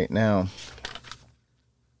right now.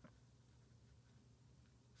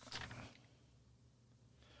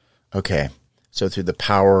 Okay, so through the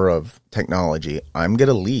power of technology, I'm going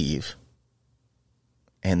to leave,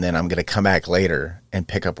 and then I'm going to come back later and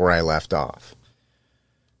pick up where I left off.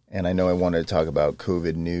 And I know I wanted to talk about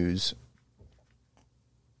COVID news.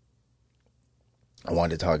 I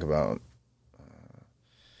wanted to talk about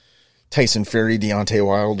Tyson Fury, Deontay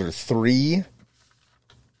Wilder 3.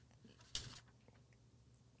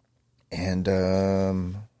 And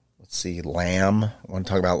let's see, Lamb. I want to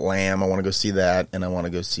talk about Lamb. I want to go see that, and I want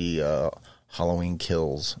to go see Halloween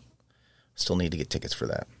Kills. Still need to get tickets for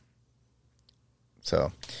that.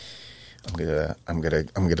 So I'm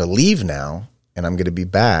gonna leave now, and I'm gonna be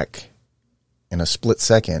back in a split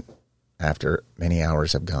second after many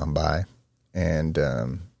hours have gone by. And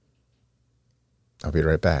I'll be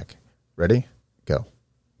right back. Ready? Go.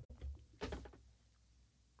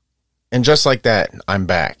 And just like that, I'm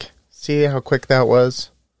back. See how quick that was?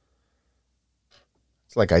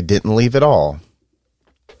 It's like I didn't leave at all.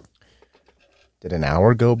 Did an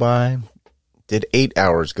hour go by? Did 8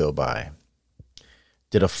 hours go by?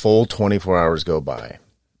 Did a full 24 hours go by?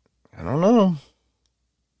 I don't know.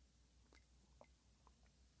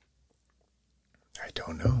 I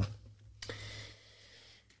don't know.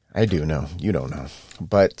 I do know. You don't know.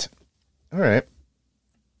 But, all right.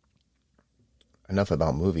 Enough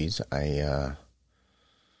about movies. I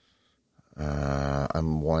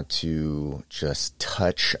want to just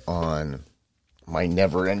touch on my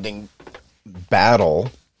never-ending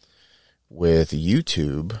battle with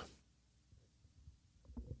YouTube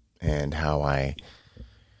and how I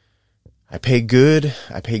pay good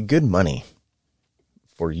money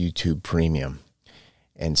for YouTube Premium.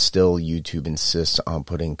 And still, YouTube insists on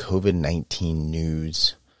putting COVID-19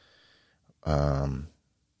 news, their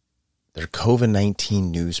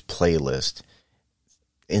COVID-19 news playlist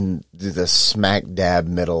in the smack dab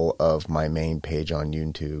middle of my main page on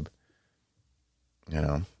YouTube. You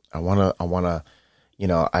know, I want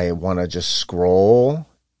to just scroll.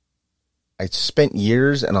 I spent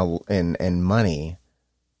years and money,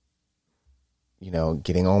 you know,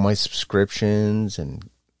 getting all my subscriptions and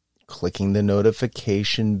clicking the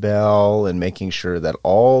notification bell and making sure that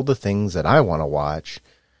all the things that I want to watch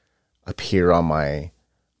appear on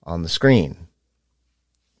the screen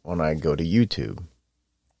when I go to YouTube.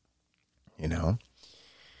 You know,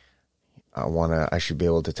 I should be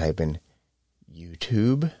able to type in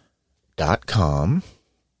youtube.com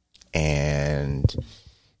and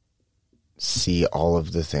see all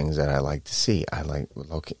of the things that I like to see. I like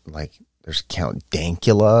there's Count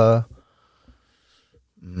Dankula.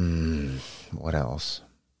 What else?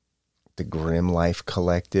 The Grim Life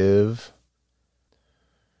Collective.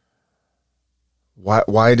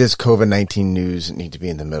 Why does COVID-19 news need to be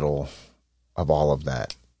in the middle of all of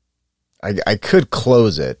that? I could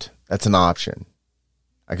close it. That's an option.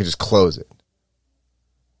 I could just close it.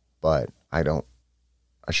 But I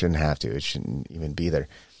shouldn't have to. It shouldn't even be there.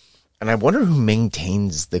 And I wonder who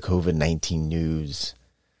maintains the COVID-19 news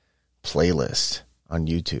playlist on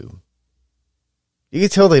YouTube. You can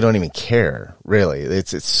tell they don't even care, really.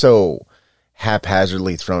 It's so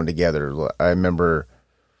haphazardly thrown together. I remember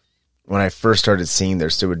when I first started seeing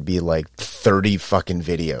this, there would be like 30 fucking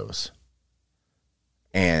videos.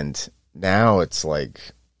 And now it's like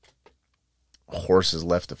horses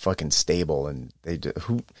left the fucking stable, and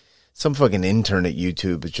some fucking intern at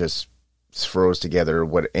YouTube just throws together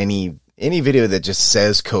any video that just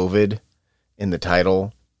says COVID in the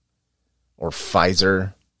title or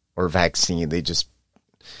Pfizer or vaccine. They just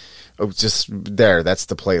there. That's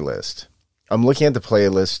the playlist. I'm looking at the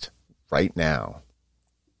playlist right now.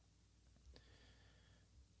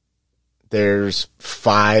 There's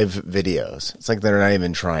 5 videos. It's like they're not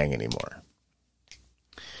even trying anymore.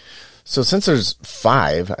 So since there's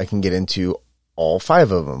 5, I can get into all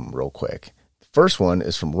 5 of them real quick. The first one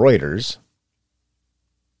is from Reuters.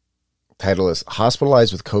 The title is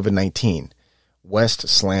Hospitalized with COVID-19. West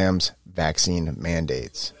slams vaccine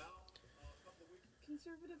mandates.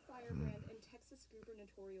 Conservative firebrand and Texas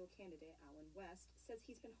gubernatorial candidate Allin West says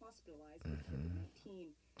he's been hospitalized with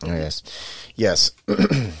COVID-19. Oh, yes.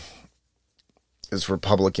 This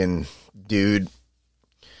Republican dude,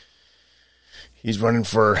 he's running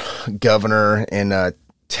for governor in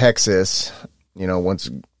Texas. Once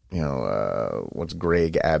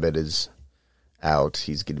Greg Abbott is out,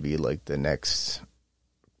 he's going to be like the next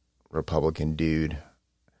Republican dude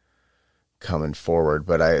coming forward.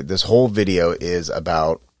 But this whole video is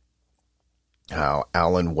about how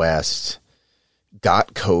Allin West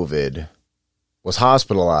got COVID, was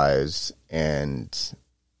hospitalized, and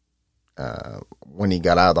when he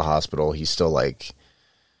got out of the hospital, he's still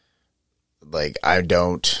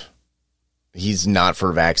he's not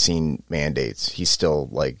for vaccine mandates. He's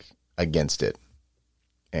still against it.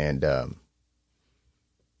 And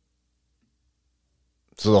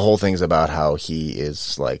so the whole thing's about how he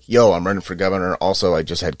is yo, I'm running for governor. Also, I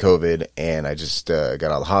just had COVID and I just got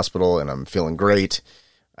out of the hospital and I'm feeling great.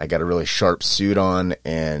 I got a really sharp suit on,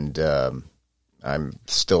 and I'm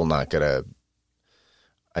still not going to.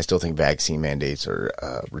 I still think vaccine mandates are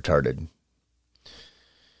retarded.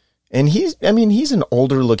 And he's an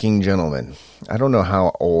older looking gentleman. I don't know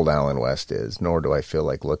how old Allin West is, nor do I feel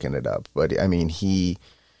like looking it up. But he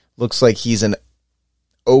looks like he's in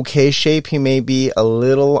okay shape. He may be a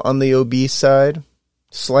little on the obese side,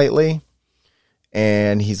 slightly.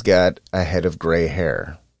 And he's got a head of gray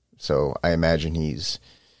hair. So I imagine he's,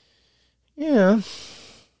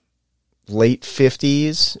 late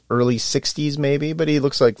 50s, early 60s maybe, but he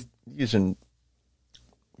looks like he's in,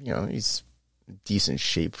 he's in decent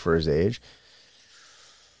shape for his age.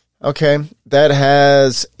 Okay, that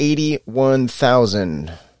has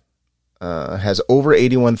 81,000, has over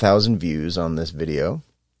 81,000 views on this video.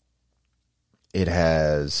 It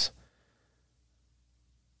has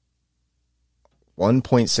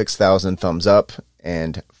 1.6 thousand thumbs up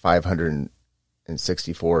and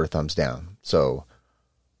 564 thumbs down. So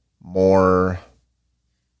more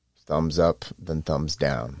thumbs up than thumbs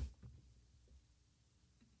down.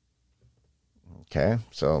 Okay,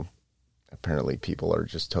 so apparently people are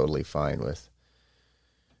just totally fine with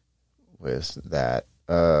that.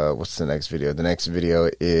 What's the next video? The next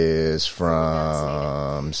video is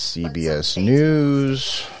from CBS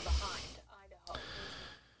News.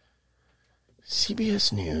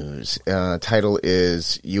 CBS News. Title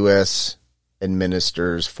is U.S.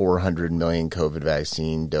 administers 400 million COVID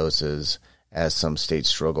vaccine doses as some states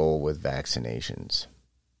struggle with vaccinations.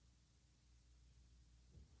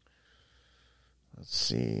 Let's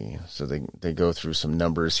see. So they go through some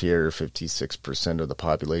numbers here. 56% of the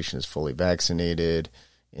population is fully vaccinated.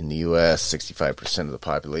 In the U.S., 65% of the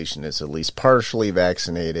population is at least partially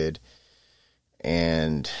vaccinated.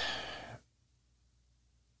 And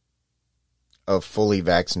of fully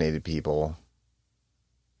vaccinated people,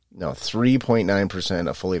 3.9%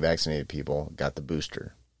 of fully vaccinated people got the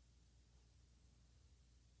booster.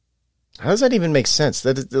 How does that even make sense?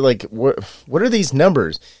 That is, what are these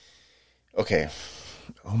numbers? Okay.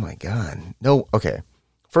 Oh my God. No. Okay.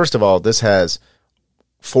 First of all, this has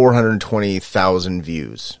 420,000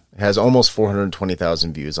 views. It has almost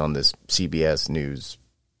 420,000 views on this CBS News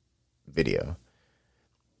video.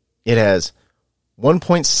 It has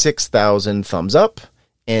 1.6 thousand thumbs up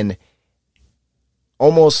and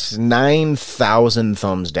almost 9,000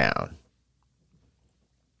 thumbs down.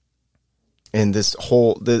 And this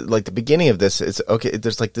whole, the beginning of this, it's okay.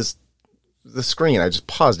 There's like this, the screen, I just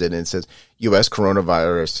paused it and it says U.S.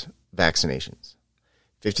 coronavirus vaccinations.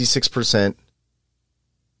 56%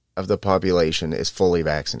 of the population is fully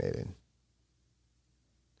vaccinated.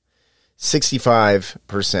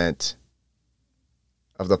 65%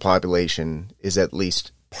 of the population is at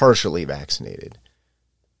least partially vaccinated.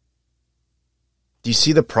 Do you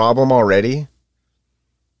see the problem already?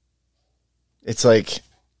 It's like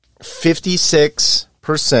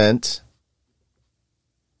 56%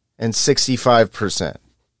 and 65%.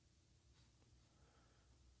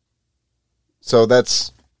 So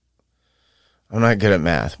that's, I'm not good at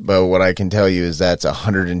math, but what I can tell you is that's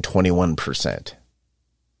 121%.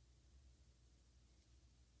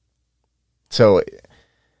 So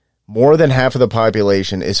more than half of the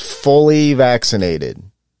population is fully vaccinated.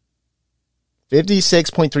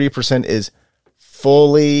 56.3% is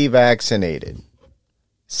fully vaccinated.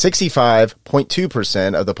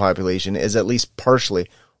 65.2% of the population is at least partially.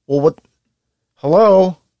 Well, what?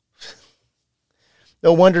 Hello?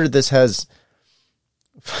 No wonder this has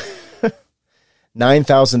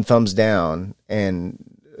 9,000 thumbs down and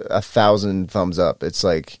 1,000 thumbs up. It's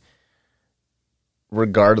like,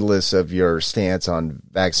 regardless of your stance on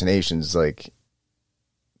vaccinations, like,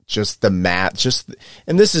 just the math,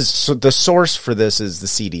 and this is, so the source for this is the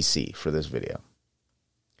CDC for this video.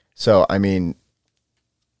 So, I mean,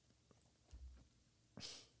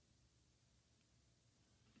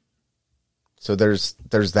 so there's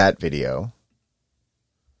that video.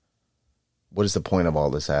 What is the point of all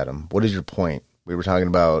this, Adam? What is your point? We were talking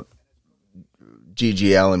about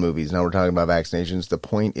G.G. Allin movies. Now we're talking about vaccinations. The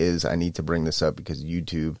point is, I need to bring this up because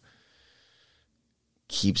YouTube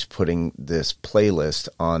keeps putting this playlist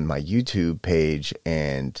on my YouTube page,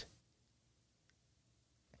 and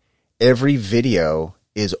every video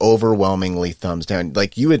is overwhelmingly thumbs down.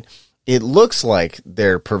 Like, it looks like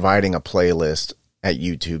they're providing a playlist at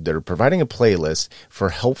YouTube. They're providing a playlist for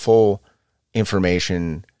helpful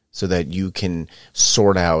information so that you can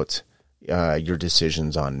sort out your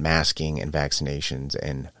decisions on masking and vaccinations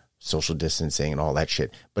and social distancing and all that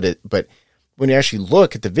shit. But when you actually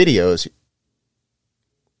look at the videos,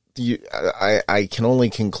 I can only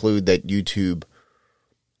conclude that YouTube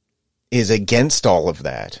is against all of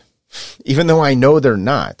that, even though I know they're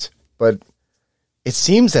not. But it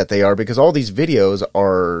seems that they are, because all these videos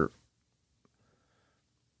are,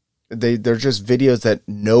 they're just videos that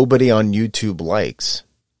nobody on YouTube likes.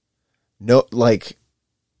 No, like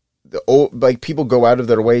people go out of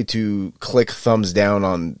their way to click thumbs down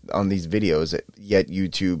on these videos, yet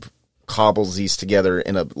YouTube cobbles these together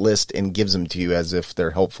in a list and gives them to you as if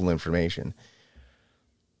they're helpful information.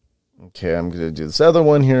 Okay, I'm going to do this other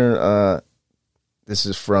one here. This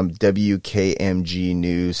is from WKMG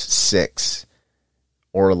News 6,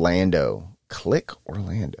 Orlando. Click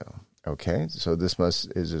Orlando. Okay, so this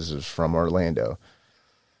is from Orlando.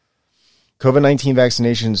 COVID-19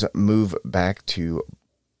 vaccinations move back to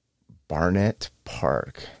Barnett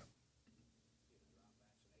Park.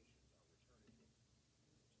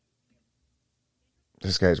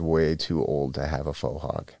 This guy's way too old to have a faux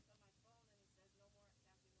hawk.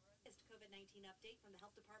 COVID-19 update from the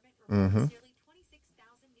health department reports nearly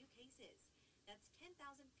 26,000 new cases. That's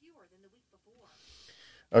 10,000 fewer than the week before.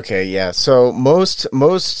 Okay, yeah. So most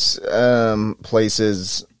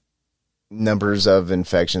places, numbers of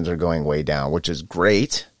infections are going way down, which is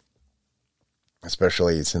great.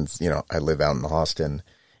 Especially since, I live out in Austin,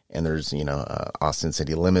 and there's, Austin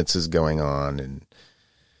City Limits is going on, and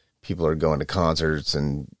people are going to concerts,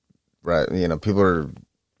 and, people are,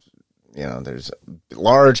 there's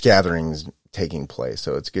large gatherings taking place.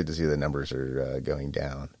 So it's good to see the numbers are going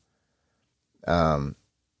down. But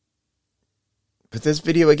this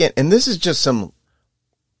video again, and this is just some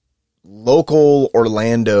local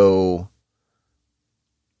Orlando,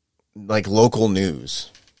 like local news.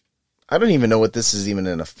 I don't even know what this is even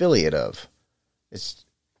an affiliate of. It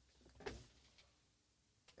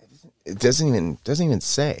doesn't even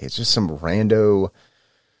say. It's just some rando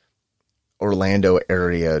Orlando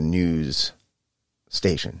area news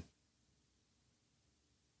station.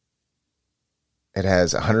 It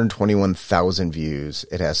has 121,000 views.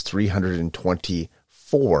 It has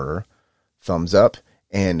 324 thumbs up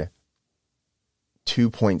and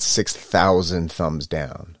 2.6 thousand thumbs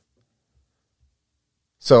down.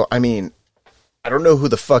 So, I mean, I don't know who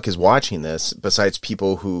the fuck is watching this besides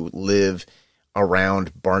people who live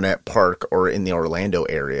around Barnett Park or in the Orlando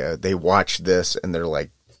area. They watch this and they're like,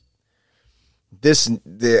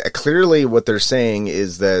 clearly what they're saying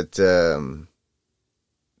is that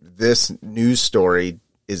this news story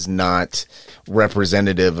is not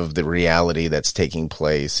representative of the reality that's taking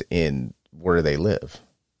place in where they live.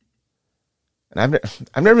 And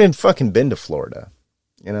I've never even fucking been to Florida,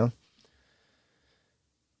 you know?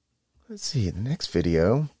 Let's see, the next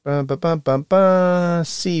video.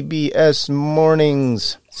 CBS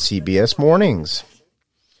Mornings. CBS Mornings.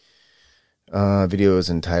 Video is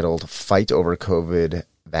entitled Fight Over COVID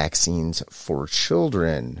Vaccines for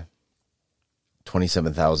Children.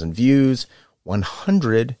 27,000 views,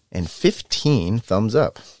 115 thumbs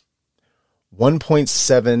up.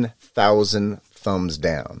 1.7 thousand thumbs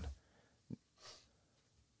down.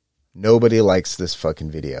 Nobody likes this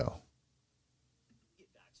fucking video.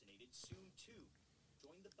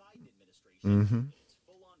 Mm-hmm.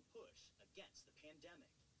 Full-on push against the pandemic.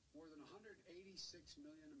 More than 186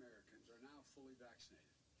 million Americans are now fully vaccinated,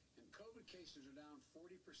 and COVID cases are down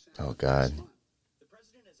 40%. Oh God. The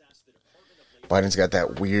president has asked the Department of Labor. Biden's got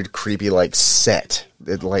that weird, creepy, like set,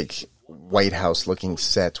 that like White House looking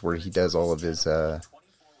set where he does all of his. 24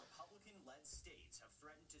 Republican-led states have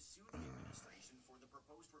threatened to sue the administration for the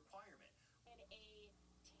proposed requirement. In a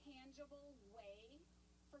tangible way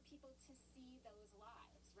for people to see those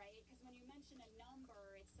lives, right? Because when you mention a number,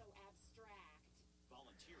 it's so abstract.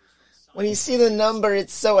 Volunteers from When you see the number,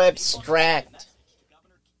 it's so abstract.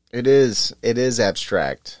 It is. It is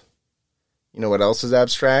abstract. You know what else is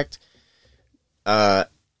abstract?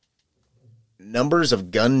 Numbers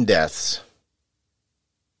of gun deaths.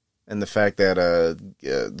 And the fact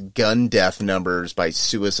that gun death numbers by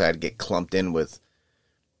suicide get clumped in with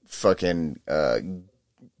fucking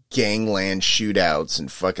gangland shootouts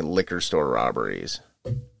and fucking liquor store robberies.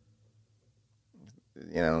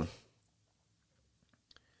 You know.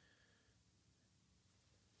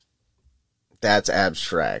 That's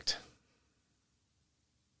abstract.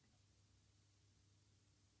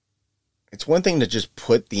 It's one thing to just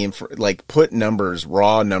put put numbers,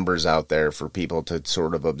 raw numbers out there for people to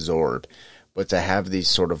sort of absorb, but to have these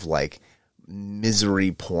sort of like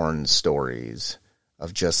misery porn stories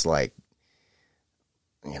of just like,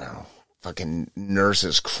 you know, fucking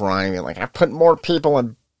nurses crying and like, I put more people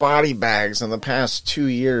in body bags in the past 2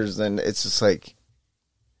 years than, it's just like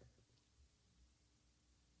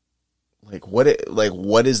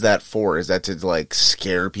what is that for? Is that to like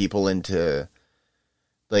scare people into,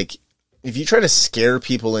 like, if you try to scare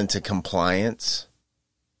people into compliance,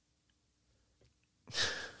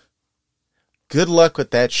 good luck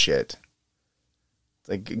with that shit.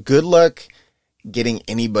 Like, good luck getting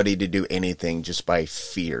anybody to do anything just by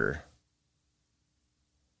fear.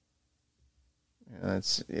 You know,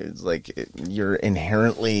 it's like you're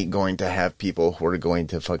inherently going to have people who are going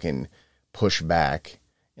to fucking push back,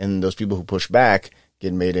 and those people who push back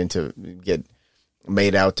get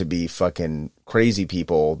made out to be fucking crazy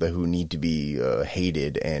people who need to be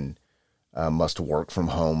hated and must work from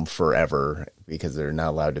home forever because they're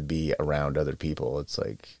not allowed to be around other people. It's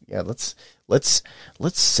like, yeah, let's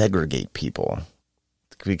segregate people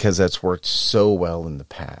because that's worked so well in the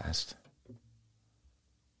past.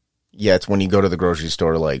 Yeah, it's when you go to the grocery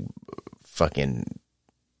store, like fucking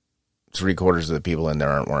 3/4 of the people in there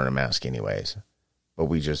aren't wearing a mask anyways. But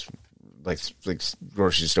we just like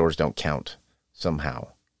grocery stores don't count somehow.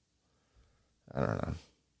 I don't know.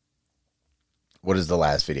 What is the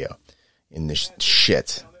last video in this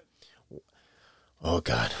shit? Oh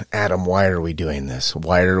God, Adam, why are we doing this?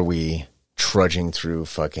 Why are we trudging through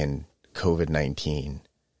fucking COVID-19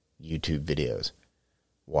 YouTube videos?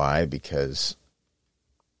 Why? Because,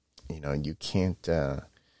 you know, you can't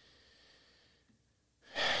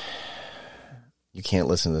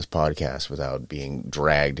listen to this podcast without being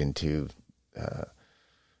dragged into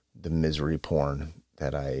the misery porn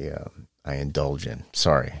that I indulge in.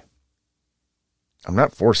 Sorry. I'm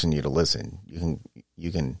not forcing you to listen.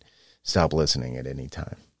 You can stop listening at any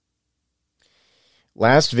time.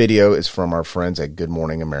 Last video is from our friends at Good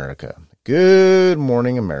Morning America. Good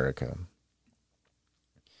Morning America.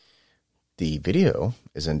 The video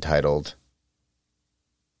is entitled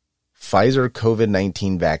Pfizer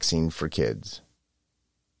COVID-19 Vaccine for Kids.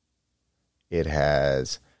 It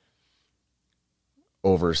has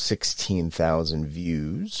over 16,000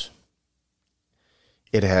 views.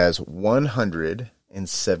 It has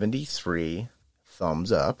 173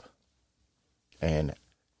 thumbs up and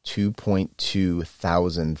 2.2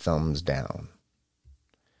 thousand thumbs down.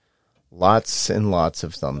 Lots and lots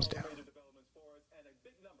of thumbs down.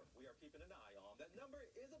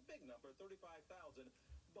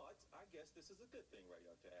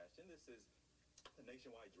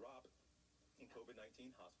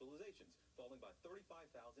 by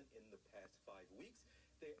 35,000 in the past 5 weeks.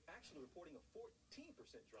 They're actually reporting a 14%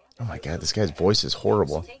 drop. Oh my God, this guy's voice is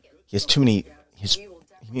horrible. He has too many. He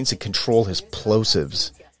needs to control his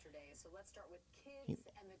plosives.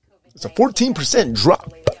 It's a 14%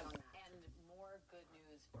 drop.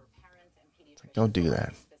 Don't do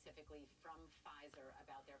that. Specifically from Pfizer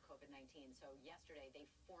about their COVID-19. So yesterday they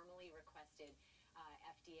formally requested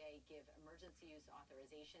FDA give emergency use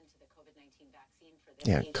authorization to the COVID-19 vaccine for this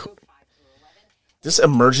age group 5 through 11. This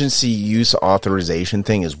emergency use authorization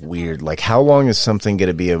thing is weird. Like, how long is something going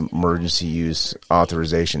to be emergency use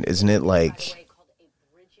authorization? Isn't it like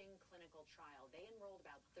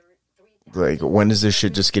when is this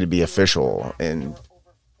shit just going to be official? And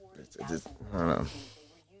I don't know.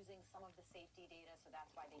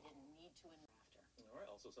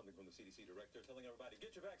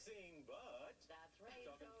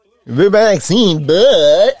 The vaccine, but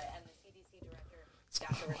oh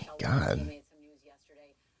my God.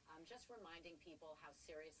 Just reminding people how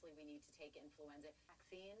seriously we need to take influenza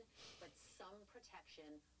vaccine, but some protection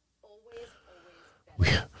always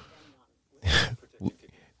better than none.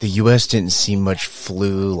 The U.S. didn't see much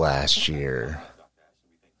flu last year.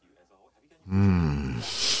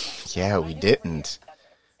 Yeah, we didn't.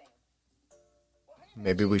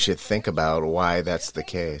 Maybe we should think about why that's the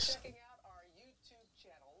case.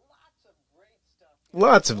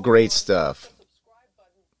 Lots of great stuff.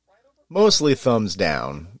 Mostly thumbs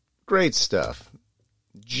down. Great stuff.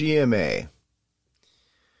 GMA.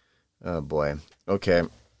 Oh boy. Okay. I'm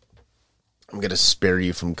going to spare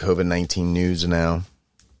you from COVID-19 news now.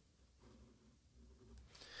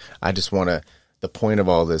 I just want to, the point of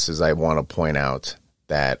all this is I want to point out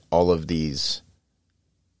that all these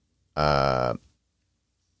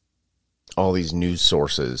news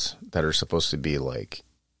sources that are supposed to be like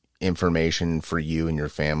information for you and your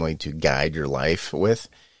family to guide your life with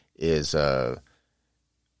is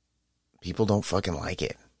people don't fucking like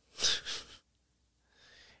it.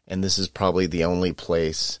 And this is probably the only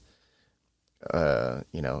place,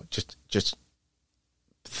 just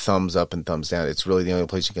thumbs up and thumbs down. It's really the only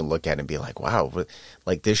place you can look at and be like, wow,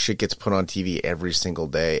 like this shit gets put on TV every single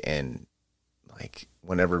day. And like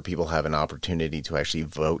whenever people have an opportunity to actually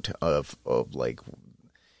vote of like,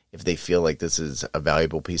 if they feel like this is a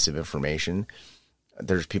valuable piece of information,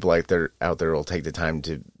 there's people out there who will take the time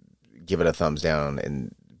to give it a thumbs down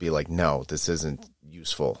and be like, no, this isn't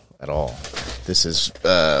useful at all. This is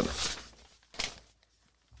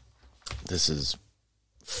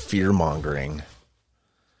fear mongering.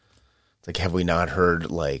 Like, have we not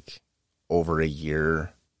heard like over a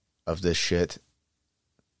year of this shit?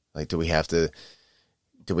 Like, do we have to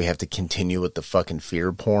continue with the fucking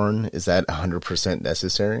fear porn? Is that 100%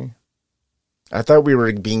 necessary? I thought we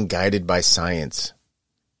were being guided by science.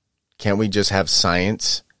 Can't we just have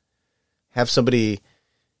science? Have somebody,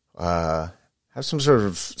 have some sort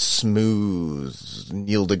of smooth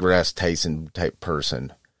Neil deGrasse Tyson type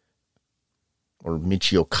person, or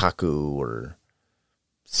Michio Kaku, or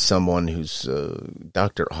someone who's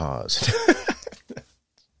Dr. Oz.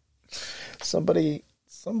 somebody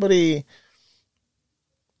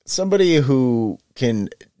who can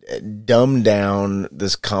dumb down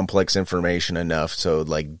this complex information enough so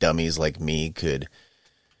like dummies like me could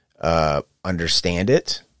understand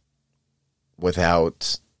it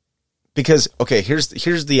without, because okay, here's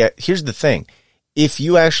the thing. If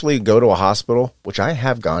you actually go to a hospital, which I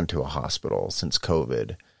have gone to a hospital since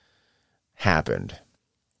COVID happened,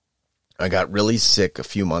 I got really sick a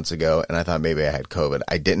few months ago and I thought maybe I had COVID.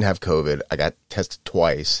 I didn't have COVID. I got tested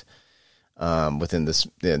twice during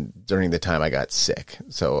the time I got sick.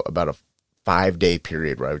 So about a 5-day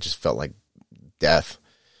period where I just felt like death.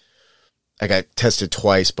 I got tested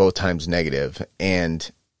twice, both times negative.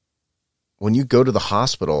 And when you go to the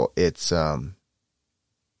hospital, it's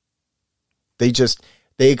they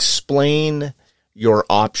explain your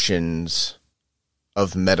options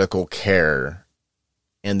of medical care,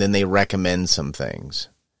 and then they recommend some things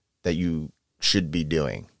that you should be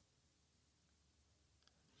doing.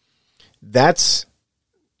 I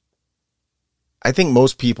think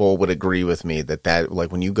most people would agree with me that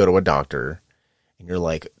like when you go to a doctor and you're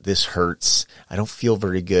like, this hurts, I don't feel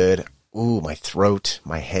very good, ooh, my throat,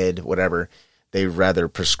 my head, whatever, they rather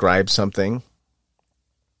prescribe something.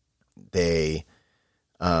 They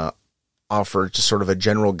offer just sort of a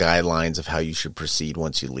general guidelines of how you should proceed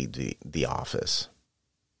once you leave the office.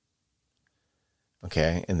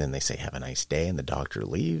 Okay, and then they say, have a nice day, and the doctor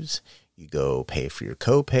leaves. You go pay for your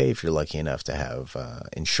copay if you're lucky enough to have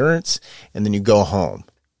insurance, and then you go home.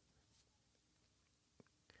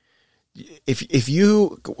 If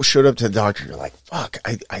you showed up to the doctor, you're like, fuck,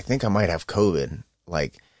 I think I might have COVID.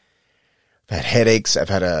 Like, I've had headaches. I've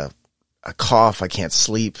had a cough. I can't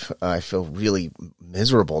sleep. I feel really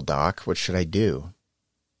miserable, doc. What should I do?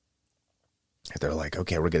 They're like,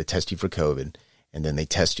 okay, we're going to test you for COVID. And then they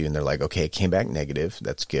test you and they're like, okay, it came back negative.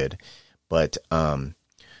 That's good. But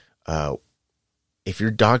if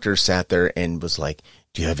your doctor sat there and was like,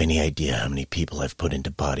 do you have any idea how many people I've put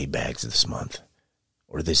into body bags this month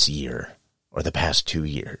or this year or the past 2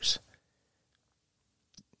 years?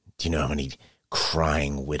 Do you know how many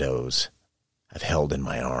crying widows I've held in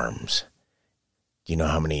my arms? Do you know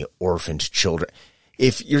how many orphaned children?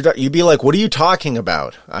 If you'd be like, what are you talking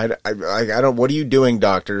about? I don't, what are you doing,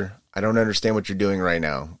 doctor? I don't understand what you're doing right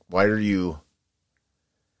now. Why are you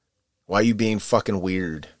being fucking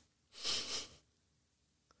weird?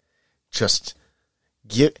 Just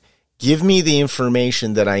give me the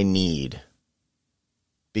information that I need,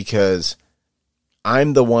 because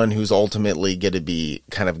I'm the one who's ultimately going to be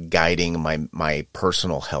kind of guiding my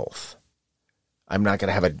personal health. I'm not going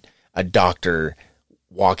to have a doctor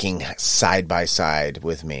walking side by side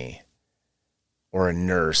with me, or a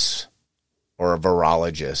nurse, or a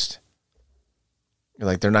virologist.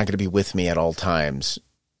 Like, they're not going to be with me at all times.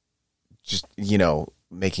 Just,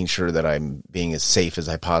 making sure that I'm being as safe as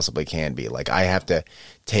I possibly can be. Like, I have to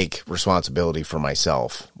take responsibility for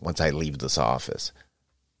myself once I leave this office.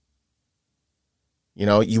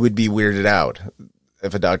 You would be weirded out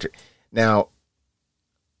if a doctor... Now,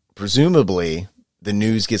 presumably, the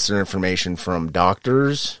news gets their information from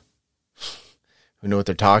doctors who know what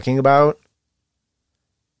they're talking about.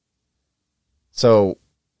 So,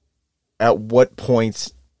 at what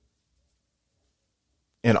point...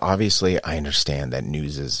 And obviously, I understand that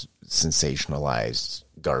news is sensationalized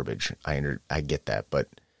garbage. I get that, but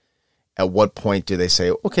at what point do they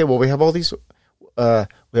say, okay, well, we have all these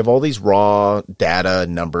raw data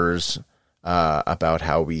numbers about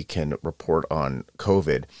how we can report on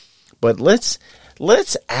COVID, but let's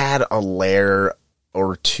add a layer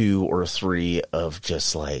or 2 or 3 of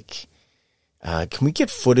just like, can we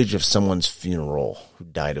get footage of someone's funeral who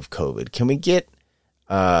died of COVID? Can we get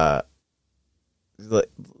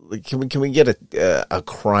Can we get a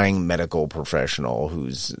crying medical professional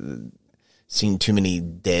who's seen too many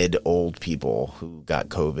dead old people who got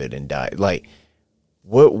COVID and died? Like,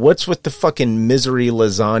 what's with the fucking misery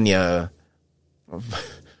lasagna?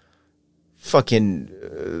 Fucking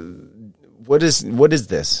what is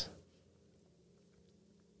this?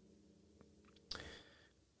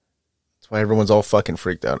 That's why everyone's all fucking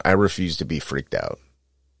freaked out. I refuse to be freaked out.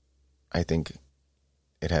 I think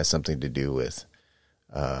it has something to do with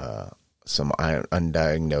some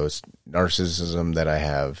undiagnosed narcissism that I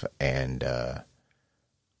have, and I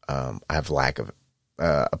have lack of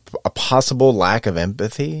a possible lack of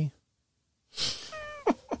empathy.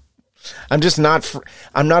 I'm just not.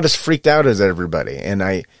 I'm not as freaked out as everybody, and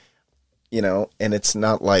and it's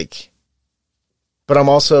not like. But I'm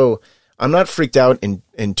not freaked out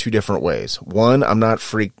in 2 different ways. One, I'm not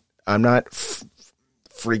freaked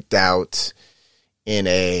out in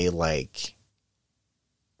a like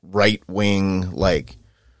right wing, like,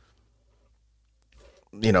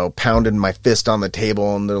 pounding my fist on the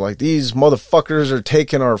table and they're like, these motherfuckers are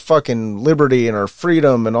taking our fucking liberty and our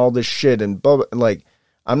freedom and all this shit and blah, blah. Like,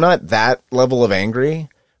 I'm not that level of angry,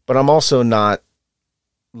 but I'm also not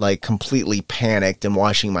like completely panicked and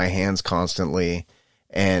washing my hands constantly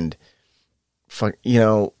and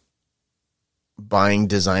buying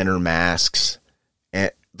designer masks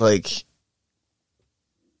and like,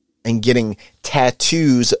 and getting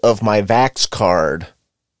tattoos of my Vax card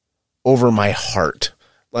over my heart.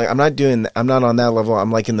 Like, I'm not on that level.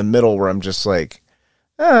 I'm like in the middle where I'm just like,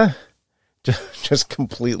 just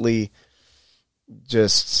completely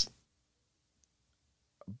just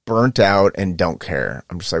burnt out and don't care.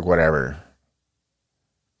 I'm just like, whatever.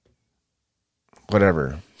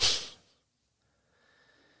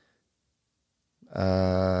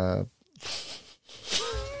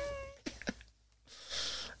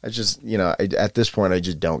 I just, at this point, I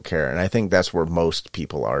just don't care. And I think that's where most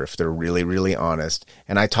people are, if they're really, really honest.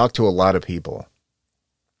 And I talk to a lot of people.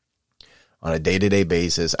 On a day-to-day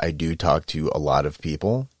basis, I do talk to a lot of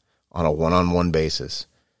people on a one-on-one basis,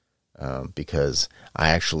 because I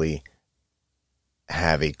actually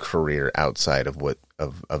have a career outside of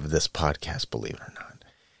this podcast, believe it or not.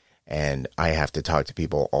 And I have to talk to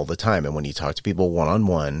people all the time. And when you talk to people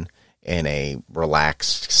one-on-one in a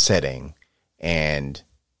relaxed setting, and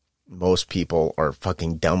most people are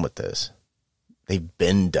fucking done with this. They've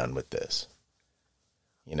been done with this.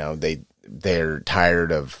 They're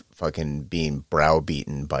tired of fucking being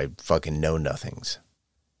browbeaten by fucking know-nothings.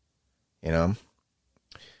 I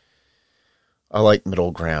like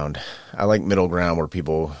middle ground. I like middle ground where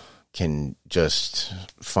people can just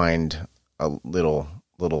find a little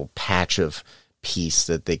patch of peace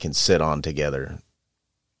that they can sit on together.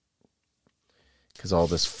 Because all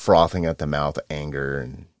this frothing at the mouth anger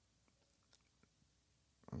and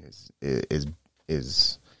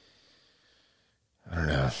is I don't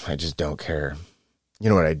know. I just don't care. You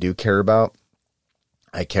know what I do care about?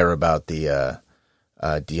 I care about the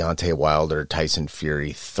Deontay Wilder Tyson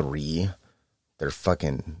Fury 3. They're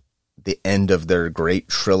fucking the end of their great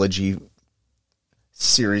trilogy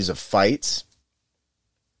series of fights.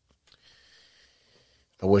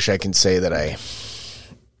 I wish I can say that I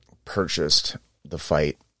purchased the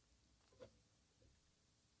fight,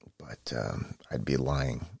 but I'd be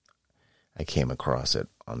lying. I came across it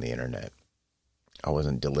on the internet. I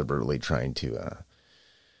wasn't deliberately trying to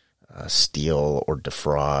steal or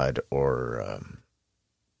defraud or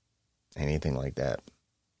anything like that.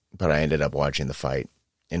 But I ended up watching the fight,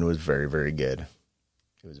 and it was very, very good.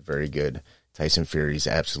 It was very good. Tyson Fury's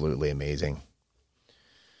absolutely amazing.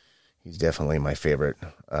 He's definitely my favorite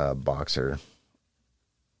boxer.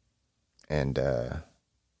 And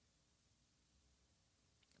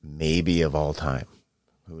maybe of all time.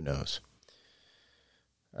 Who knows?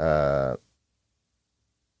 Yeah,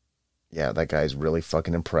 that guy's really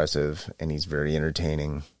fucking impressive, and he's very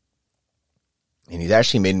entertaining. And he's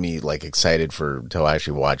actually made me like excited to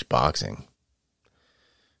actually watch boxing.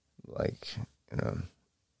 Like, you know,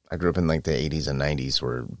 I grew up in like the 80s and 90s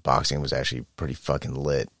where boxing was actually pretty fucking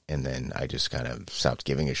lit, and then I just kind of stopped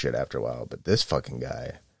giving a shit after a while. But this fucking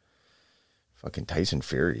guy, fucking Tyson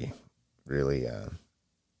Fury, really has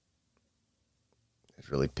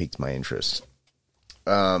really piqued my interest.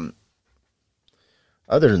 Other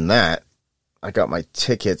than that, I got my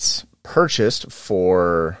tickets purchased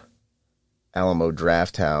for Alamo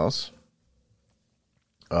Drafthouse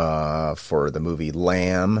for the movie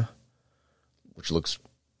Lamb, which looks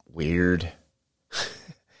weird.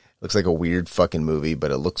 Looks like a weird fucking movie,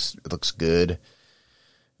 but it looks good.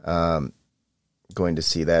 Going to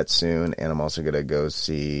see that soon, and I'm also going to go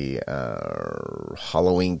see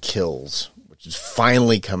Halloween Kills, which is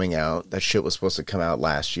finally coming out. That shit was supposed to come out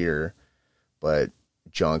last year, but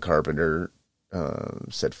John Carpenter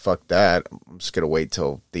said, fuck that. I'm just going to wait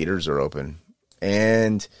till theaters are open.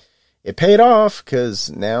 And it paid off,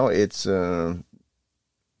 because now it's about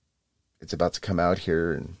to come out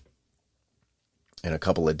here in a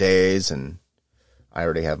couple of days, and I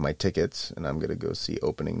already have my tickets, and I'm going to go see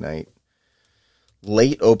opening night.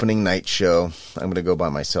 Late opening night show. I'm going to go by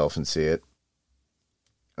myself and see it.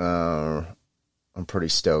 I'm pretty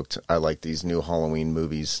stoked. I like these new Halloween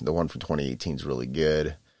movies. The one from 2018 is really good.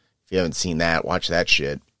 If you haven't seen that, watch that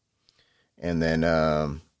shit. And then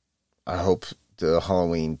I hope the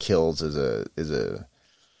Halloween Kills is a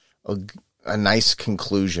nice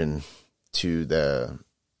conclusion to the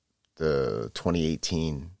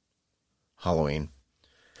 2018 Halloween.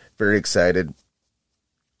 Very excited.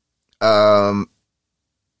 God,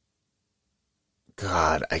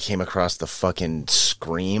 I came across the fucking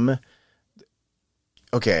Scream.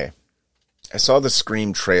 Okay, I saw the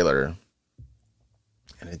Scream trailer,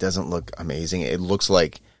 and it doesn't look amazing. It looks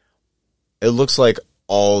like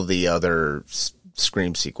all the other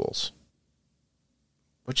Scream sequels,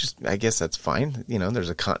 which is, I guess that's fine. You know, there's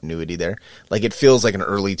a continuity there. Like, it feels like an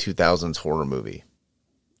early 2000s horror movie.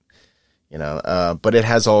 You know, but it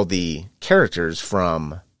has all the characters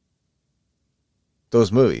from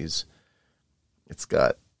those movies. It's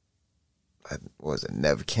got, what was it,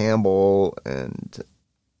 Neve Campbell and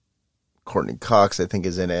Courtney Cox, I think,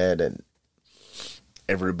 is in it, and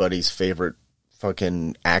everybody's favorite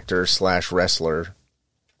fucking actor / wrestler,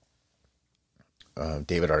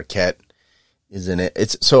 David Arquette, is in it.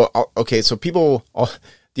 It's so okay. So people,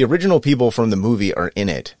 the original people from the movie are in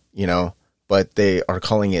it, you know, but they're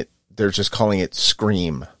just calling it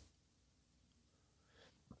Scream.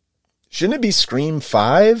 Shouldn't it be Scream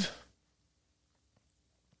 5?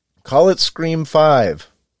 Call it Scream 5.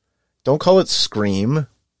 Don't call it Scream.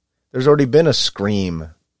 There's already been a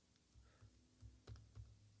Scream.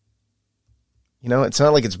 You know, it's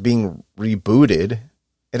not like it's being rebooted.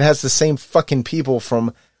 It has the same fucking people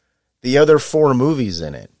from the other 4 movies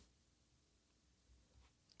in it.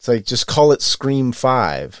 It's like, just call it Scream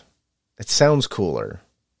 5. It sounds cooler.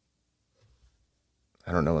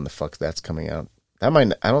 I don't know when the fuck that's coming out. I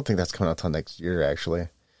don't think that's coming out till next year, actually.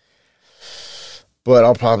 But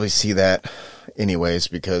I'll probably see that anyways,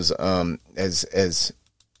 because as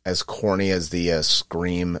corny as the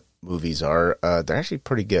Scream movies are, they're actually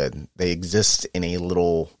pretty good. They exist in a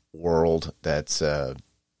little world that's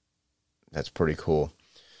pretty cool.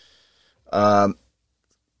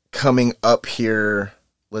 Coming up here,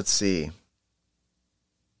 let's see.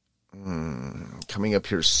 coming up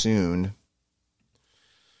here soon.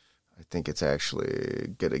 I think it's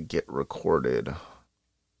actually going to get recorded.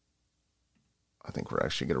 I think we're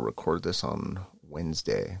actually going to record this on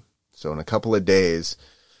Wednesday. So in a couple of days,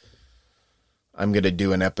 I'm going to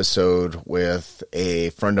do an episode with a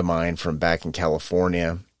friend of mine from back in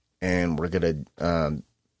California, and we're going to,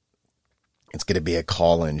 it's going to be a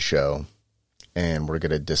call-in show, and we're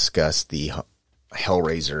going to discuss the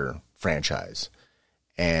Hellraiser franchise.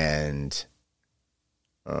 And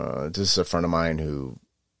this is a friend of mine who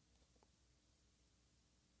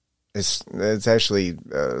it's actually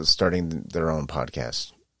starting their own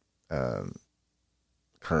podcast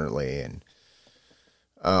currently, and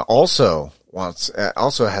also has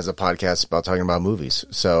a podcast about talking about movies.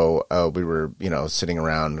 So we were, sitting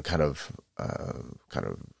around kind of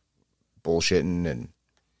bullshitting and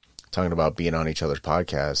talking about being on each other's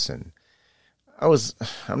podcasts, and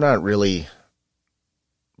I'm not really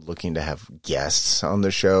looking to have guests on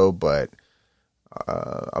the show, but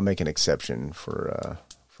I'll make an exception from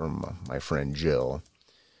my friend Jill.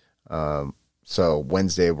 So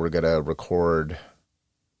Wednesday we're gonna record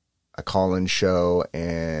a call-in show,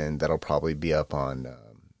 and that'll probably be up on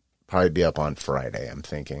Friday, I'm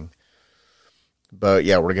thinking. But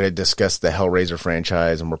yeah, we're gonna discuss the Hellraiser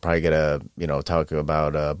franchise, and we're probably gonna talk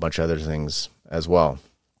about a bunch of other things as well.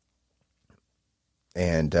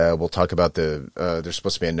 And we'll talk about there's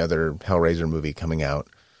supposed to be another Hellraiser movie coming out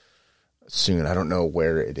soon. I don't know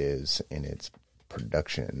where it is in its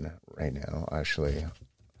production right now. Actually,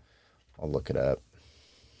 I'll look it up.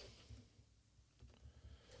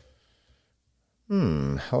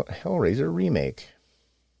 Hellraiser remake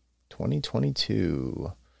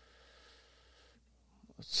 2022.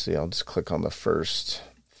 Let's see, I'll just click on the first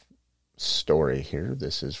story here.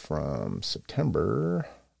 This is from September.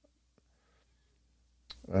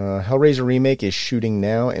 Hellraiser remake is shooting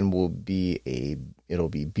now and it'll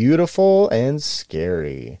be beautiful and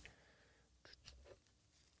scary.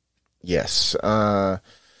 Yes.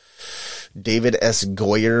 David S.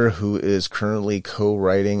 Goyer, who is currently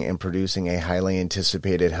co-writing and producing a highly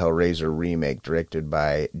anticipated Hellraiser remake directed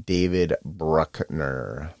by David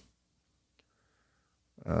Bruckner.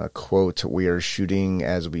 Quote, "We are shooting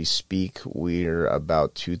as we speak. We're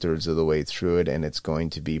about 2/3 of the way through it, and it's going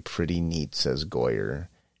to be pretty neat," says Goyer.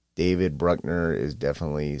 David Bruckner is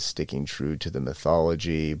definitely sticking true to the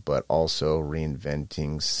mythology, but also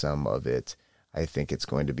reinventing some of it. I think it's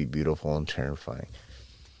going to be beautiful and terrifying.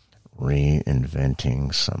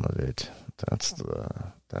 Reinventing some of it. That's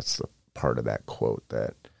the part of that quote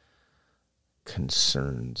that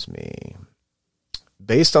concerns me.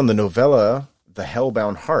 Based on the novella The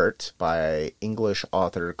Hellbound Heart by English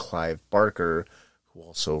author Clive Barker, who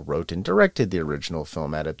also wrote and directed the original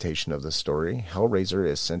film adaptation of the story, Hellraiser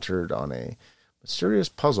is centered on a mysterious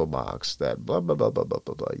puzzle box that blah, blah, blah, blah, blah,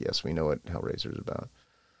 blah, blah. Yes, we know what Hellraiser is about.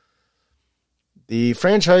 The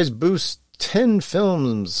franchise boasts 10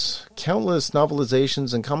 films, countless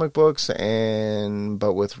novelizations and comic books,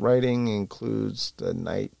 but with writing includes the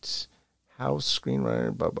Night House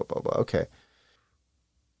screenwriter, blah, blah, blah, blah.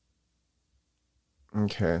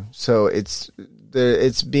 Okay, so it's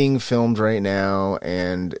being filmed right now,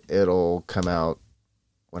 and it'll come out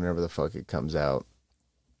whenever the fuck it comes out.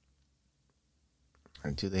 Or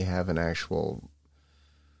do they have an actual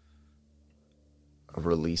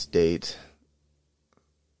release date?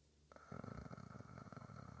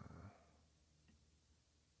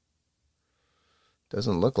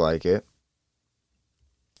 Doesn't look like it.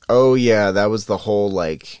 Oh yeah, that was the whole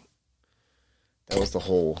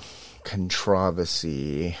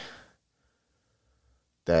controversy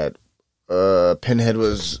that Pinhead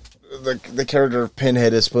was the character of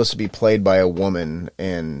Pinhead is supposed to be played by a woman,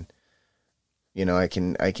 and I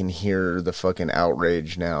can hear the fucking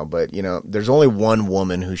outrage now, but there's only one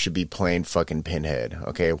woman who should be playing fucking Pinhead,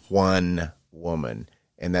 okay? One woman,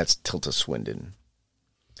 and that's Tilda Swinton.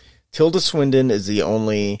 Tilda Swinton is the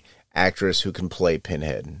only actress who can play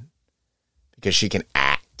Pinhead because she can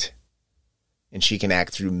act, and she can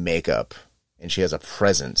act through makeup, and she has a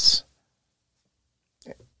presence.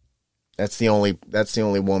 That's the only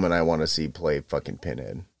woman I want to see play fucking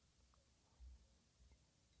Pinhead.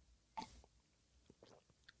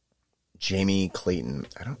 Jamie Clayton.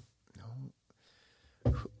 I don't know.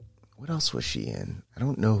 What else was she in? I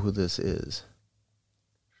don't know who this is.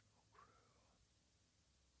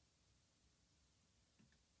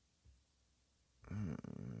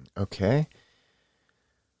 Okay.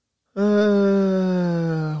 What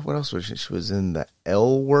else was she? She was in The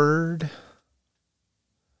L Word.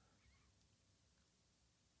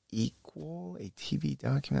 sequel, a TV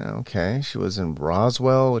document. Okay, she was in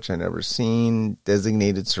Roswell, which I never seen.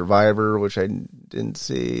 Designated Survivor, which I didn't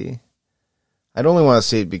see. I'd only want to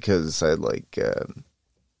see it because I like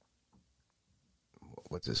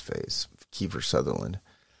what's his face, Kiefer Sutherland.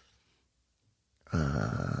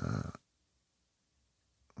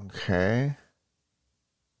 Okay.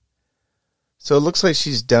 So it looks like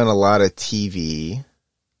she's done a lot of TV.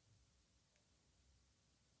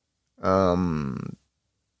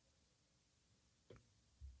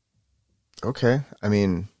 Okay. I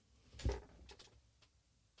mean,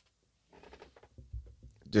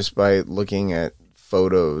 just by looking at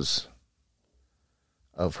photos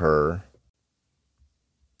of her,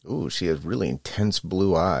 ooh, she has really intense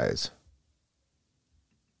blue eyes.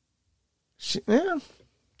 I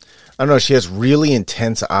don't know. She has really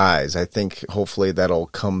intense eyes. I think hopefully that'll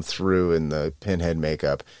come through in the Pinhead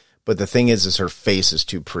makeup. But the thing is her face is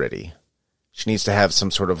too pretty. She needs to have some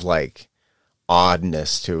sort of like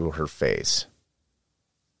oddness to her face.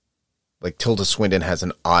 Like Tilda Swinton has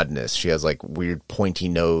an oddness. She has like weird pointy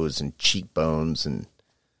nose and cheekbones, and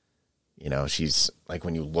you know, she's like,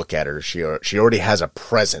 when you look at her, she already has a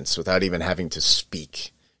presence without even having to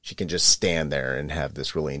speak. She can just stand there and have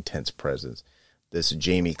this really intense presence. This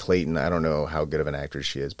Jamie Clayton, I don't know how good of an actress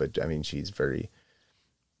she is, but I mean, she's a very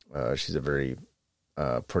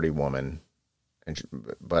pretty woman.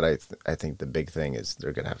 But I think the big thing is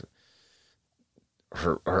they're gonna have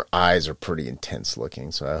her eyes are pretty intense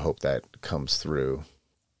looking, so I hope that comes through.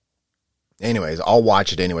 Anyways, I'll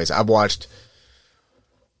watch it anyways. I've watched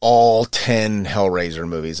all 10 Hellraiser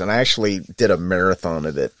movies, and I actually did a marathon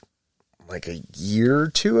of it like a year or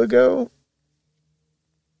two ago.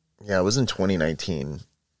 Yeah, it was in 2019.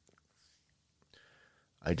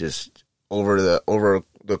 I just over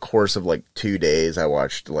the course of like 2 days, I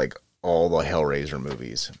watched like all the Hellraiser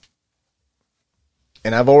movies.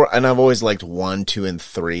 And I've always liked 1, 2, and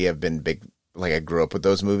 3. I've been big, like I grew up with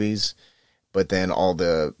those movies. But then all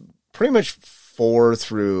the pretty much 4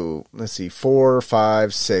 through 4,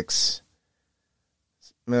 5, 6.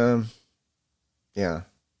 Yeah,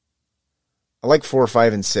 I like 4,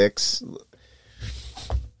 5, and 6.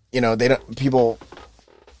 You know, they don't people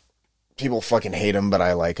fucking hate them, but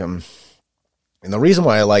I like them. And the reason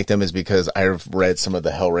why I like them is because I've read some of the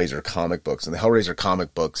Hellraiser comic books, and the Hellraiser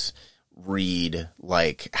comic books read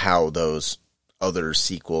like how those other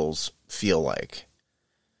sequels feel like.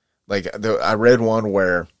 Like I read one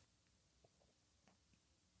where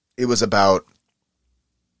it was about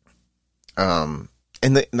and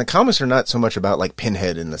the comics are not so much about like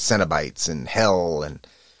Pinhead and the Cenobites and hell and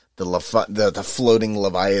the floating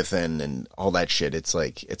Leviathan and all that shit. It's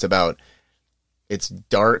like it's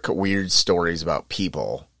dark, weird stories about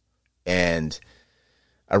people. And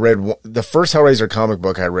I read the first Hellraiser comic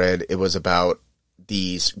book I read. It was about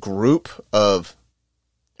these group of,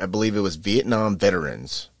 I believe it was Vietnam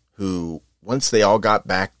veterans who, once they all got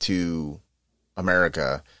back to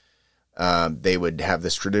America, they would have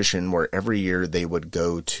this tradition where every year they would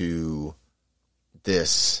go to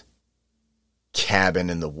this cabin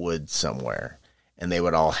in the woods somewhere, and they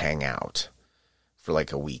would all hang out for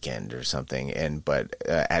like a weekend or something. But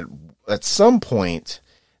at some point,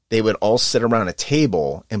 they would all sit around a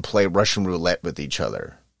table and play Russian roulette with each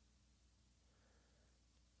other.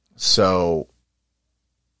 So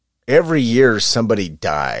every year somebody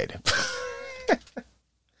died.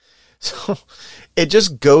 So it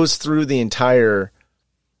just goes through the entire,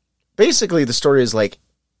 basically the story is like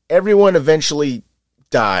everyone eventually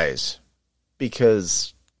dies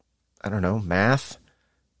because, I don't know, math.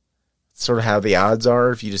 It's sort of how the odds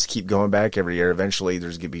are. If you just keep going back every year, eventually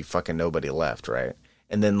there's going to be fucking nobody left, right?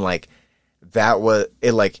 And then like that was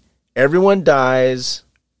it, like everyone dies,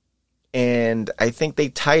 and I think they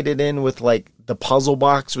tied it in with like the puzzle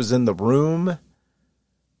box was in the room,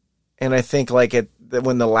 and I think like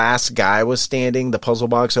when the last guy was standing, the puzzle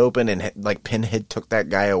box opened and like Pinhead took that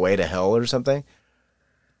guy away to hell or something.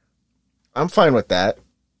 I'm fine with that.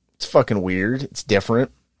 It's fucking weird. It's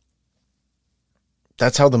different.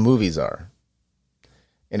 That's how the movies are.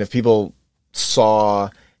 And if people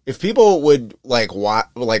would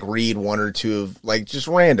like read 1 or 2 of like just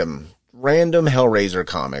random Hellraiser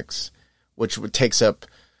comics, which will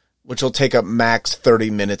take up max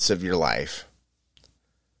 30 minutes of your life,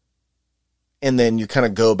 and then you kind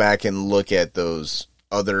of go back and look at those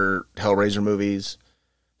other Hellraiser movies,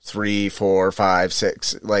 3, 4, 5,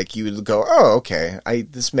 6, like you would go, oh, okay,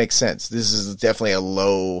 this makes sense. This is definitely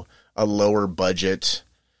a lower budget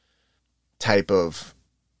type of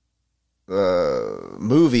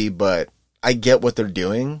movie, but I get what they're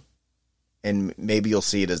doing, and maybe you'll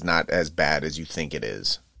see it as not as bad as you think it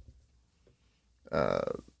is.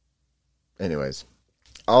 anyways,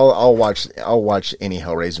 I'll watch any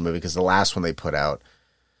Hellraiser movie because the last one they put out,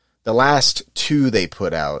 the last two they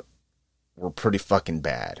put out were pretty fucking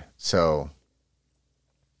bad. So,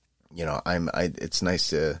 you know,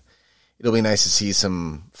 it'll be nice to see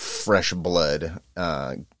some fresh blood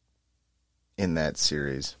in that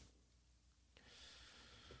series.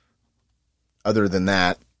 Other than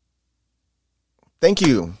that, thank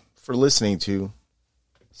you for listening to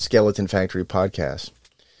Skeleton Factory Podcast.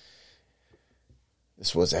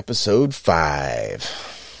 This was episode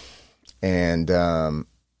 5. And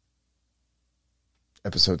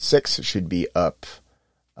episode 6 should be up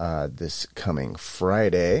this coming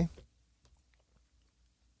Friday.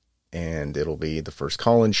 And it'll be the first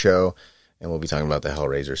call-in show. And we'll be talking about the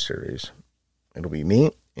Hellraiser series. It'll be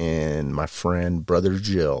me and my friend Brother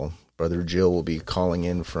Jill. Brother Jill will be calling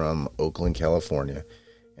in from Oakland, California.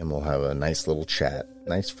 And we'll have a nice little chat.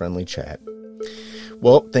 Nice, friendly chat.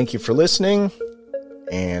 Well, thank you for listening.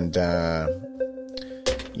 And,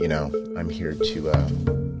 you know, I'm here to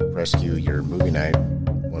rescue your movie night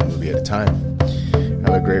one movie at a time.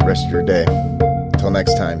 Have a great rest of your day. Until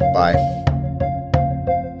next time. Bye.